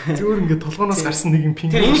 Зүгээр ингээд толгооноос гарсан нэг юм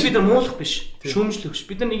пинг. Тэр энэ бид нар муулах биш. Шүүмжлэх биш.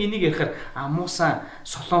 Бид нар нэг энийг ярихаар муусан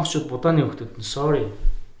солонгосчууд будааны хүмүүс нь sorry.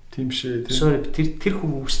 Тийм шээ тий. Sorry тэр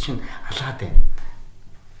хүмүүс чинь алгаад байна.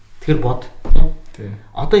 Тэр бод. Тийм.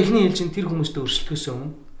 Одоо ихний ээлжин тэр хүмүүстэй өрсөлдөхөөс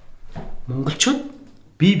өмнө монголчууд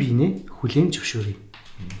бие биенээ хүлээн зөвшөөрье.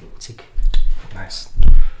 Цэг. Nice.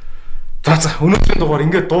 За өнөөдрийн дугаар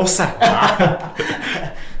ингээд дуусаа.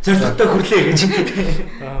 Зорилготой хүрлээ гэж.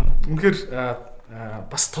 Үнэхээр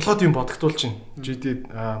бас толгойд юм бодогдуулж байна.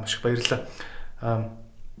 JD маш их баярлалаа.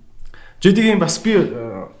 JD-гийн бас би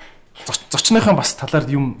зочныхаа бас талаар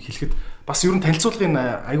юм хэлэхэд бас ер нь танилцуулгын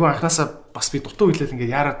айгүй анханасаа бас би дутуу хэлэл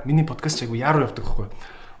ингээд яарад миний подкаст айгүй яаруу явдаг байхгүй.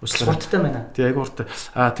 Урттай байна. Тий айгүй урттай.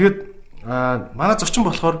 Тэгээд манай зочин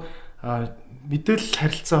болохоор мэдээлэл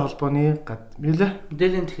харилцаа холбооны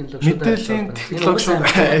мэдээллийн технологи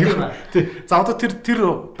айгүй. Тий. За одоо тэр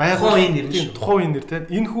байгууллагын нэр тухайн нэр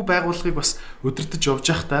тий. Энэ хүү байгууллагыг бас удирдах явж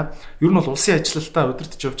байхдаа ер нь бол улсын ажилалтаа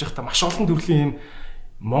удирдах явж байхдаа маш олон төрлийн юм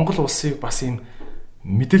Монгол улсыг бас юм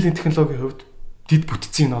мэдээллийн технологийн хувьд дид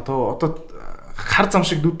бүтцийн одоо хар зам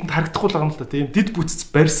шиг нүдэнд харагдахгүй л байгаа юм л да тийм дид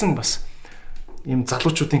бүтц барьсан бас ийм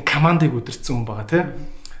залуучуудын командыг удирдсан хүн байгаа тийм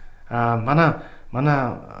манай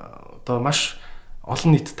одоо маш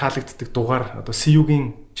олон нийт таалагддаг дугаар одоо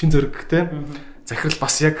CU-гийн чин зэрэгтэй захирал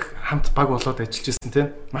бас яг хамт баг болоод ажиллаж байсан тийм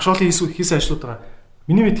маш олон хийсэн ажлууд байгаа.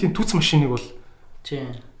 Миний мэдхийн түц машиныг бол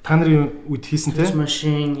Та нарын үед хийсэн те. Төц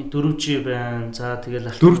машин 4G байна. За тэгэл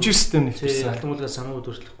 4G систем нэгтгэсэн. Алтан замууд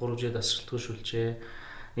хүртэл 3G тасралтгүй шүлжээ.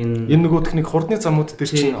 Энэ нөгөө техник хурдны замууд дээр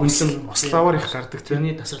чинь ославаар их гардаг те.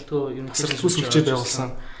 Тэрний тасралтгүй юм сүлжээ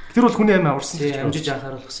байгуулсан. Тэр бол хүний амь аварсан гэж амжиж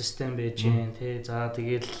анхааруулах систем байж гэн тий. За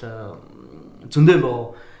тэгэл зөндөө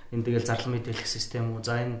боо энэ тэгэл зарлал мэдээлэх систем үү.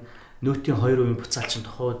 За энэ нөтийн 2% буцаалчин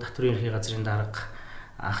тохоо татврын ерхий газрын дарга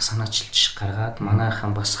анх санаачилж гаргаад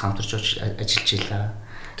манайхан бас хамтарч ажиллаж илаа.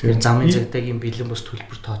 Тэр замын цагдаагийн бэлэн бус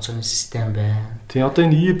төлбөр тооцооны систем байна. Тий одоо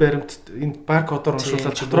энэ баримт энэ баркодоор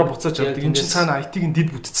уншуулаад чадвараа буцааж авдаг. Энэ чинь цаана IT-ийн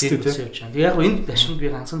дид бүтцтэй тий. Тэг яг энэ дашманд би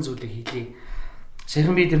ганцхан зүйлийг хийлээ.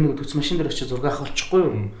 Саяхан би тэр нэг төц машин дээр очиж зураг авах болчихгүй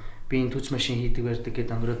юу? Би энэ төц машин хийдэг барьдаг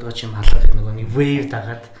гэдэг өнгөрөөд байгаа чим халах нөгөө нэг wave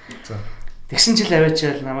дагаад. За. Тэгсэн жил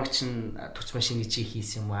аваачаал намайг чинь төц машины чи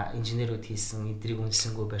хийсэн юм аа. Инженерүүд хийсэн, эдрийг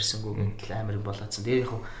үнэлсэнгүү барьсангүй гэдэг амар болоодсан. Тэгээ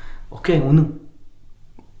яг окей үнэн.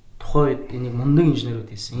 Тухайд энийг мундаг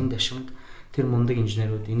инженерүүд хийсэн. Энэ дашманд тэр мундаг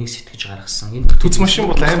инженерүүд энийг сэтгэж гаргасан. Энэ төц машин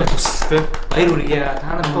бол амар төстэй. Баяр үргээ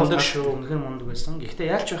та нар мундаг шүү. Үнэхээр мундаг байсан.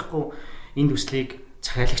 Гэхдээ яалч байхгүй энэ төслийг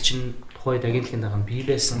захиалагч нь тухайд агентлагийн дараа бий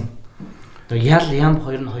байсан. Ял ям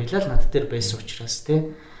хоёр нь хоёлаа над дээр байсан учраас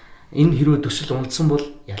те энэ хэрвээ төсөл унтсан бол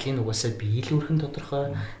ялын угаасаа бие л үрхэн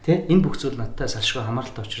тодорхой те энэ бүх зүйл надтай салшгүй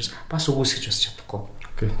хамааралтай учраас бас үгүйсгэж бас чадахгүй.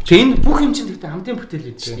 Тэгээ энэ бүх юм чинь гэхдээ хамтын бүтээл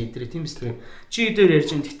гэдэг чинь Ideree тийм үстэй. Чи дээр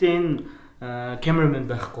ярьж байгаа. Гэхдээ энэ cameraman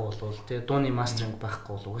байхгүй болвол те дууны мастеринг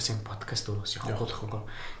байхгүй бол угаасаа энэ подкаст өөрөөс явахгүй болохгүй.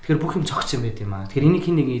 Тэгэхээр бүх юм цогцсон байт юм аа. Тэгэхээр энийг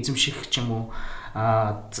хин нэг эзэмших ч юм уу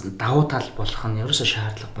давуу тал болох нь ерөөсөө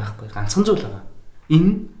шаардлага байхгүй. Ганцхан зүйл байгаа.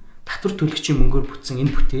 Энэ татвар төлөгчийн мөнгөөр бүтсэн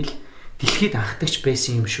энэ бүтээл дэлхийд анхдагч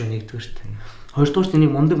байсан юм шүү нэгдүгээрт. Хоёрдугаарт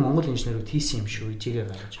энийг мундаг монгол инженерүүд хийсэн юм шүү ижигээ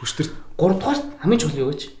гаргаж. Хүчтэр. Гуравдугаарт хамгийн чухал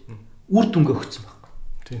юу гэж үр дүнгээ өгсөн байхгүй.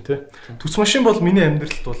 Тийм тий. Төц машин бол миний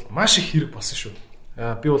амьдралд бол маш их хэрэг болсон шүү.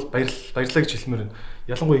 Би бол баярлалаа гэж хэлмээр байна.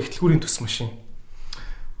 Ялангуяа ихтлгүүрийн төц машин.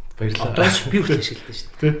 Баярлалаа. Одооч би хүртэл ашигладаг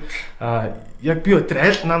шүү дээ. Яг би тэр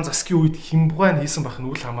аль нам засгийн үед химбугайн хийсэн байх нь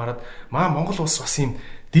үл хамааран Монгол улс бас юм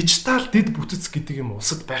дижитал дид бүтц гэдэг юм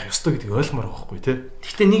улсад байх ёстой гэдгийг ойлгомоор байгаа байхгүй тий.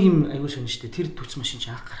 Гэхдээ нэг юм аюул сонь шүү дээ. Тэр төц машин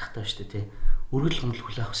чинь анх гарахтаа шүү дээ тий. Өргөл гомдол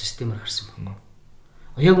хүлээх авах системээр гарсан байна.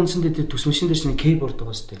 Яг үндсэндээ тэр төц машин дээр чинь кейборд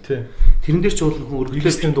байгаа шүү дээ. Тий. Тэрэн дээр ч уулын хүн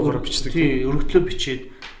өргөлөө дугаараа бичдэг. Тий, өргөлөө бичээд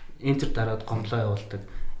энтер дараад гомдлоо явуулдаг.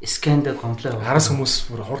 Скандаа гомдлоо явуулдаг. Араас хүмүүс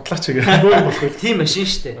бүр хурдлаач гэдэг болох байх. Тийм машин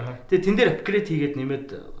шүү дээ. Тэгээ тэн дээр апгрейд хийгээд нэмээд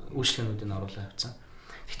үйлчлэгнүүдийг оруулаад авцсан.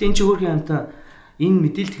 Гэхдээ энэ ч өөрхийн амтаа энэ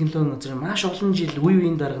мэдээлэл технологийн газрын маш олон жил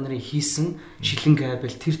үеийн дарга нарын хийсэн шилэн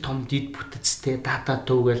кабель тэр том дид бүтцтэй дата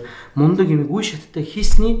төвгөл мундаг юм үе шаттай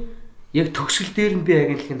хийсний яг төгсгөл дээр нь би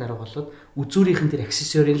агентлагийн дарга болоод үзүүрийнхэн тэр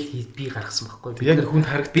аксессуарыг би гаргасан байхгүй. Яг хүнд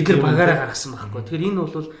харагддаг. Бид нар багаараа гаргасан байхгүй. Тэгэхээр энэ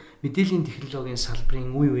бол мэдээллийн технологийн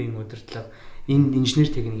салбарын үеийн удирдлага энэ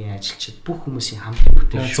инженер техникийн ажилчид бүх хүмүүсийн хамтын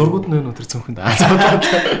бүтээл. Зургууд нь өнөөдөр цөөхөнд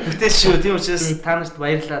бүтээл шүү. Тийм учраас та нарт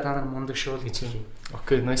баярлалаа. Та нар мундаг шүү л гэж хэлье.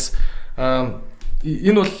 Окей, nice.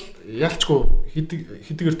 Энэ бол ялчгүй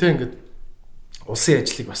хэдэгэртэй ингээд улсын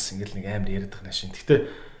ажлыг бас ингээд нэг амар яриад байгаа шин. Гэхдээ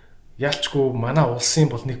ялчгүй манай улсын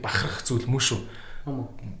бол нэг бахархах зүйл мөн шүү.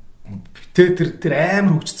 Тэр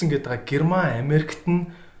амар хөгжсөн гэдэг байгаа Герман, Америкт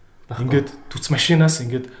нь ингээд төц машинаас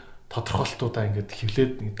ингээд тодорхойлтуудаа ингээд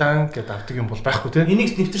хевлээд дан гэдэг авдаг юм бол байхгүй тийм.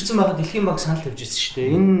 Энийг нэвтэрсэн байгаа Дэлхийн банк санал тавьж ирсэн шүү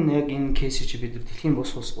дээ. Энэ яг энэ кейсийг бид нар Дэлхийн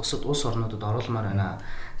улсад улс орнуудад оруулмаар байна.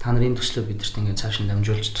 Та нарын төслөө бидэрт ингээд цааш нь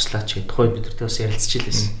дамжуулж туслаач гэдэг тухай бидэртэй бас ярилцчихлээ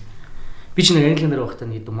байсан. Би ч нэг англиэн дээр байхдаа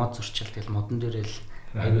нэг мод зурчил тэгэл модон дээр л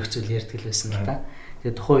аяг хэцүү ярьдаг байсан л да.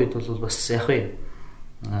 Тэгээд тухайн үед бол бас яг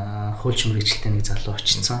хуульч мэрэгчлээ нэг залуу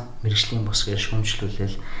очсон. Мэрэгжлийн босгээр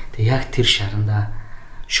шүүмжлүүлээл тэг яг тэр шаранда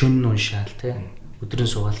шөнө уншаал те өдрөн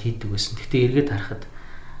суугаал хийдэг байсан. Гэхдээ эргээд харахад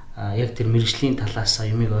яг тэр мэрэгжлийн талаас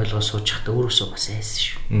юмыг ойлгоо сууж явахдаа өөрөөсөө бас айсан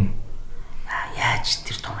шүү. Яаж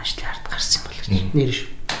тэр том ажлын ард гарсан бол гэж нэр шүү.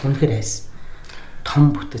 Үнэхээр айсан.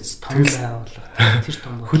 Том бүтэц, том байгууллага тэр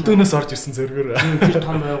том хөдөөнөөс орж ирсэн зөргөр. Тэр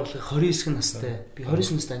том байгууллага 29 настай. Би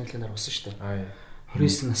 29 настай английн дараа болсон шүү дээ.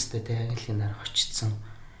 29 настай те английн дараа очсон.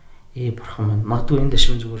 Бурхан минь магадгүй энэ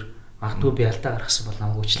дэшмэн зүгээр магадгүй би алдаа гаргасан бол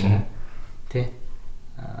намайг уучлаарай. Тэ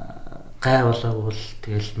гай болоогүй бол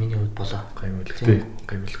тэгэл миний хувьд болоо.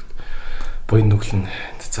 Гайвуулт. Буян нүглэн.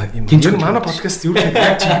 За энэ манай подкаст юу гэж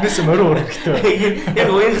яаж чигнээс морин уур хэрэгтэй.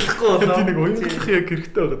 Яг уянгалахгүй болоо. Тийм нэг уянгалах яг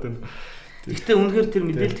хэрэгтэй байгаа даа. Гэхдээ үнэхээр тэр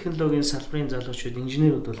мэдээлэл технологийн салбарын залуучууд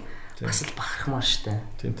инженерүүд бол бас л бахархмаар штэ.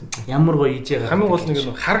 Тийм. Ямар гоё ижээ хамгийн гол нэг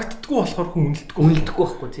нь харагддаггүй болохоор хүн үнэлдэггүй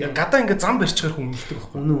байхгүй тийм. Гадаа ингээ зам барьчихаар хүн үнэлдэг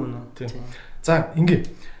байхгүй. Үнэн. Тийм. За ингээ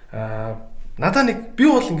надаа нэг би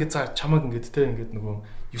бол ингээ за чамаг ингээ те ингээ нөгөө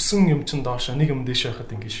 9 юм чин доош нэг юм дээш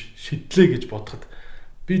байхад ингээ шидлээ гэж бодоход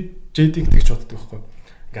би JD-г тэгж боддог байхгүй.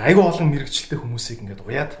 ингээ айгүй олон мэрэгчлээ хүмүүсийг ингээд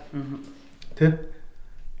уяад тий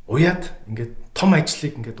уяад ингээд том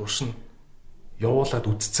ажлыг ингээд уршин явуулаад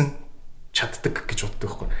үдцэн чаддаг гэж боддог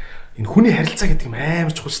байхгүй. Энэ хүний харилцаа гэдэг юм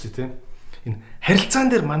амар чухал шүү дээ тий. Энэ харилцаан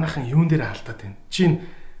дээр манайхан юун дээр алдаад байна. Чи энэ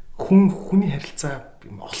хүний харилцаа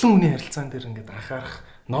олон хүний харилцаан дээр ингээд анхаарах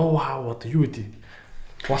ноу хау одоо юу гэдэг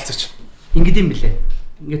болцооч. Ингээд юм блэ.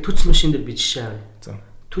 Ингээд түц машин дээр би жишээ авъя. За.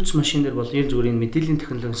 Түц машин дээр бол ер зүгээр энэ мэдээллийн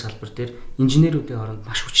технологийн салбар дээр инженеруудын хооронд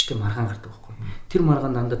маш хүчтэй маргаан гардаг байхгүй. Тэр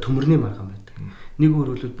маргаан дандаа төмөрний маргаан байдаг. Нэг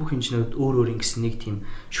өөрөлд бүх инженерууд өөр ингэсэн нэг тийм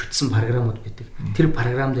шүтсэн програмууд байдаг. Тэр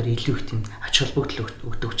програм дээр илүү их тийм ач холбогдол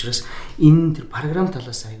өгдөг учраас энэ тэр програм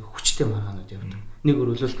талаас аяга хүчтэй маргаанууд явдаг. Нэг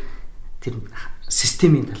өөрөлд тэр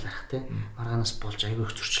системийн талаарх те маргаанаас болж аяга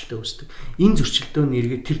их зөрчилтэй үүсдэг. Энэ зөрчилтөө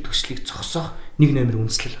нэргээ тэр төслийг зогсоох нэг номер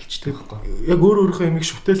үндэслэл болчтой байхгүй. Яг өөрийнхөө ямиг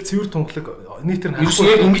шүтэл цэвэр тунгалаг нийтээр харахгүй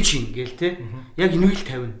яг ингэж юм гээл те. Яг энийг л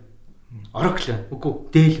тавина. Oracle үгүй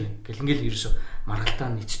дээл байна гэл ингээл ерөөсө маргалтаа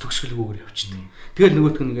нийц төгсгөлгүйгээр явчихдаг. Тэгэл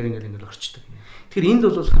нөгөөтг нь ингээл орчдөг. Тэгэхээр энд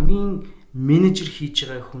бол хамгийн менежер хийж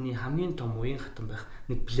байгаа хүний хамгийн том уян хатан байх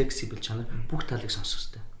нэг flexible чанар бүх талыг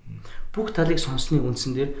сонсох хэрэгтэй. Бүх талыг сонссны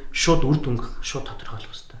үндсэн дээр шууд үр дүнг шууд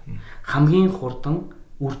тодорхойлох хэрэгтэй. Хамгийн хурдан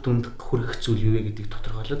үр дүнд хүрэх зүйл юу вэ гэдгийг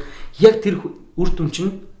тодорхойлоод яг тэр үр дүн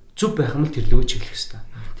чинь зөв байх юм л тэрлэгөө чиглэх хэрэгтэй.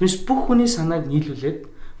 Тэрнээс бүх хүний санааг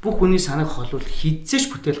нийлүүлээд бүх хүний санааг холвол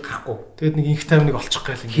хизээч бүтээл гарахгүй. Тэгэд нэг инх тайвныг олчих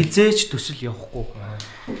гайл ингэ. Хизээч төсөл явахгүй.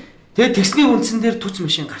 Тэгээд тэгсний үндсэн дээр түц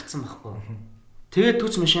машин гарцсан байхгүй. Тэгээд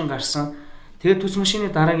түц машин гарсан. Тэгээд түц машины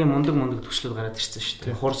дараагийн мундаг төслүүд гараад ирсэн шүү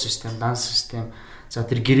дээ. Хур систем, данс систем. За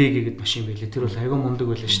тэр гэрээгээ гэд машин байлээ. Тэр бол аягүй мундаг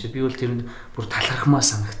байлаа шүү дээ. Би бол тэрэнд бүр талархмаа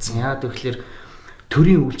санагдсан. Яагаад гэвэл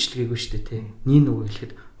төрийн үйлчлэгээгүй шүү дээ, тий. Нин үг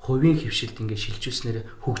хэлэхэд хувийн хөвшилд ингэ шилжүүлснээр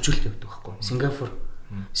хөгжүүлэлт явдаг байхгүй.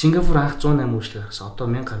 Сингапур анх 108 үйлчлэг гаргасан. Одоо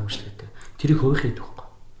 1000 гаруй үйлчлэгтэй. Тэрийг хувийнхээ идэх байхгүй.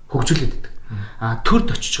 Хөгжүүлээд идэг. Төрд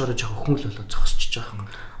очичоор жоох хөнгөл болоод зогсчихж байгаа.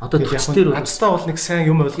 Одоо төс дээр хацтаа бол нэг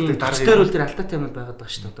сайн юм ойлгохдаг дарга. Төс дээр бол тэр алдаатай юм байгаад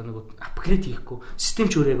байгаа шүү дээ. Одоо нэг апгрейд хийхгүй. Систем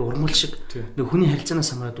ч өөрөө урмал шиг нэг хүний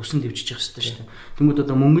харилцаанаас хамаарат үсэн дэвжиж явах хэрэгтэй шүү дээ. Тэнгүүд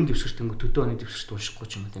одоо мөнгөнд дэвсгэртэнгүү төдөө оны дэвсгэрт уншихгүй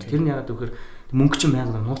ч юм уу. Тэр нь яагаад гэвэл мөнгө чинь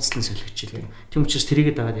 1000 нууцлан солигдчихэв. Тийм учраас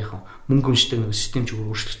тэрийгээ дагаад яхаа мөнгө уншдаг нэг систем ч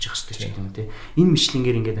өөрчлөгдөж явах хэрэгтэй ч юм тий. Энэ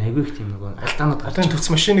мишлингээр ингээд аягүй их тийм нэг алдаанууд гарч. Одоо төц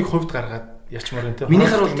машиныг хувьд гаргаад ячмаар энэ тий.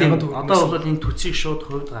 Минийхэр бол тийм одоо бол энэ төцийг шууд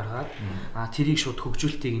хувьд гаргаад тэрийг шууд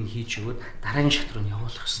хөгжүүлэлтийг нь хийж өгөөд дараагийн шат руу нь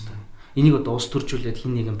явуулах хэрэгтэй. Энийг одоо ус төржүүлээд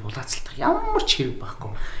хин нэг нь булаацалдах ямар ч хэрэг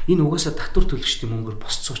байхгүй. Энэ угаасаа татвар төлөгчдийн мөнгөөр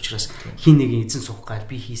босцсон учраас хин нэг эзэн суух гал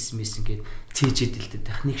би хийсэн мэсэн гээд цээжэд дэлдэд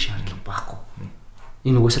техник шаардлага байхгүй.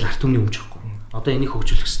 Энэ угаасаа арт түмний өмч байхгүй. Одоо энийг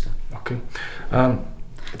хөгжүүлэх хэрэгтэй. Окей.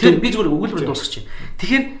 Тэгэхээр би зүгээр өгүүлбэр дуусгах чинь.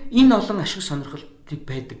 Тэгэхээр энэ олон ашиг сонирхолтыг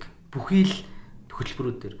байдаг. Бүхий л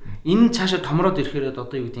хөтөлбөрүүд дээр. Энэ цаашаа томроод ирэхээр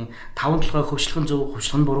одоо юу гэдэг 5 толгой хөвчлөн зөв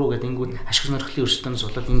хөвчлөн буруу гэдэг ингүүд ашиг сонирхлын өрсөлдөөнөөс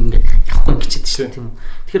болоод ингээд явахгүй гिचээд шүү тийм үү.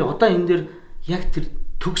 Тэгэхээр одоо энэ дээр яг тэр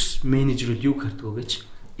төгс менежерүүд юу хардаг вэ гэж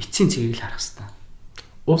эцсийн цэгийг л харах хэрэгтэй.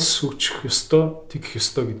 Ус хөгжих ёстой, тэгэх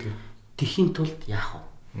ёстой гэдэг. Тэхийн тулд яах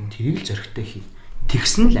вэ? Тэрийг л зөрөгтэй хий.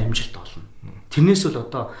 Тэгсэн л амжилт олно. Тэрнээс бол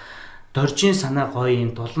одоо доржийн санаа гоё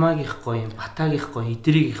юм, дулмаагийнх гоё юм, батаагийнх гоё,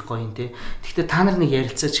 идэрийгийнх гоё юм те. Гэхдээ та нар нэг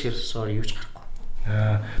ярилцаач гэхээр sorry юу ч гарахгүй.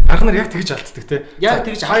 Баг нар яг тэгж алддаг те. Яг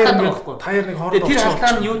тэгж алдаад байгаа байхгүй. Таяр нэг хооронд тэр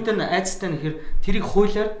алдаа нь юутай нь айцтай нэхэр тэрийг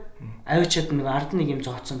хуулиар авчиад нэг ард нэг юм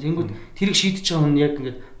зооцсон. Тэнгүүд тэрийг шийдэж байгаа хүн яг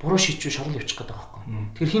ингээд буруу шийдчихв шорол явчих гээд байгаа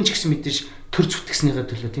байхгүй. Тэр хин ч гэсэн мэдээж төр зүтгэснийхээ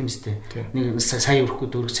төлөө тийм үстэй. Нэг сая өрөхгүй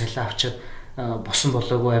дөрөв цалиа авчиад босон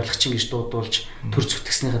болоогүй авилгачин гэж дуудуулж төр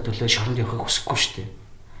зүтгэснийхээ төлөө шоронд явахыг хүсэхгүй шүү дээ.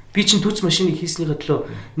 Би чинь түц машиныг хийснийхээ төлөө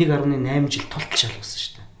 1.8 жил тултал шалгасан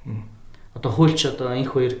шүү дээ. Одоо хуульч одоо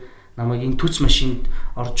инх хоёр намайг энэ түц машинд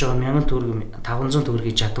орж байгаа 1000 төгрөг 500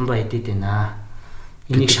 төгрөгийг Жадамбаа эдээд байна.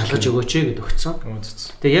 Энийг шалгаж өгөөч гэд өгцөн.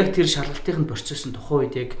 Тэгээ яг тэр шалгалтын процесс нь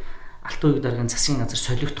тухайн үед яг алтан уяг даргын засгийн газар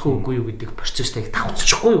солигдох уугүй юу гэдэг процессыг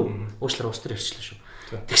давтчихгүй юу? Уучлаарай ус төр ярьчлаа шүү.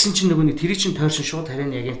 Тэгсэн чинь нөгөө нэг тэрий чинь тойршин шууд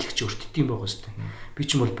харин агентлагч өртдөг юм байгаа шүү дээ. Би ч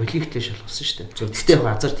юм бол полигтэй шалгасан шүү дээ. Гэхдээ яг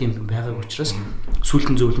азар тийм байгааг учраас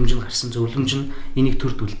сүүлдэн зөвлөмж нь гарсан. Зөвлөмж нь энийг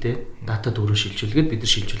төрдүүлдэ дата дөрөв шилжүүлгээд бид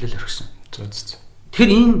нар шилжүүлэл орхисон.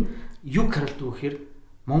 Тэгэхээр энэ юг харалдаг вэ гэхээр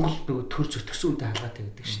Монгол нөгөө төр зөтгсөн үнтэй халгаатай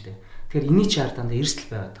гэдэг шүү дээ. Тэгэхээр энэний чи арданда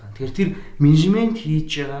эрсдэл байгаад байгаа. Тэгэхээр тэр менежмент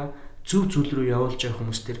хийж байгаа зөв зүйл рүү явуулж байгаа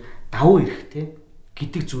хүмүүс төр давуу эрэхтэй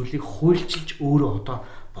гэдэг зүйлийг хуульчилж өөрөө одоо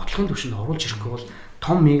бодлогын түвшинд оруулж ирэхгүй бол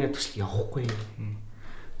том мега төсөл явахгүй.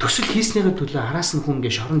 Төсөл хийснийхээ төлөө араас нь хүн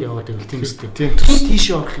ингээ шоронд яваад байвал тийм үстэй. Тийм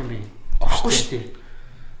тийшээ орох юм бэ? Орохгүй шүү дээ.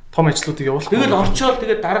 Том ажлуудыг явуулахгүй. Тэгэл орчоол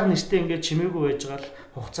тэгээд дарга нэртэй ингээ чимээгүй байж байгаа л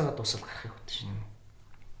хугацаагаа дуусаад гарахыг хөтөн шин.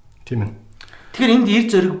 Тийм ээ. Тэгэхээр энд ир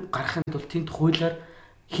зэрэг гарахын тулд тэнд хуулиар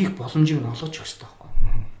хийх боломжийг нь олгож өгөх хэрэгтэй байхгүй.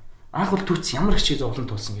 Анх бол түүц ямар их чиг зовлон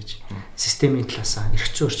туулсан гэж. Системийн талаасаа, эрх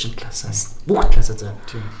зүйн орчин талаасаа, бүх талаасаа заа.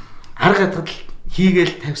 Арга хадгалт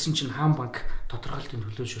хийгээл тавьсан чинь хаан банк тодорхойлтын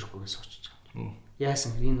төлөө шөрөхгүйгээс очиж байгаа.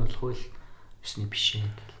 Яасан энэ бол хууль ёсны биш ээ.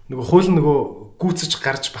 Нөгөө хууль нь нөгөө гүйцэж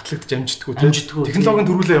гарч батлагдж амждаггүй тийм. Технологийн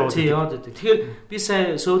төрүүлээ яваад. Тийм яваад байдаг. Тэгэхээр би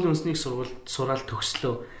сая Сөүлийн үндэсний сургуульд сураад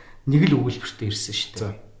төгслөө нэг л өгүүлбэртээ ирсэн шүү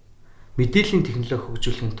дээ. Мэдээллийн технологи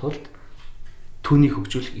хөгжүүлэхийн тулд түүнийг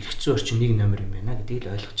хөгжүүлэх эрх зүйн орчин нэг номер юм байна гэдгийг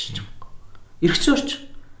л ойлгочихж байгаа. Эрх зүйн орчин.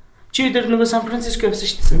 Чи дээр нөгөө Сан Франциско явсан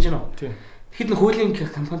шүү дээ санаж байна уу? Тийм. Тэгэхэд нэг хуулийн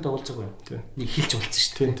компанид уулзаагүй юу? Нэг хэлж уулзсан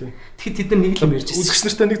шүү дээ. Тэгэхэд тэд нар нэг л юм ярьж байсан. Үзэгч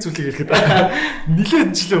нартай нэг зүйлийг хэлэхэд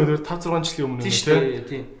нэлээд жилийн өмнө 5 6 жилийн өмнө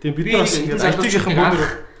тийм бид нар бас ингээд IT-ийн бөөнөр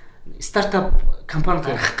стартап компани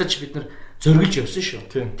гаргах гэж бид нар зориулж явсан шүү.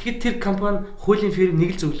 Тэгэхэд тэр компани хуулийн фирм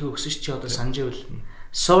нэг л зөвлөгөө өгсөн шүү чи одоо санаж байвал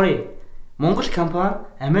sorry Монгол компани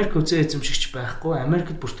Америк үзээ эзэмшигч байхгүй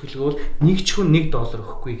Америкт бүртгэлгөөл нэг ч хүн $1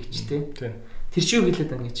 өгөхгүй гэж тийм. Тэр чи юу хэлээд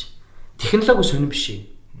байгаа гэж. Технологи сонирн биш ээ.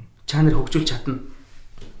 Чанар хөгжүүлж чадна.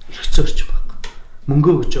 Эрх зүйн орчин байхгүй.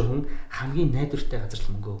 Мөнгө өгч хүн хамгийн найдвартай газар л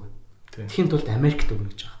мөнгө өгнө. Тэхийн тулд Америкт өгнө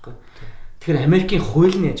гэж байгаа байхгүй. Тэгэхээр Америкийн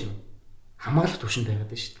хууль нь яаж юм? Хамгаалах төвшөнд байгаад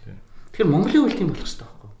байна шүү дээ. Тэгэхээр Монголын хууль тийм болох хэрэгтэй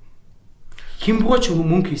байхгүй. Химбгооч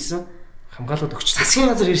мөнгө хийсэн хамгаалаад өгч засгийн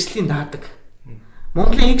газар эрсдлийн даадаг.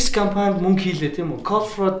 Монголын X компанид мөнгө хийлээ тийм үү? Call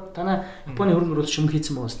fraud танаа Японы хөрөнгө оруулалт шүмэг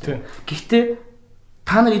хийсэн байгаа шүү дээ. Гэхдээ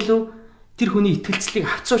та нар илүү тэр хүний итгэлцлийг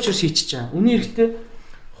авцсан учраас хийчихэж байгаа. Үний эрэхтэй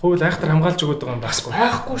хууль айхтар хамгаалж өгöd байгаа юм байхгүй.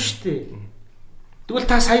 Байхгүй шүү дээ. Тэгвэл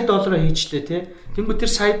та сая доллараа хийчлээ тий. Тэнгүү тэр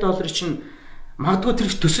сая долларын чинь магадгүй тэр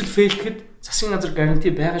төсөл фейлхэхэд засгийн газар гаранти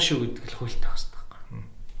байгаа шүү гэдэг л хуультай байна байхгүй.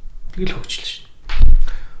 Тэгэл хөгжлөө шүү.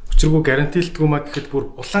 Учиргүй гарантилдгүй маа гэхэд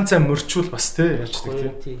бүр улаан цай мөрчүүл бас тий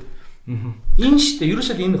яачдаг тий. Энэ шүү дээ.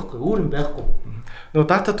 Ерөөсөө энэ ихгүй. Өөр юм байхгүй. Нөгөө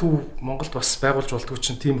дата төв Монголд бас байгуулж болдгоо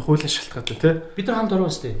чинь тийм хуулийн шалтгаантай тий. Бид нар хамт орно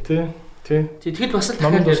үстэй. Тий. Тэгэхэд бас л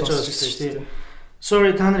дахиад ярьж байгаа шүү дээ.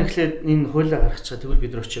 Sorry та нар эхлээд энэ хуулиа гаргачихаа тэгвэл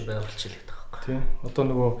бид нар очиж байгуулчихъя гэдэг байхгүй. Тийм. Одоо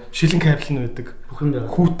нөгөө шилэн кабел нь байдаг. Бүхэн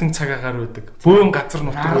байгаа. Хүүтэн цагаагаар байдаг. Бөөн газар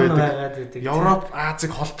нутаг байдаг. Европ,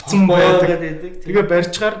 Азийг холбоцсон байдаг. Тэгээ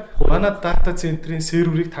барьчаар манай дата центрийн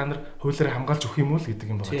серверийг та нар хуулиараа хамгаалж өгөх юм уу л гэдэг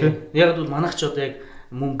юм байна тийм. Яг бол манайх ч одоо яг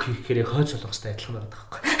мөнгө хийхээр хойд солонгостой адилхан байдаг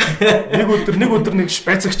байхгүй. Нэг өдөр нэг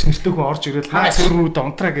байцаагч нэртэй хүн орж ирэл манай серверүүд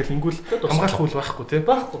онтраа гэл ингүүл хамгаалах хууль байхгүй тийм.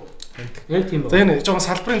 Байхгүй. Яг тийм байна. За энэ жоохон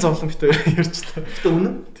салбарын зовлон битээ ярьчлаа. Гэтэ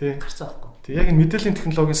үнэн? Тийм. Гарцаа байхгүй. Тийм яг энэ мэдээллийн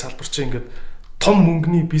технологийн салбар чинь ингээд том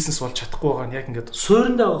мөнгөний бизнес болж чадахгүй байгаа нь яг ингээд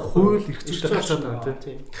суурьндаа хууль эрх зүйтэй гарцаад байгаа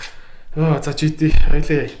тийм. За GD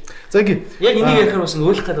айлаа. За ингэ. Яг энийг ярихаар бас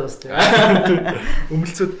өөлөх гэдэг байна тийм.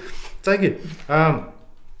 Өмөлцөд. За ингэ.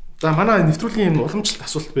 За манай нэвтрүүлгийн юм уламжлалт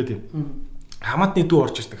асуулт байд юм. Хамаатны дүү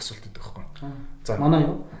орж ирдэг асуулт байдаг байхгүй. За манай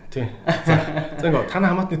юу? Тийм. За ингэ таны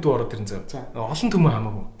хамаатны дүү ороод ирэн зав. Олон түмэн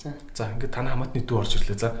хамаагүй. За ингэ таны хамаатны дүү орж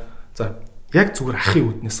ирлээ. За яг зүгээр ахын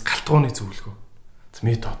үүднээс галтгооны зөвлөгөө.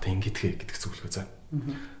 Мэд одоо ингэдэхэ гэдэг зөвлөгөө за.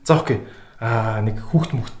 За окей. Нэг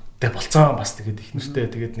хүүхд мөхтэй болцоо бас тэгээд их нэртэй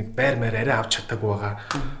тэгээд нэг байр маяр арай авч чадаагүй байгаа.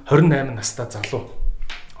 28 настай залуу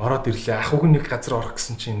ороод ирлээ. Ах уг нэг газар орох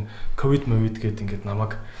гэсэн чинь ковид мовид гээд ингээд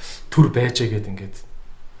намайг төр байжээ гээд ингээд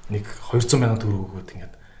нэг 200 сая төгрөг өгөөд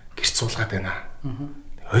ингээд гэрч суулгаад байна.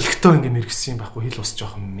 Олигтой ингээд мэргэсэн юм байхгүй хэл ус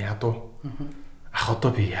жоохон мядуу. Ах одоо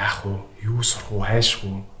би яах вэ? Юу сурах уу? Хайших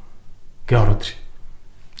уу? Гэ ороод ир.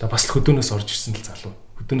 За бас л хөдөөнөөс орж ирсэн л залуу.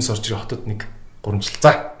 Хөдөөнөөс орж ирээ хотод нэг 3 жил.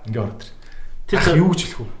 За ингээд ороод ир. Тэр юу гэж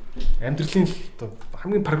хэлэх вэ? Амьдралын одоо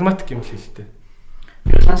хамгийн прагматик юм л хэлээ.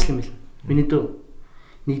 Би францлог юм бэл. Миний дөө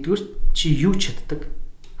нэгдүгээр чи юу чаддаг?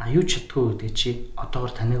 Юу чаддгүй гэдэг чи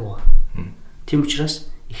одоогор таних байгаа. Тийм учраас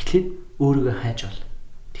эхлээд өөрийгөө хайж ол.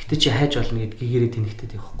 Тэгтээ чи хайж олно гэдгийг гэгээрээ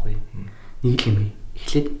тэнэгтэй явахгүй. Нэг л юм хий.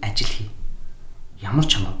 Эхлээд ажил хий. Ямар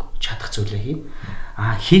ч хамаагүй чадах зүйлээ хий.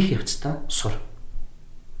 Хийх явцдаа сур.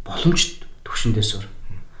 Боломж төвшөндөө сур.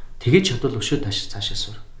 Тэгээд чадвал өшөө цаашаа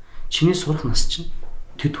сур. Чиний сурах нас чинь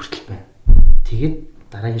төд хүртэл байна. Тэгээд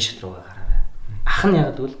дараагийн шат руугаа гараарай. Ах нь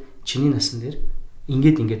яг гэвэл чиний насан дээр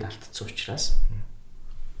ингээд алдцсан учраас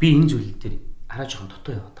би энэ зүйл дээр арай жоохон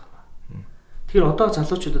дотоо яваад байгаа. Тэгэхээр одоо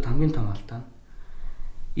залуучуудад хамгийн том алдаа нь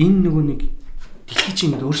энэ нөгөө нэг дэлхий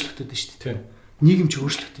чинь ингээд өөрчлөгдөд байна шүү дээ. Нийгэм ч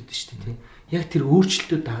өөрчлөгдөд байна шүү дээ. Яг тэр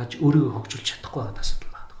өөрчлөлтөд дагаж өөрийгөө хөгжүүлж чадахгүй байгаа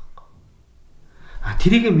асуудал байна.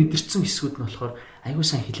 Тэрийг мэдэрсэн хэсгүүд нь болохоор аягүй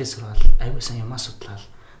сайн хэлээ сургаал, аягүй сайн юмаа судлаад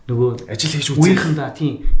нөгөө ажил хийж үеийнхэндээ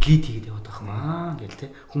тийм лид хийгээд яваад байгаа юм гэл те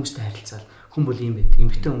хүмүүстэй харилцаал хүн бол юм байдаг,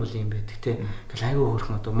 эмэгтэй хүн бол юм байдаг те гэл аягүй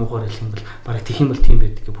хөөрхөн одоо муугаар хэлэх юм бол бараг тэх юм бол тийм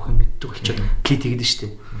байдаг гэх бүх юм мэддэг болчиход лид хийгээд штэ.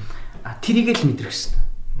 Тэрийг л мэдрэх хэрэгтэй.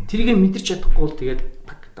 Тэрийг мэдэрч чадахгүй бол тэгээд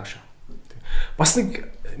доошоо. Бас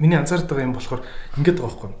нэг миний анзаардаг юм болохоор ингэдэг байгаа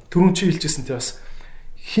байхгүй. Түрүүн чи хэлжсэн те бас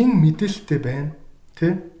хин мэдээлэлтэй байна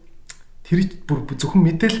тий. Тэр бүр зөвхөн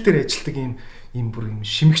мэдээлэл дээр ажилладаг ийм бүр юм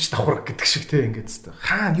шимэгч давхар гэдэг шиг тий ингээд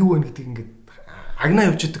хаана юу вэ гэдэг ингээд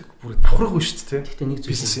агнаа явж идэг бүр давхаргүй шүү дээ тий. Гэхдээ нэг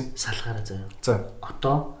бизнесийн салгаараа заяа. За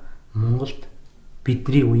Одоо Монголд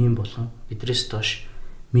бидний үеийн болон бидрээс доош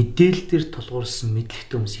мэдээлэл дээр тулгуурсан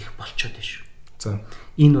мэдлэгтэй хүмүүс их болчиход байна шүү. За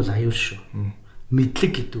энэ бол аюул шүү.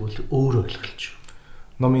 Мэдлэг гэдэг бол өөрөө ойлголт шүү.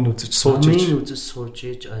 Номын үзэж сууж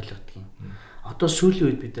ээж ойлгодог юм. Одоо сүүлийн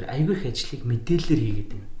үед бид нар аюул их ажлыг мэдээлэлээр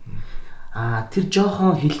хийгээд байна. Тэр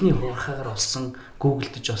жоохон хэлний хуурхаагаар олсон,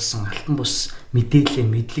 гуглдж олсон алтан бус мэдээлэл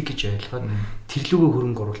мэдлэг гэж ойлгоод тэрлүүгөө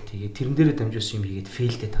хөрөнгө оруулалт хийгээд тэрэн дээрээ дамжуулсан юм хийгээд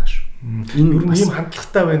фейлдээд байгаа шүү. Энэ юу юм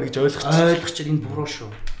хандлагатай байна гэж ойлгочих энэ буруу шүү.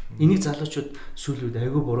 Энийг залуучууд сүүлийн үед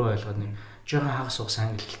аюул буруу ойлгоод нэг жоохон хагас уус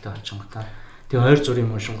англи хэлтэй болчихгоо. Тэгээ ойр зургийн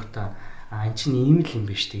муншингуудаа энэ чинь ийм л юм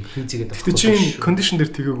биш тэгээ хийзгээд авахгүй. Тэгтээ чи кондишн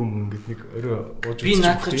дээр тэгээгүй юм ингээд нэг орой ууж үзсэн. Би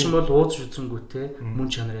наадах чинь бол ууж үзэнгүүтээ мөн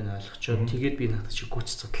чанарыг ойлгочоод тэгээд би наадах чи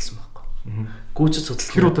гүцэд судалсан байхгүй. Гүцэд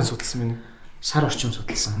судалсан. Тэр удаа судалсан юм. Сар орчим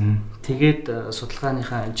судалсан. Тэгээд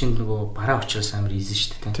судалгааныхаа чинь нөгөө бараа учраас амар ийзэн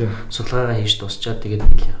шүү дээ. Судалгаагаа хийж дуусчаад тэгээд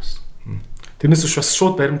нийлээ явсан. Тэрнээс бас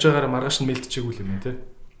шууд баримжаагаараа маргааш нь мэлтчихээгүй юм байна тий.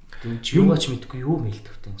 Юугаач мэдгүй юу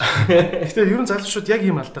мэлдэвтэй. Гэхдээ ерөн залуучууд яг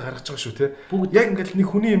ийм алдаа гаргаж байгаа шүү те. Яг ингээд нэг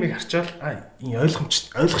хүний ямиг харчаал энэ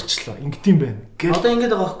ойлгочлоо. Ингээд юм байна. Одоо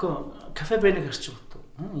ингээд байгаа байхгүй кафе бэнэг харчих уу.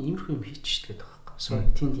 Иймэрхүү юм хийчих гээд байгаа байхгүй. Суу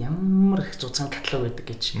тэнд ямар их зузаан каталог байдаг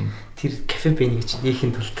гэж тэр кафе бэнэг гэж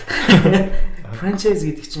нээхийн тулд франчайз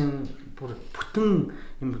гэдэг чинь бүр бүтэн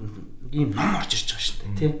ийм ном орж ирж байгаа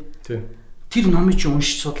шүү дээ тий. Тэр номыг чи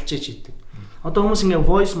уншиж судалж яж идэг. Одоо хүмүүс ингээ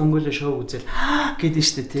Voice Mongolia шоу үзэл гэдэг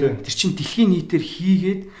штэ тий. Тэр чин дэлхийн нийтээр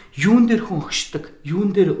хийгээд юун дээр хүн өгшдөг,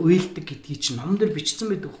 юун дээр уйлдаг гэдгийг чинь ном дээр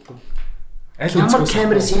бичсэн байдаг байхгүй. Ямар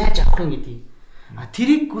камераас яаж авах юм гэдгийг.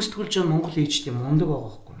 Тэрийг гүйцэтгүүлж байгаа Монгол ээжтэй мундаг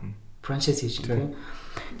байгаа байхгүй. Франчайз хийж тий.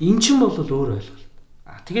 Эн чин бол өөр ойлголт.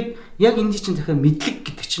 Тэгээд яг энэ чинь дахиад мэдлэг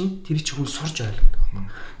гэдэг чинь тэр чинь хүн сурж ойлгодог байхгүй.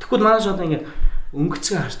 Тэгвэл манай одоо ингээ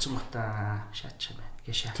өнгөцгөө харчих юм та шаачаа байна.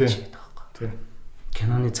 Гэ шаачаа гэдэг байхгүй. Тий.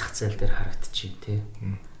 Киноны зах зээл дээр харагдчихээн тий.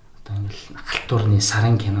 Одоо ингээл халтуурны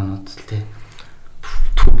сарын кинонууд л тий.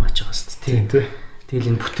 Түв бааж байгаа шүү дээ тий. Тэгэл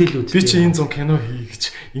энэ бүтээлүүд би чи энэ зам кино хий гэж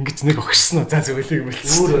ингэж нэг огшсон уу. За зөвлөе юм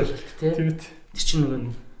болчихсон. Өөр ойлголт тий. Тэр чинь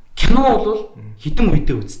нөгөө кино бол хідэн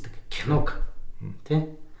үедээ үздэг. Киног тий.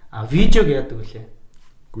 Видеог яадаг үлээ.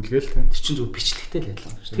 Гүлгээл тий. Тэр чинь зөв бичлэгтэй л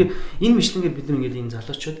ялгаа шүү. Тэгэхээр энэ бичлэгээр бид нар ингээд энэ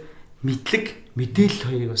залуучууд мэдээлэл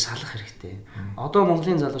хоёрыг салах хэрэгтэй. Одоо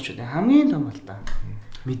Монголын залуучуудын хамгийн том алдаа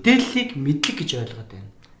мэдээллийг мэдлэг гэж ойлгоод байна.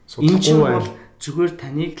 Энэ чинь бол зүгээр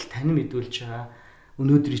таныг л тань мэдүүлж байгаа,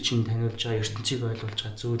 өнөөдрийг чинь таниулж байгаа, ертөнцийг ойлгуулж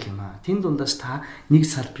байгаа зүйл юм аа. Тэн дундаас та нэг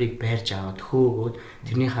салбарыг байрж аваад хөөгөөд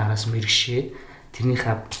тэрнийхээ араас мэрэгшээд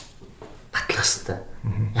тэрнийхээ батлах хэрэгтэй.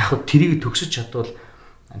 Яг хөө тэрийг төгсөж чадвал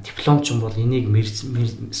дипломч юм бол энийг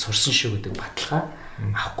сурсан шүү гэдэг баталгаа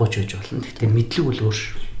авахгүй ч байж болно. Гэхдээ мэдлэг бол өөр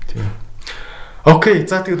шүү. Окей,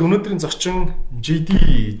 за тэгээд өнөөдрийн зочин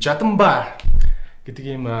Jadambaa гэдэг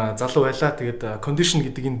ийм залуу байлаа. Тэгээд кондишн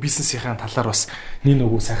гэдэг энэ бизнесийн талаар бас нэг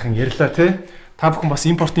нөгөө сайхан ярьлаа тий. Та бүхэн бас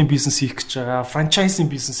импортын бизнес хийх гэж байгаа, франчайзинг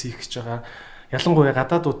бизнес хийх гэж байгаа. Ялангуяа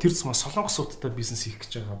гадаадууд тэр зам солонгосуудтай бизнес хийх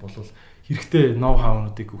гэж байгаа бол хэрэгтэй ноу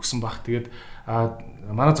хаунуудыг өгсөн баг. Тэгээд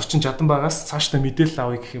манай зочин Jadambaa-гаас цаашдаа мэдээлэл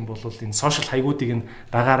авъя гэх юм бол энэ сошиал хаягуудыг нь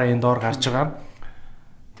дагаараа энэ доор гарч байгаа.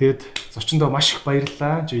 Тэгээд зочиндоо маш их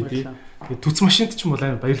баярлалаа JD. Тэгээд түц машинд ч юм бол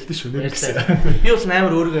амар баярлалаа шүү нэ. Би бол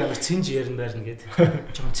амар өөрийгөө амар цэнж ярина байрна гэд.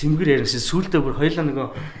 Жоо цэмгэр ярина гэсэн сүултээ бүр хоёлаа нөгөө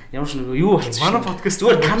ямар ч нөгөө юу болчихсон. Манай подкаст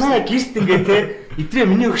зүгээр танаа гэрт ингээ те Идрээ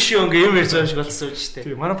миний өгшөө ингээ юм ярьж байгаа шиг болсон шүү дээ.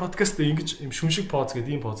 Тийм манай подкаст ингэж юм шүмшиг поз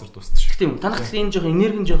гэдэг ийм позор дууссан шүү. Тийм танах энэ жоохон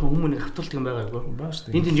энерги жоохон хүмүүнийг хавтуулдаг юм байгаа юу? Баа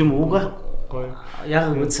шүү. Энд тийм юм уугаа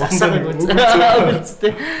яг үсасаа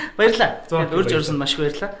үстэй. Баярлалаа. Тэгээд урьж орсон маш их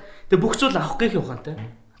баярлалаа. Тэгээд бүх зүйл авах гэх ухаантай.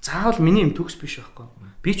 Заавал миний юм төгс биш байхгүй.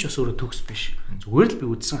 Би ч бас өөрөө төгс биш. Зүгээр л би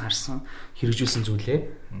үдсэн харсан, хэрэгжүүлсэн зүйлээ,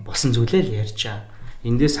 болсон зүйлээ л ярьчаа.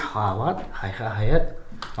 Эндээс аваад, хаяхаа хаяад,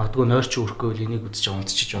 магадгүй нойр чи өрөхгүй энийг үдсэж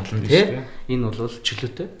унтчих болно тий. Энэ бол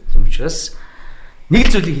чөлөөтэй. Тийм учраас нэг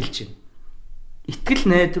зүйлийг хэлж байна. Итгэл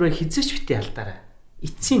найдвараа хизээч битээ алдаарай.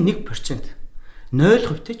 Эцсийн 1%,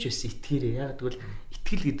 0%-тэй ч байсан итгээрэй. Яг тэгвэл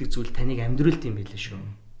итгэл гэдэг зүйл таныг амьдруулт юм байлээ шүү.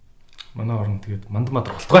 Манай орон тэгээд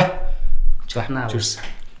мандмадар болтугай.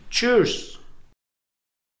 Cheers.